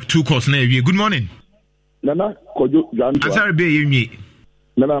pick out two calls now. Good morning. Nana kojo janto Asare be yemi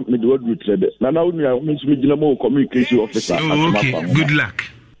Nana me do do trade Nana unu ya me gina mo communication officer. Okay, good luck.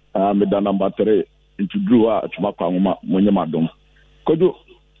 Me da number 3 into drew a atuma kwa ngoma monye madom kojo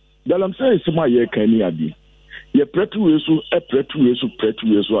dalam say sema ye kan ni adi ye pretu yesu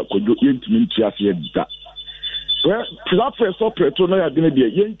kojo yentimi ntiase ye da well prefer so preto na ya de de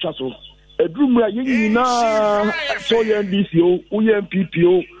ye ntwa so edrum ya ye nyina so ye NDC o ye MPP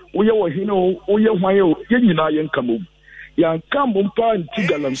o ye wohine o ye hwan o ye nyina ye nkamo ya nkamo mpa nti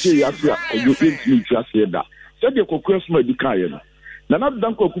dalam say ya se kojo yentimi ntiase ye da se de kokura sma di kan ye no na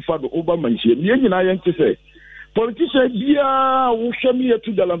danko Akufo-Addo oba manhie me nyina ye nte se politician bia wo hwe me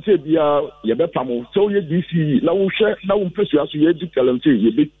yetu dalam say bia ye be pamo so ye DC na wo hwe na wo mpesu aso ye di dalam say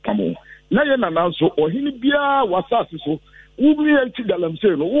ye be pamo na ye nana so ohini bia wasase so wo bi yetu dalam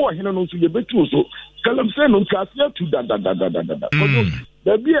say no wo ohini no so ye betu so dalam say no nka se tu da kono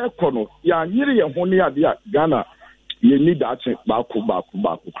da bia ekono ya nyire ye ho ne ade a Ghana ye ni da ache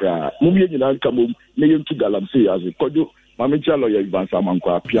baako kra mum ye nyina nka mum na ye tu dalam say aze kodo mami chalo ya Ivansa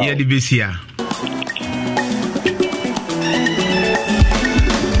Mankwa pia ye di besia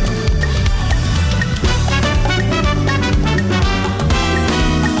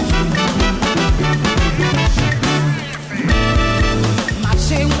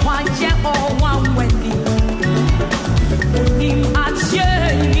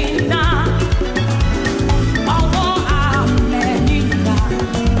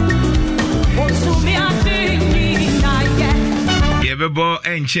bebo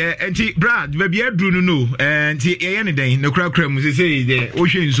enche enti brad baby adru no enti ye ne den no kra mu say de o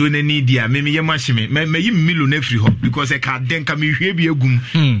hwe nso na ni dia me ye mahime me yi milo na free ho because e ka den ka me hwe bi agum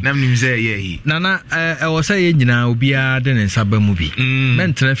na nim say ye hi nana e wo say ye nyina obi a de ne nsa ba mu bi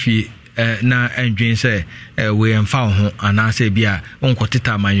mentena fi na endwen say we emfa ho ana say bia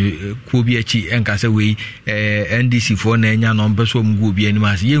onkoteta man ku bi achi enka say we NDC for na enya no mbeso mgu obi anim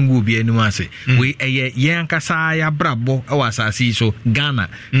ase ye ngu obi anim ase we eye ye ankasa ya brabo e wasase so Ghana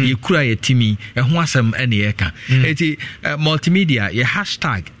ye kura ye timi ho asem ene ye ka eti multimedia ye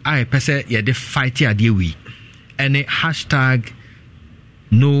hashtag I pese ye de fight ade we ene hashtag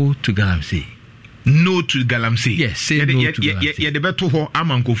no to Galamsey. No to Galamsey. Yes, say no to Galamsey. Yeah, the better ho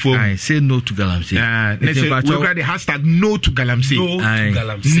amankofo. I say no to Galamsey. We got the hashtag no to Galamsey.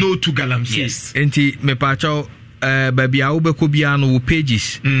 No to Galamsey. Yes. Enti me pacho baby a ubeko bia no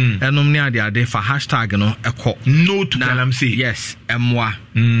pages. Enom ne ade for hashtag no ekọ. No to Galamsey. Yes, emwa.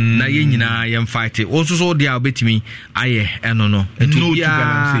 Na ye nyina ye fight it. Also so dia obetimi aye eno no. No to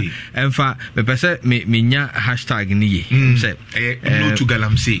Galamsey. Emfa me pese me nya hashtag ni ye. Say no to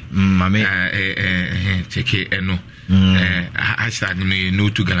Galamsey. Mame check it eno. Hashtag no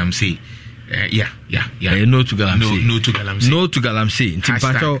to Galamsey. Yeah. No to Galamsey. No to Galamsey. No to Galamsey.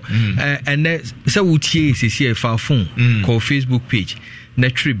 Timpato and say wutie CC fa phone call Facebook page na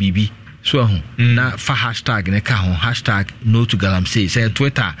tre bibi so na fa hashtag na ka ho hashtag no to Galamsey say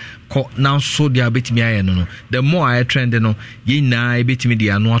Twitter ko now so dia betimi aye no the more I trend no ye na e betimi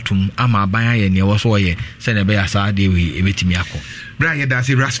dia no atum ama ban aye ne wo so ye say na be ya sa de we e betimi akọ bra ye da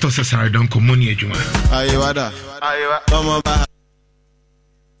say Rastos Asare don komoni adwuma aye wada come on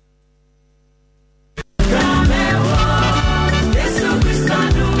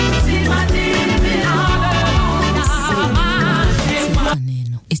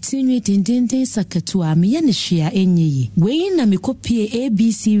Etinwe dindindin sakatua me ye ne hwea enyeyi we na me kopie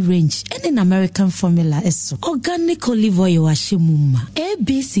ABC range and American formula eso organic olive oil wa hemuma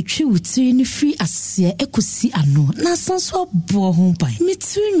ABC twi wutiri ni free ase ekosi ano na sanso bo ho pai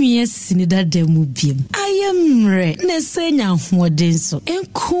metunwe sini dadamu biem ayemre na senya hoden so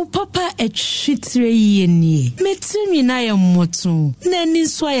enku papa etwitire ye nie metunwe na ye moto na ni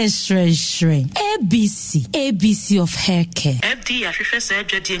so ye shre ABC of hair care FD ahwehwe se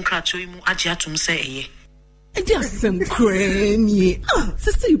adwadi nkrato mu agye atom se eye Edi asem krani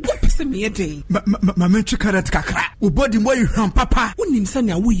sisi popse me den ma mentu karat kakra wo body mo yhwan papa wonim se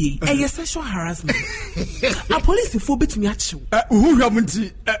na woye eye sexual harassment a police fo betumi achew wo hwam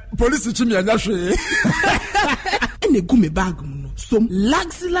nti police chi me anya hwe ene gu me bag mu no some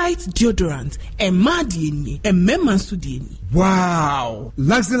Luxelite deodorant Emadieni Ememansudeni. Wow,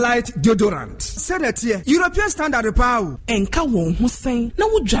 Luxelite deodorant. Said that here European standard power. Enka won Hussein na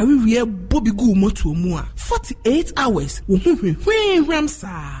wo dware wie bobi gu moto mu a 48 hours wo hu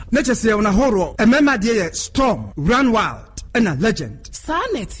ramsa. Na chese una horror emema de Storm, Run Wild and a Legend.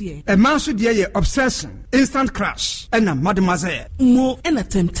 Sanetie a man should hear Obsession, Instant Crush and a Mademoiselle. Mo and a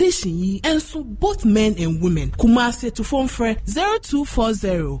Temptation yi and so both men and women. Kumasi to phone for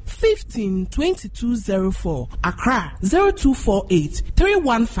 0240 15 2204. Accra 0248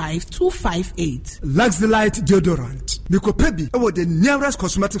 315 258. Luxelite deodorant. Nikopebi over the nearest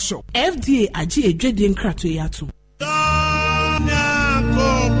cosmetic shop. FDA aji ejedi nkrato yatu.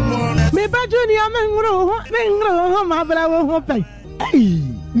 Me ba junior mengro ma bra wo ho pe.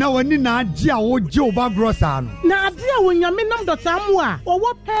 Na wani na agia wo je ba grosa no. Na adia wo nyame nam dota mu a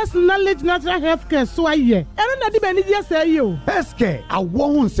wo personality natural health care so aye. Eno na di be ni je say yo. Peske awo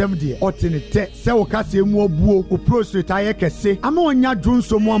hu nsem de otenete se wo kase mu obuo o prostate aye kese ama onya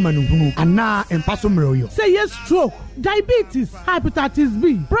dwonso mu amanuhunu ana empaso mreyo. Say yes stroke, diabetes, hepatitis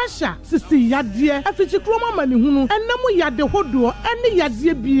B, pressure, sisi yadie, afichi kroma manihunu, enemu yade hodo, eni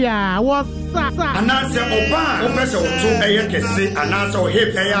yadie bia, wasa. Anase oba, opese oto eye kese, anase o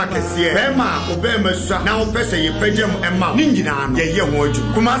hip eye kese, bema obe mesua, na opese ye pejem ema, ninjina no, ye woju.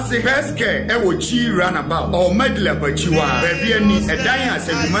 Kumasi peske ewo chi runabout, or medle bachiwa, bebi eni edanya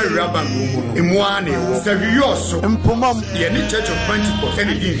se bimari rabangumu, imwane wo, se yoso, mpomam, ye ni Church of Pentecost,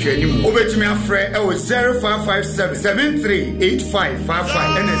 eni dinhwe ni mu, obetumi afre ewo 0557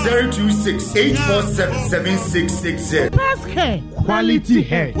 738555 and 026-847-7660. Peske quality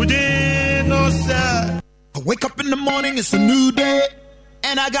hair. I wake up in the morning, it's a new day,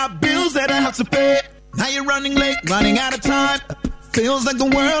 and I got bills that I have to pay. Now you're running late, running out of time. Feels like the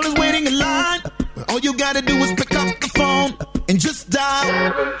world is waiting in line. But all you gotta do is pick up the phone and just dial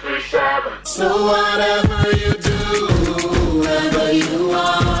 737. So whatever you do, whoever you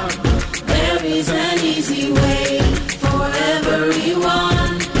are, there is an easy way for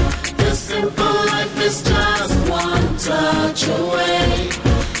everyone. The simple life is just one touch away.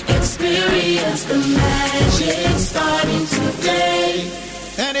 Experience the magic starting today.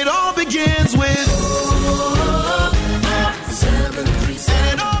 And it all begins with 737. And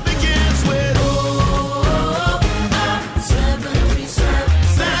it all begins with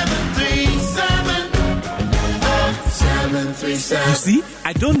 737. 737. You see,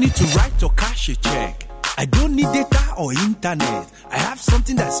 I don't need to write or cash a check. I don't need data or internet. I have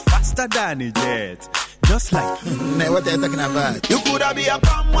something that's faster than a jet. Just like what they're talking about. You could be a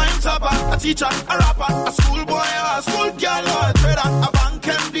palm wine topper, a teacher, a rapper, a schoolboy or a school girl or a trader, a bank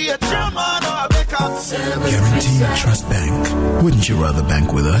MD, a chairman or a baker. Guaranteed Trust Bank. Wouldn't you rather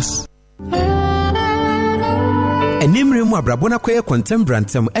bank with us? Enimre mu abrabona koye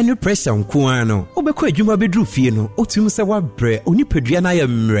contemporantem enu pressure nkoano obekọ adwuma bedru fie no otum se wabre onipadua na ya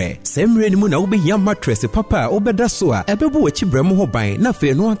mre semre ni mu na obehia mattress papa obeda so a ebebu wachi brem ho ban na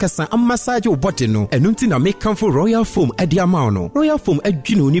fe no ankasa amassage obody no enunti na make comfort Royal Foam adi ama no Royal Foam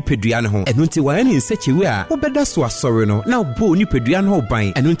adwene onipadua ne ho enunti wan ni nsechiwe a obeda so asore no na obo onipadua ne ho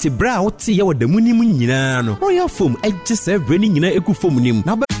ban enunti bra wote ye wodamunim nyina no Royal Foam agise bre ni nyina egu foam nim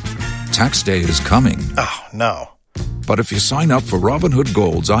na Tax day is coming. Oh, no. But if you sign up for Robinhood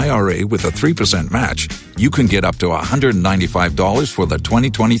Gold's IRA with a 3% match, you can get up to $195 for the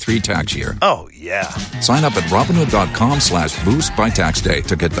 2023 tax year. Oh, yeah. Sign up at Robinhood.com/boost by tax day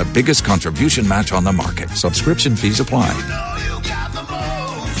to get the biggest contribution match on the market. Subscription fees apply.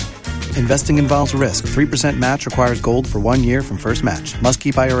 Investing involves risk. 3% match requires gold for 1 year from first match. Must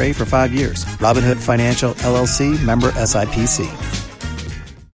keep IRA for 5 years. Robinhood Financial, LLC, member SIPC.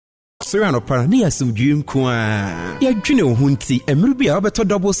 Serano Parania some dream kwa. Ya junior hunti, Emrubi abeto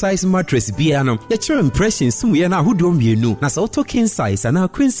double size mattress biano. Ya cho impression sumu ya na hudo mienu. Na sa auto king size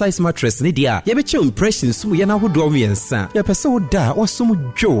and queen size mattress ni dia. Ya becho impression sumu ya na hudo miensa. Ya peso da wa sumu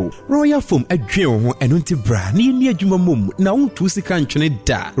jo. Royal Foam adwene ho enunti bra. Ni adwuma mum na untu sika ntwene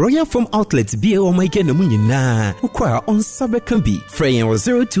da. Royal Foam outlets bia o maike na mu nyina. Ukwa on sabe kan bi. Freyen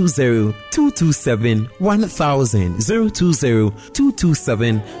 020 227 1000 020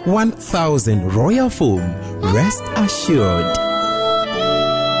 227 1000 Royal Foam. Rest assured.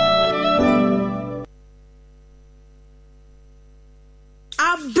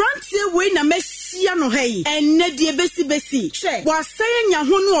 Abrantie we na mesia no hey enne die besi hwe wasɛyɛ nya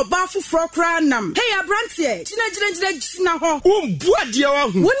ho no ɔba foforo kra nam hey abrantie gyina ho bua dia wa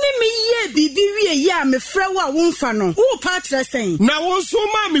hu woni me ye bibi wie ye a me frɛ wo a wo mfa no wo pa kyerɛ sɛn na wo so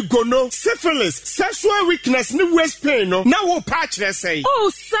ma me gono syphilis sexual weakness ni waist pain no na wo pa kyerɛ sɛn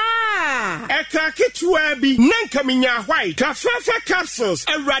oh sa ekraketwa bi nanka me nya hwai kafefe capsules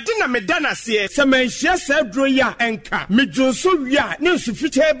awrade na me danase sɛ manhia sɛ dro ya enka me dwonso wi a ne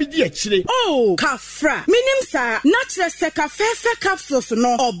nsufita bi di akyire oh kafra minim sa na kyerɛ sɛ kafefe capsules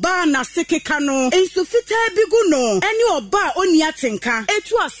no ɔba na sekeka no nsufita bi gu no ɛne ɔba oni atenka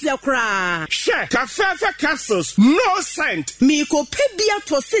etu ase kra hwɛ kafefe capsules no scent mi ko pebia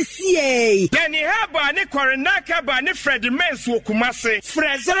to sesie Danny Haba ne Korenaka ba ne Fred Mensu Kumase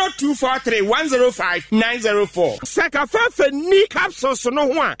Fred 0243105904 Sakafefe ni capsules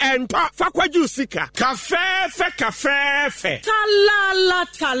no ho a ento fakwaju sika kafefe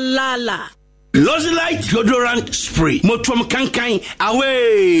talala Lozilite deodorant spray motom kankan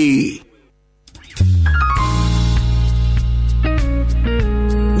away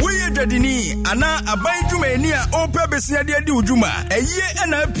Dini ana abai dwuma eni a opa besia de adi udwuma eye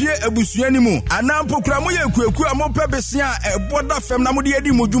na apie abusua ni mu ana mpokura mo ye kueku a mopa besia eboda fem na mo de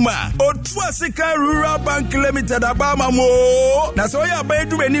adi mudwuma otu asika rural bank limited abama mo na so ya abai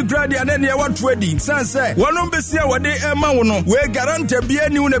dwuma ni grade ana ne watu adi sanse wono besia wode ema wo no we guarantee bia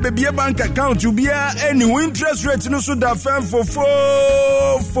ni na bebie bank account bia any interest rate no so da fem fofo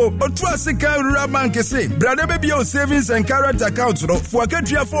otu asika rural bank say brother bebie o savings and current account no for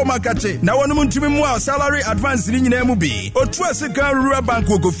akatua for na wonu ntumi mu a salary advance ni nyina mu bi otu asika rural bank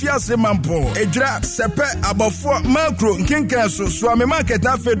ogofia se mampo ejra sepe abofo macro nkenkan so ame market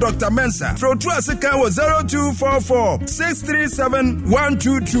na fe Dr Mensa for otu asika wo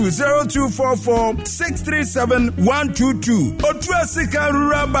 0244637122 0244637122 otu asika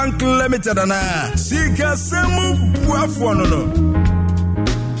rural bank limited na sika semu buafo no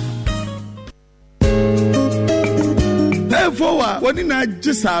Efowa woni na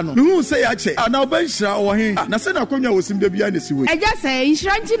gisa no hu se ya che ana obanhira wo he na se na konwa wosim da bia na siwe eja se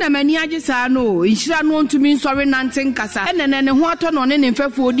inhira nti na mani agisa no inhira no ntumi nsori nante nkasa enene ne ho ato no ne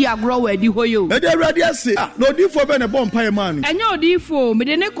mfefo di agro wa di hoyo e de awrade ase na odifo be ne bompa ye manu enye odifo me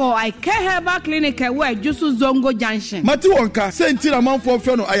de ne ko I care herbal clinic e wa Jusu Zongo Junction mati wonka se nti na manfo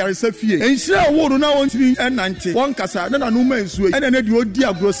fe no ayaresa fie enhira wo no na wontimi enante wonkasa na no ma nsuo enene de odi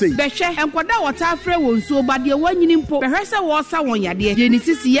agro sei behwe enkoda wota afre wo nsuo bade wanyini mpo se wosa won yade ye ni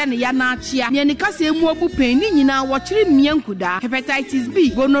sisi ye ne ya na achia ne ni kasa emu obu pen ni nyina wo kire miankuda hepatitis B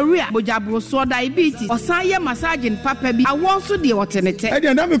gonorrhea bojabroso diabetes osan ye massaging papa bi awon so de wotenete e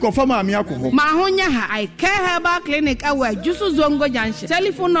de na me ko fama ami akoho ma honya ha I care herbal clinic awa Jusu Zongo Junction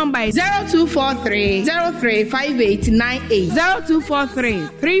telephone number is 0243035898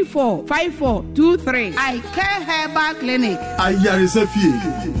 0243345423 I care herbal clinic ayare safie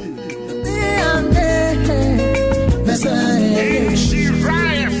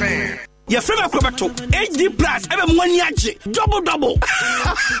your favorite Kobato HD Plus ebe mwani aje double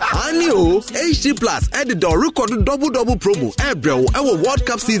ani o HD Plus e de do record double promo ebrew ewo World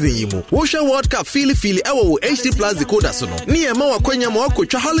Cup season yimu wo hwe World Cup feel ewo HD Plus decoder so no ni e ma wakwanya ma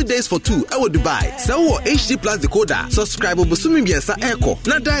wakotwa holidays for 2 ewo Dubai se wo HD Plus decoder subscribe bosumi biensa eko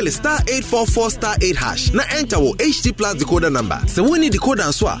na dial *844*8# na enter wo HD Plus decoder number se woni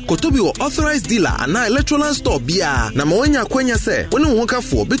decoder so a kotobi wo authorized dealer ana electronic store bia na ma wonya kwanya se woni wo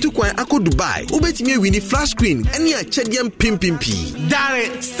kafo betu kwan Dubai ubetimi wini flash screen any a chedium pimpimpi dare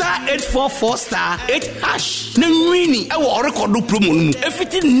 *844*8# na wini e wo record promo no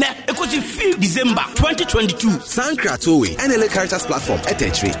efiti ne ekosi 5 December 2022 Sankra Towe NLA Caritas platform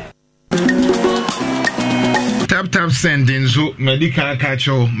etechri tap send nzo medical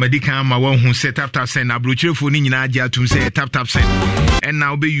catcho medical ma won hu set tap send abrochirefo ni nyina agya atum say tap send and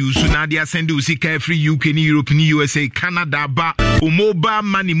now be use na dia send usika free UK ni Europe ni USA Canada ba o mobile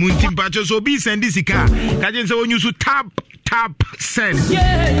money muntim pacho so bi send sika kaje se won use tap send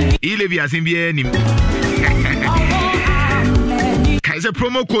ile via simbie ni kaise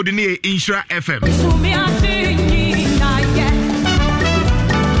promo code ni Insura FM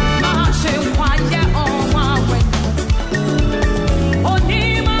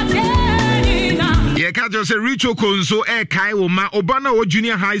Kajo se Richo Konso kai woma obana o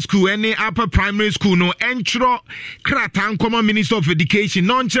junior high school any upper primary school no entro kratan common minister of education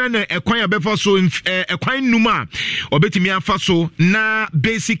non chene ekwan abefa so ekwan numa obetimi afa so na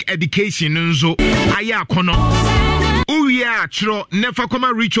basic education nzo aya kono Uya Chro Nefa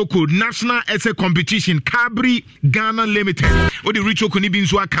Koma Richo Code National Essay Competition Cabri Ghana Limited. O the Richo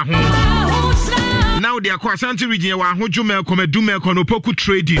Konibinzwa Kahon. Now the Aquashanti region wa Hojume Komedume Konopoku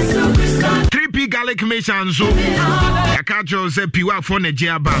trading. 3P garlic mesanzo. Yakajo se piwa for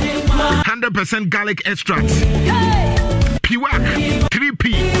Nejiaba. 100% garlic extract. Piwak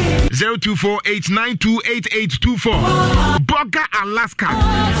 3P 0248928824. Boga Alaska.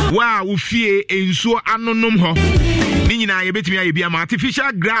 Wow, ufie enso anonom ho. Ninyina ye betimi aye bia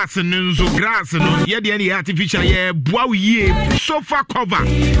artificial grass nzo grass no. Ye de any artificial ye boa ye sofa cover.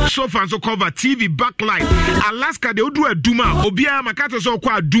 Sofa so cover TV backlight. Alaska de odu aduma obia makata so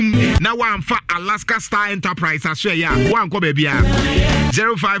kwa adum na wa amfa Alaska Star Enterprise aswe ya. Wa anko ba bia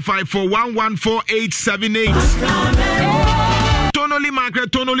 0554114878. Tonoli mackerel,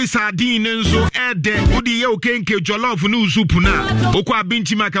 tonoli sardine, nzo ede, udi ye okenke jollof nu soup na. Okwa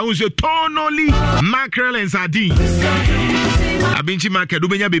abinchi maka unse tonoli mackerel and sardine. Abinchi maka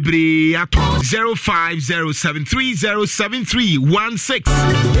dubenya bebre ato 0507307316.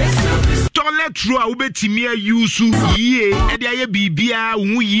 Toilet roll ubetimi yusu ye ede aye bibia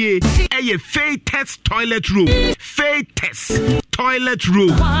wu ye eye Faytest toilet roll. Faytest toilet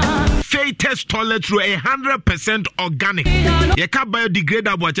roll. Faytest toilet roll 100% organic. Ye ka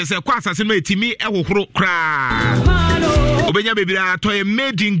biodegradable chese kwa asase no etimi ehohoro kra. Obenya bebira to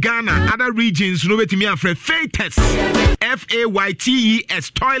made in Ghana, other regions no betimi afre Faytest.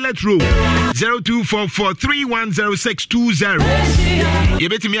 Faytes toilet roll 0244310620. Ye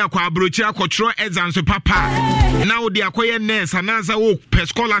betimi akwa abrochi akotro exams papa. Now the akoye nurse anaza wo per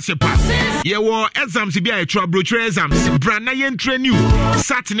scholarship. Ye wo exams bi a etro abrochi exams. Brana yen train you.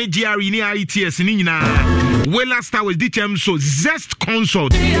 Saturday GRE ni IETS ni nyina. Wella Star was DTM so Zest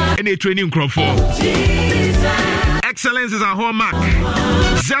Consult in a training crop for. Excellence is a hallmark.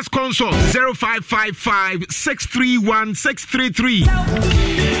 Zest Consult 0555-631-633.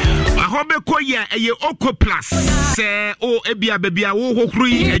 A hobe koya eye Oko Plus. Se o ebia bebia wo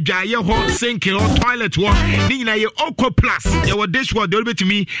hokrui ejaye ho sink ho toilet ho. Ni nyina ye Oko Plus. Ye wo dishwa de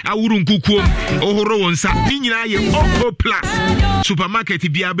obetimi awuru nkukuom. Ohoro wonsa. Ni nyina ye Oko Plus. Supermarket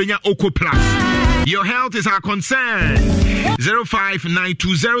bia benya Oko Plus. Your health is our concern.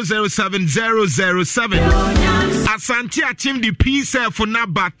 0592007007. Asante Achim the peace for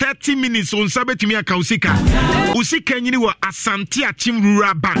naba 30 minutes on sabetimi akausika. Usika nyini wa Asante Achim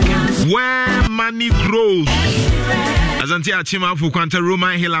Rural Bank where money grows. Asante Achim afu kwanta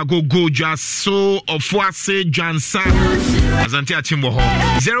Roman Hill go Jaso Ofuase Jansa. Asante Achim wo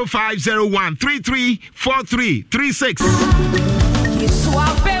 0501334336.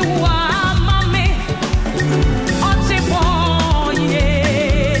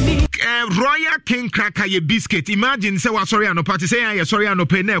 Royal King Cracker ye biscuit. Imagine say wa sorry no party say ya sorry no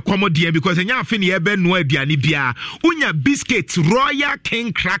pay na komodie because enya afi ne ebe no aduane bia. Unya biscuit Royal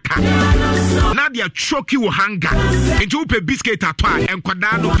King Cracker. Na dia choki wo hanga. Enti wo pe biscuit atwa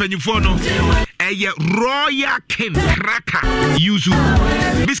enkwada no panyifo no. Eye Royal King Cracker yuzu.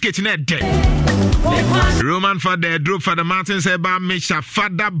 Biscuit na de. Roman father drop for the mountains eba mesha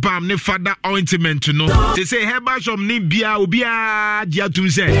father bam ne father ointment no. They say heba shop ni bia obia dia tum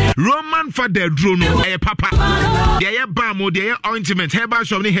say Roman father drone no papa. Dey bam o dey ointment heba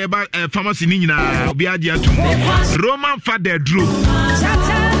shop ni heba pharmacy ni nyina obia dia tum. Roman father drone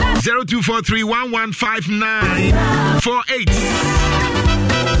 0243115948.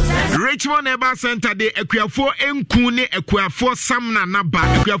 Richmond Eba Center de Equiafo Enku ne Equiafo Samna Naba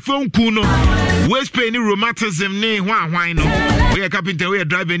Equiafo Enku no West Pain rheumatism ne hwan no we carpenter we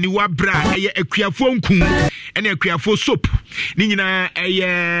driver ni wa bra eye Equiafo Enku ene Equiafo soap ni nyina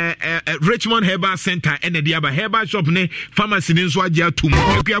eye Richmond Herbal Center ene dia ba herbal shop ne pharmacy ni nso agye atum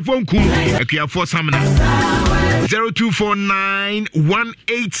Equiafo Enku Equiafo Samna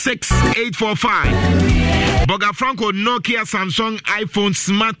 0249186845 Boga Franco Nokia Samsung iPhone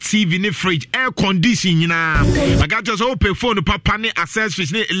Smart TV ni fridge air condition nyina magajo so pay phone papa ni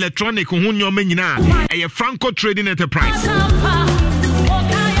accessories ni electronic ho nyoma nyina eye Franco Trading Enterprise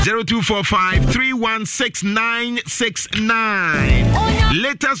 0245316969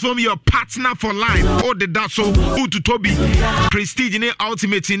 latest from your partner for life or the daso utu Toby Prestige ni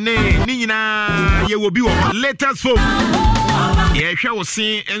ultimate ni nyina ye will be latest from yeah hwe wo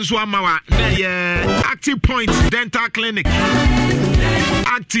sin enso amawa na ye Active Point Dental Clinic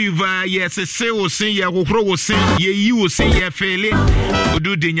Active yes say wo sin ye kokro wo sin ye yi wo sin ye fele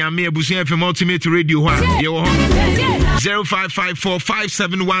odu de nyame abusun FM ultimate radio ha ye wo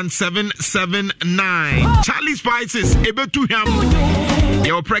 0554571779 Charlie Spices ebetu ham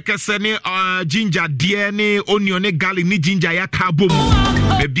ye oprekase ne ginger de ne onion ne garlic ne ginger ya kabom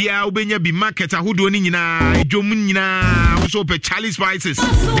bebia ubenya bi market ahodo ni nyina edwom nyina so pe Charlie Spices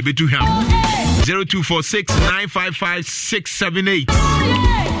ebetu ham 0246955678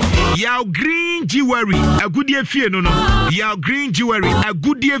 Yaw Green Jewelry agudie fie no Yaw Green Jewelry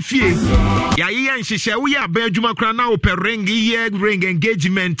agudie fie ya ye nhihye wo ya ba adwuma kra na wo pe ring ye ring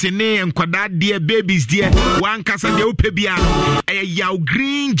engagement ne enkwada de babies de wan kasa de wo pe bia Yaw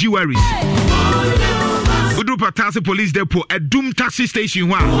Green Jewelry Udu Patasi Police Depot Adum Taxi Station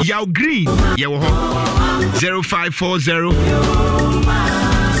wa Yaw Green ye wo ho 0540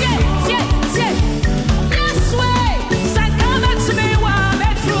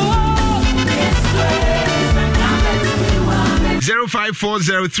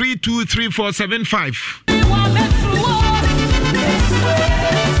 0540323475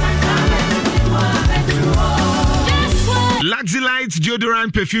 Luxy Lights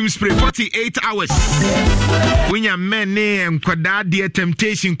deodorant perfume spray 48 hours. When your men name kwada dear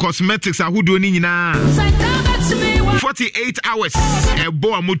temptation cosmetics ahudo ni nyina 48 hours.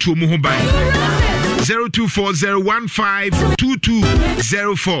 Ebo amutu mu ho bai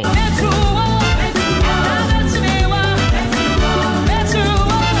 0240152204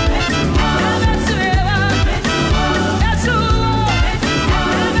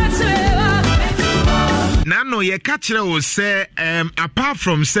 Nano ye kachire o say apart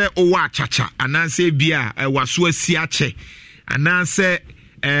from say o wa chacha ananse bia waso asiache ananse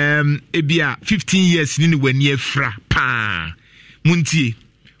ebia 15 years ni wani afra pa muntie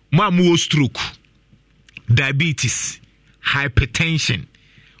mo amu stroke diabetes hypertension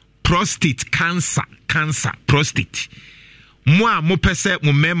prostate cancer prostate mo pese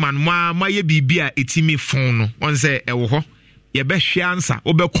mo mema mo ye bibia etimi fon no won say ewo ho ye be hwe ansa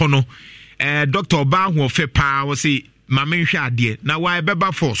obekono Dr. Bahu of Fepa was say, Mamma Shadie, now why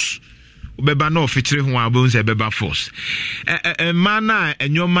Beba Force? Beba no featuring who are bones a Beba Force. Mana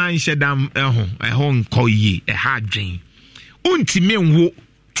and your mind said, a home call ye, a hard drain. Unti men wo,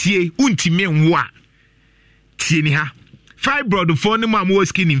 tie, unti men wa. Tieniha. Fibroid for no more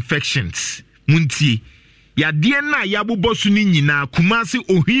skin infections. Munti. Ya diena yabu bosuni na Kumasi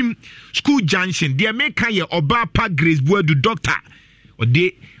Ohim School Junction. Dia make ye Oba Pa Grace Boadu doctor. Or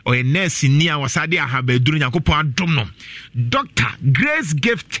de or a nurse in near Wasadi Habedru Yakupon Domno. Dr. Grace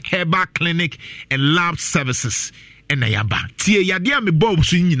Gift Herbal Clinic and Lab Services. And Ayaba. Tia Yadia me Bob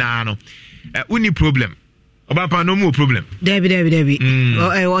Suninano. Uni problem. Obapa no more problem. Debbie.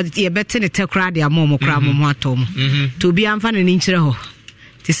 Or the better to take radio momo cramo matom. To be unfun and inchero.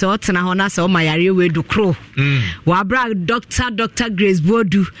 Tis ought to na so my area way do crow. Wabra Dr. Grace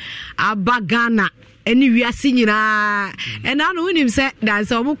Bodu Abagana. Any we are singing and I know him say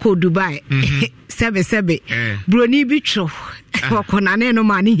that's all called Dubai. Sebe Bruni Bicho Conane no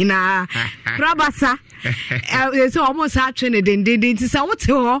money in a Rabasa. It's almost happening. Didn't say what's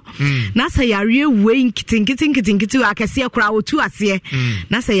all. Nasa Yaria wing kitting to I can see a crowd to us here.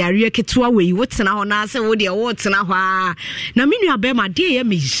 Nasa Yaria Ketua way. What's now Nasa or the awards now? Namina Bema dear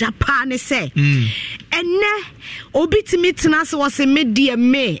me Japan say. And Obi to meet Nasa was a media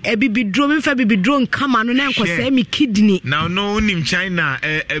may a baby drum if I be drawn come on and say me kidney. Now no in China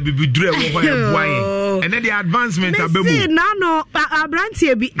a baby drill and then the advancement of the no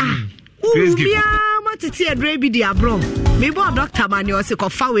Abrantia be Titi a draby di abro. Maybe Dr. Mani was a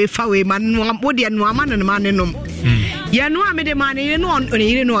fawe man, Woody and Waman and Maninum. Ya no, I made a man in on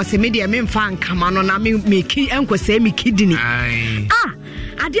you know, a media men fan come on, I mean, me key uncle say me kidney. Ah,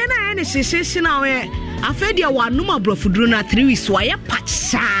 I didn't any session away. I fed you one number brofudruna 3 weeks, why a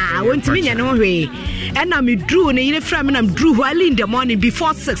patch. I went to me anyway. And I me drew and a frame and I'm drew early in the morning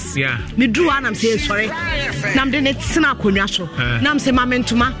before 6. Yeah, me drew and I'm saying sorry. Nam de net snack on yasho. Nam se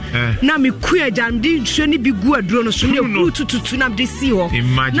mamentuma. Nam me queer jam did shouldn't be good drone so you to nam de see.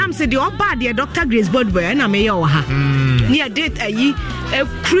 Nam said the old bad Dr. Grace Bodway and I may ha. Near date a ye a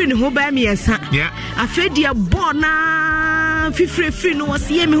queen who by me as yeah. I fed you born free no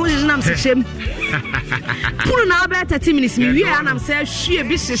see me who is nam shame. Pull now about 30 minutes me and I'm saying she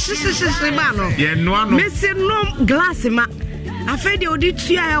be mano. Yeah, no Missing no glass ma. I fed you did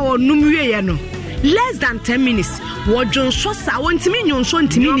or numwe no. Less than 10 minutes. What John Shosa want me on son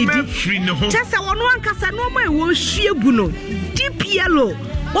to me. Just one casa no more will she buno. Deep yellow.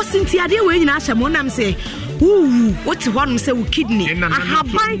 What's in the idea when Asha Monam say, ooh, what's one say kidney? I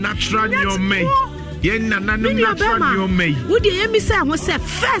have my natural your mate. yen nananom natural nyoma wodi yemi say ho say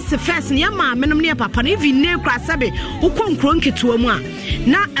first ne ma menom ne papa ne even ne kra sabe ukonkro nketo mu a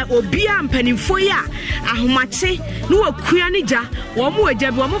na obi a mpanimfo ya ahomache no wakua ne ja wo mo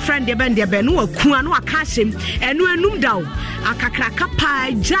agya bi wo mo friend de ben no wakua no aka hyem eno enum dawo akakraka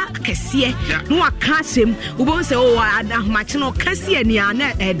pa ja kese no aka hyem wo bo say o ahomache no kase ani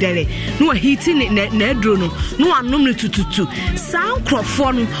ana edere no wahiti na edro no anom ne tututu sound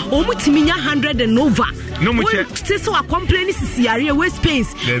crofo no o mutimi nya 100 and over no mo che so a complain sisiare waist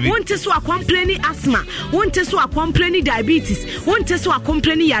pains won't so a complain asthma won't so a complain diabetes won't so a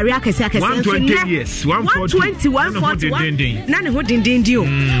complain yare akese 120 years 140 141 na ne ho dindindi o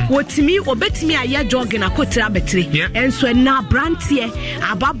wotimi obetimi aye jogging akotra betre enso na brantie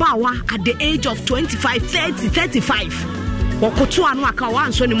ababawa at the age of 25 30 35 wakoto anu aka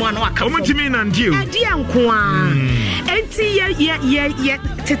wanso ni mu anu aka omutimi na ndio adi enko a enti ye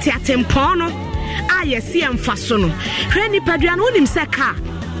tete atempon no a yesi emfaso no hwe ni padua no nim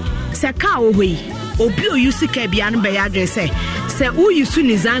seka ohoi obi o use ka bia no be ya adresse se u use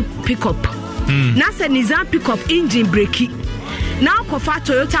Nissan pickup na se Nissan pickup engine brake na kofa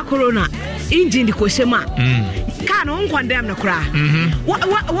Toyota Corona engine di koshema car no condemn no kra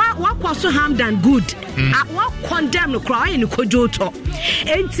wa kwaso Hamdan good wa condemn no kra ayi ni kojoto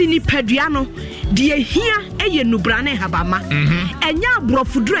enti ni padua no de ehia eye nubrane habama enya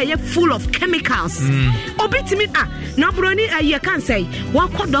abrofuduro eye full of chemicals obitimi na broni aye kan say wa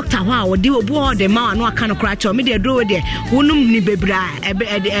ko doctor ho a wode obu o de ma no aka no kra cho me de dro de wonum ni bebra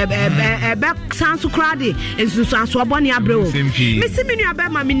ebe sanso kra de ensusu anso abone abrewo mesimi nu aba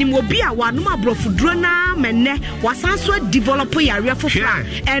ma minim obi a wa no abrofuduro na menne wasanso develop yare fofra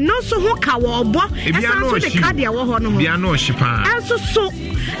eno so ho ka wo obo esanso de card ya wo ho no bia no hyepa enso so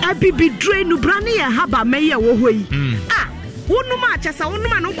abibi dre nubrane ya haba meye wo hoyi wonuma achasa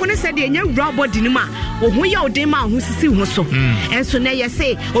wonuma no kone se de nya wura body ni ma wo ho ya odin ma ho sisi ho so enso na ye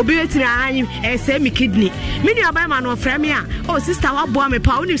say obi wetiri anyi say me kidney me nua ba ma no fra me a oh sister wa boa me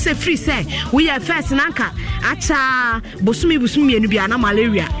pa woni say free say we are first nanka acha bosumi enu bia na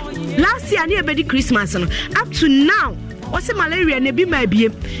malaria last year na e be di Christmas no up to now what's malaria ne bi ma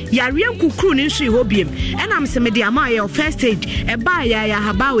biem yare nkukuru ne nso ho biem enam se me de ama ye first aid e ba ya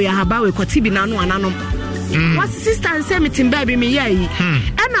habawe kwati bi na no ananom what sister and say me tim baby me ye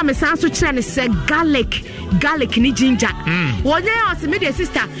enam me san so kire ne se garlic ni ginger wonye o se me de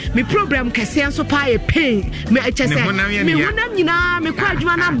sister me problem kese nso pa ye pain me chese me honam nyina me kwa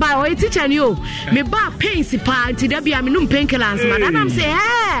adwuma na ba o teacher ni o me ba pain si pa nti da bia me num painkillers ma enam say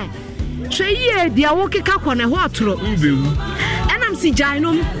hey Cheye dia wo keka kone ho atoro ubewu enam si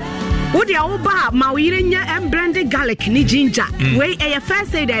jainom wo dia wo ba ma wo yire nya embranded garlic ni ginger we e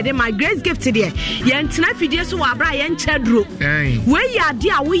first aid dey my grace gift there ye ntena fidie so wa bra ye nchaduro we ya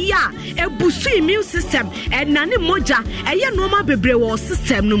dia wo ya ebusu immune system enane moja eye normal bebre wo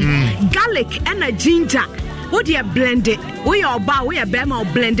system no garlic and ginger wo dia blend it wo ya oba wo ya be ma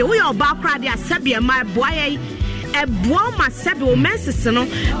blend it wo ya oba kra dia sabe ma boayeeboa ma sebe o menses no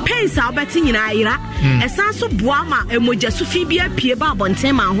pains a obeti nyina ayira esan so boa ma emoja so fi bia pie ba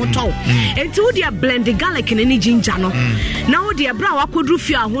bonten ma ho to enti wo de blend garlic ne ginger no na wo de bra wakodru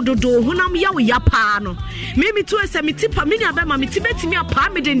fi ahododo honam ya wo ya pa no me to ese me tipa me nya ba ma me tibetimi apa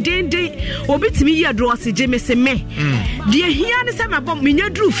me dendende obetimi ye dro oseje me se me de hia ne se me bom me nya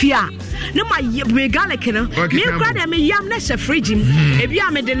dru fi a ne ma me garlic no me kra de me yam na she fridge e bia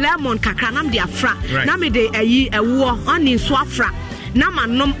me de lemon kakra nam de afra na me de ayi ewo oni so afra na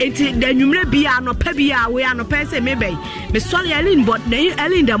manom enti da nwumre bia no pa bia we ano pa se me bei me sorry Ellen but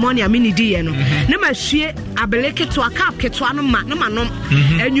early in the morning amini di ye no na ma hwie abeleke to akap keto no ma na manom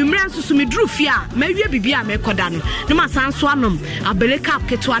nwumre nsusu me dru fi a ma wie bibia me koda no na ma sanso anom abeleke kap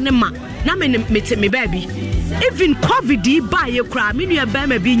keto ne ma na me me baby even covid ba ye kra me nua ba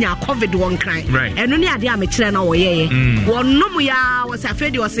ma bi nya covid won kran eno ne ade a me kire na wo ye wonnom ya wo sa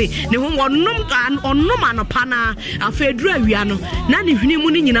fedi wo se ne ho wonnom onnom anopa na afedru awia no na ne hwini mu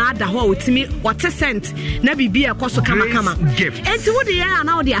ni nyina ada ho otimi wote cent na bibia ekoso kama enti wo de ya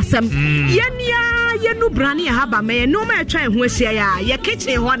na wo de asem ye nia ye nu brane ya haba me no ma etwa ho ahia ya ye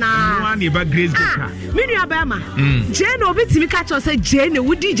kitchen ho na ne ba grace boka me nua ba ma je na obitimi ka cho se je ne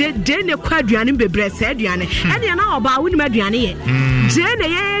wudi je ne kwaduane bebre se aduane ene na oba woni maduane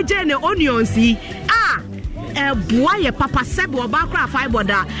ye je ne onions yi boa ye papa sebe oba kra fiber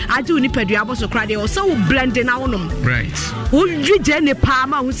da aju ni pedua boso kra de o so blend na wonom right wo je ne pa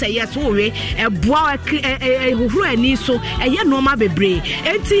ma hu say yes wo we boa hohuru ani so eye no ma bebre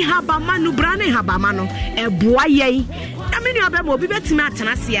enti haba ma no brane haba ma no boa ye na me nua be mo bi betimi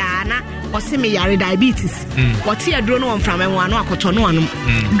atena sia na ɔse me yare diabetes wɔte aduro no from enwa no akoto no anom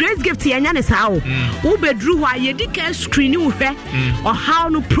Grace Gift yenya ne saa o wo bedru ho ayedi ka screen wo hwɛ ɔhaw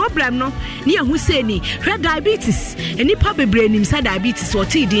no problem no ne ehu se ni hwɛ diabetes enipa bebre nim sa diabetes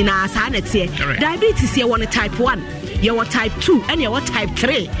wɔte di na saa na te diabetes ye won type 1 ye what type 2 and ye what type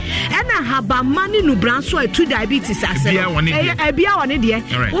 3 and I have a money no brand so 2 diabetes as a bia one de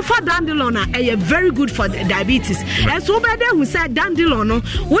wo for dandelion a very good for diabetes and so be there who said dandelion no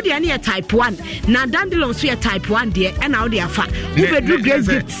wo de na type 1 na dandelion so type 1 de and now they afa wo be do Grace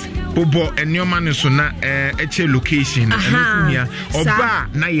Gift Bobo and your man so na eche location and oba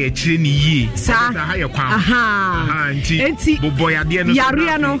na ye chire ni yi sa higher kwan enti bobo ya de no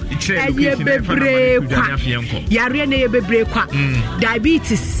yare no ye bebre kwa yare na ye bebre kwa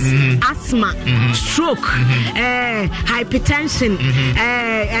diabetes asthma stroke hypertension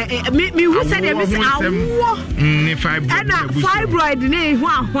me who said there is awo fibroid ne ho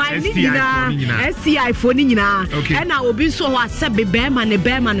ahwan ni nyina STI fo ni nyina and na obi so ho asebe be ma ne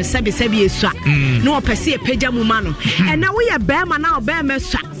sebi esua no opese pagya mu ma no and na we ye bema na obema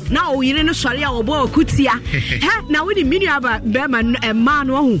sua na o yire no sori a obo okutia he na we ni minu aba bema ma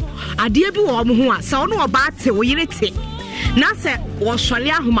no hu ade bi wo mo ho a se ono oba te wo yire te na se wo sori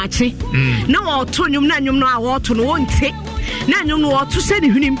ahomache na wo to nyum na nyum no a wo to no wonte na nyum no wo to se ni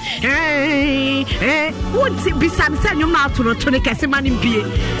hwnim wonte bisam se nyum na to no to ne kese ma ni bie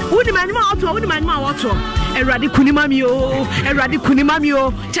woni ma nyum a wo to woni ma nyum a wo to Eradi kunimami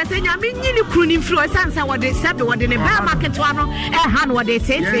o chese nyame nyini kruni influence ansa wode sebe wode ne ba market wano han wode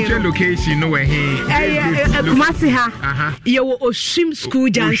tete location no we he kumasi ha ye wo Oshim School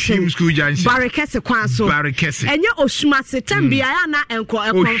Junction Barekese kwanso enye Oshimase tambia ya na enko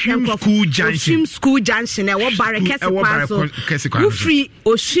Oshim School Junction e wo Barekese kwanso ufri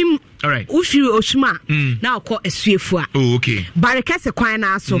Oshim alright ufiri Oshima na akọ esuefua okay Barekese kwan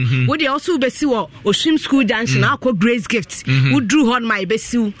na aso wo de also besi wo Oshim School Junction na akọ Grace Gift wo drew hon my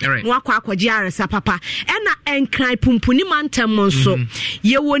besiu no akọ akọji aresa papa ena enkran pumpuni mantem nso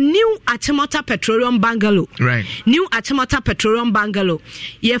ye wo new Achimota Petroleum Bungalow right new Achimota Petroleum Bungalow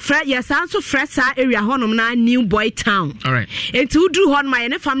ye sanso fresa area honom na New Boy Town alright enti wo drew hon my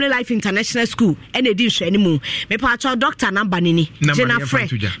Family Life International School ena edi hwani mu me pa acho doctor number nini Jenna Fre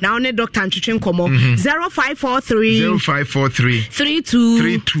na Doctor Ntwitwe Nkomo 0543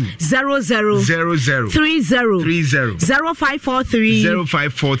 32 00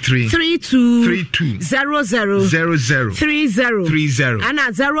 0543 32 00 and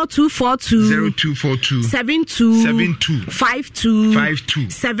 0242 72 52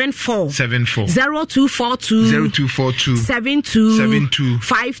 74 0242 72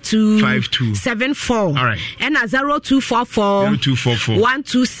 52 74 all right and 0244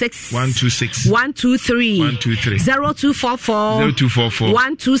 126 123 0244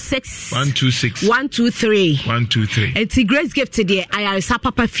 126 123 enti Grace Gift there ayaresa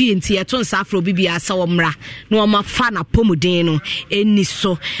papa fie enti eto nsafro bibia sa womra na oma fa na pomuden no eni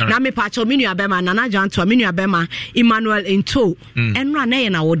so na me pa cho menu abema na janto menu abema Emmanuel Ento enra na ye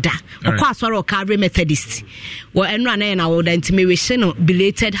na woda okwa asoro Calvary Methodist wo enra na ye na woda enti me we no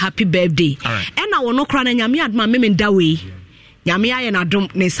belated happy birthday ena wo no kra na nyame adma me nda we nyame aye na dom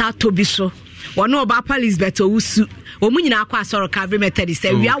ne sa tobi so wono oba Elizabeth Owusu omu nyina akwa asoro Calvary Methodist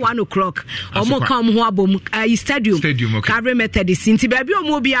we are 1 o'clock omo come ho abom stadium Calvary Methodist nti ba bi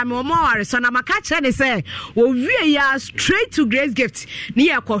omo bia me omo ware so na maka kire ne say wo wie ya straight to Grace Gift ne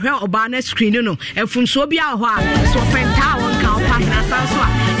ye kohwe oba na screen no efunso bia ho a so fenta won ka opa na sanso a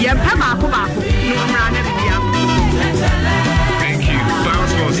ye pa ba ko no mra na bia. Thank you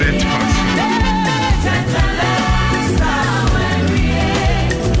bounce for set pass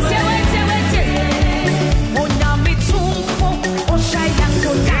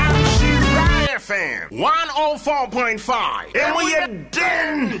FM 104.5 and we are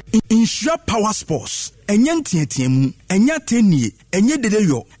done. Insure Power Sports enye ntietiemu enye tenie enye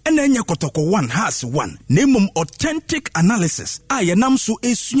dedeyo ena enye kotoko 1 has 1 nemum authentic analysis ayenam so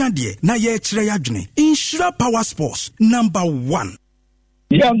esuade na ye kire yadwene. Insure Power Sports number 1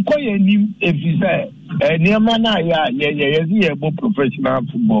 Yankoye ni efise niema na ye professional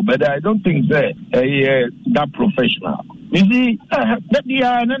football, but I don't think that that professional. You see, that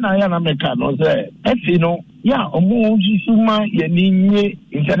dia na ya na meka no say you know yeah omo jisuma ye ni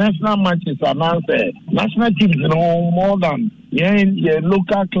international matches announce national teams no more than ye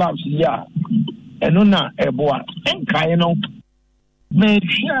local clubs yeah eno na eboa enkai no me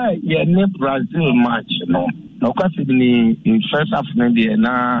share ye ne Brazil match no no kwasibini in first half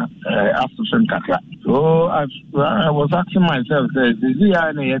na African kakra. So I was asking myself, is he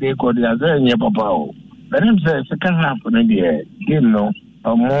any record as any papa? But I'm saying second half of the year, you know,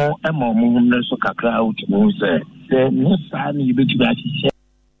 more and more movement so out to move there. No sign you bet you.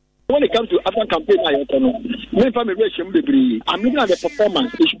 When it comes to African campaign, I'm looking at the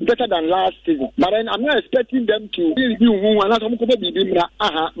performance. It should be better than last season. But then I'm not expecting them to review but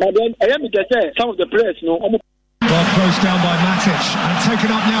then I am to say some of the players, Well, closed down by Matic and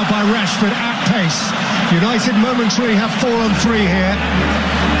taken up now by Rashford at pace. United momentarily have 4-on-3 here,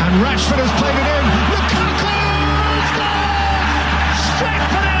 and Rashford has played it in. Lukaku scores! Straight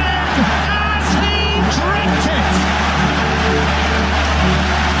for the end as he dreamt it.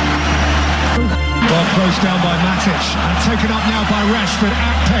 Well, closed down by Matic and taken up now by Rashford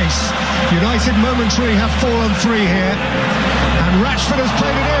at pace. United momentarily have 4-on-3 here, and Rashford has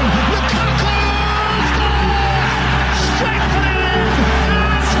played it in. Lukaku!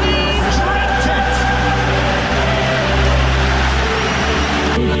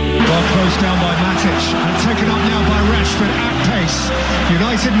 Well, closed down by Matic and taken up now by Rashford at pace.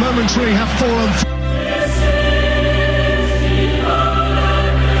 United momentarily have 4-on-3.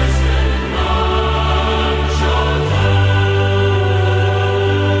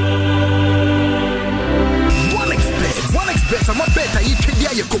 I'm a better you can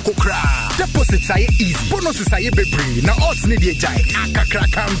get cocoa cra. Deposits are easy, bonuses are baby. Now odds need a jai.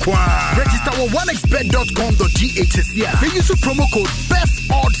 Register on onexbet.com.gh. They use a promo code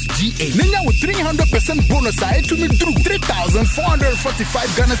BESTODDSGA. Now with 300% bonus I to me through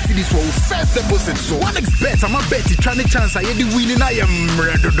 3,445 Ghana cedis for first deposit. So OneXBet, I'm a bet trying chance I the winning I am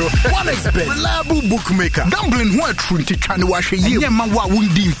ready. OneXBet, reliable bookmaker. Gambling what true to try to wash a year. Yeah, man, what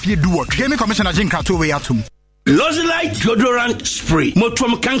wouldn't if you do what? Gaming Commissioner Jim Kato Atum. Lozilite deodorant spray.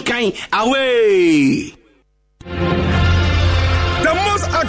 Motrom kankai away.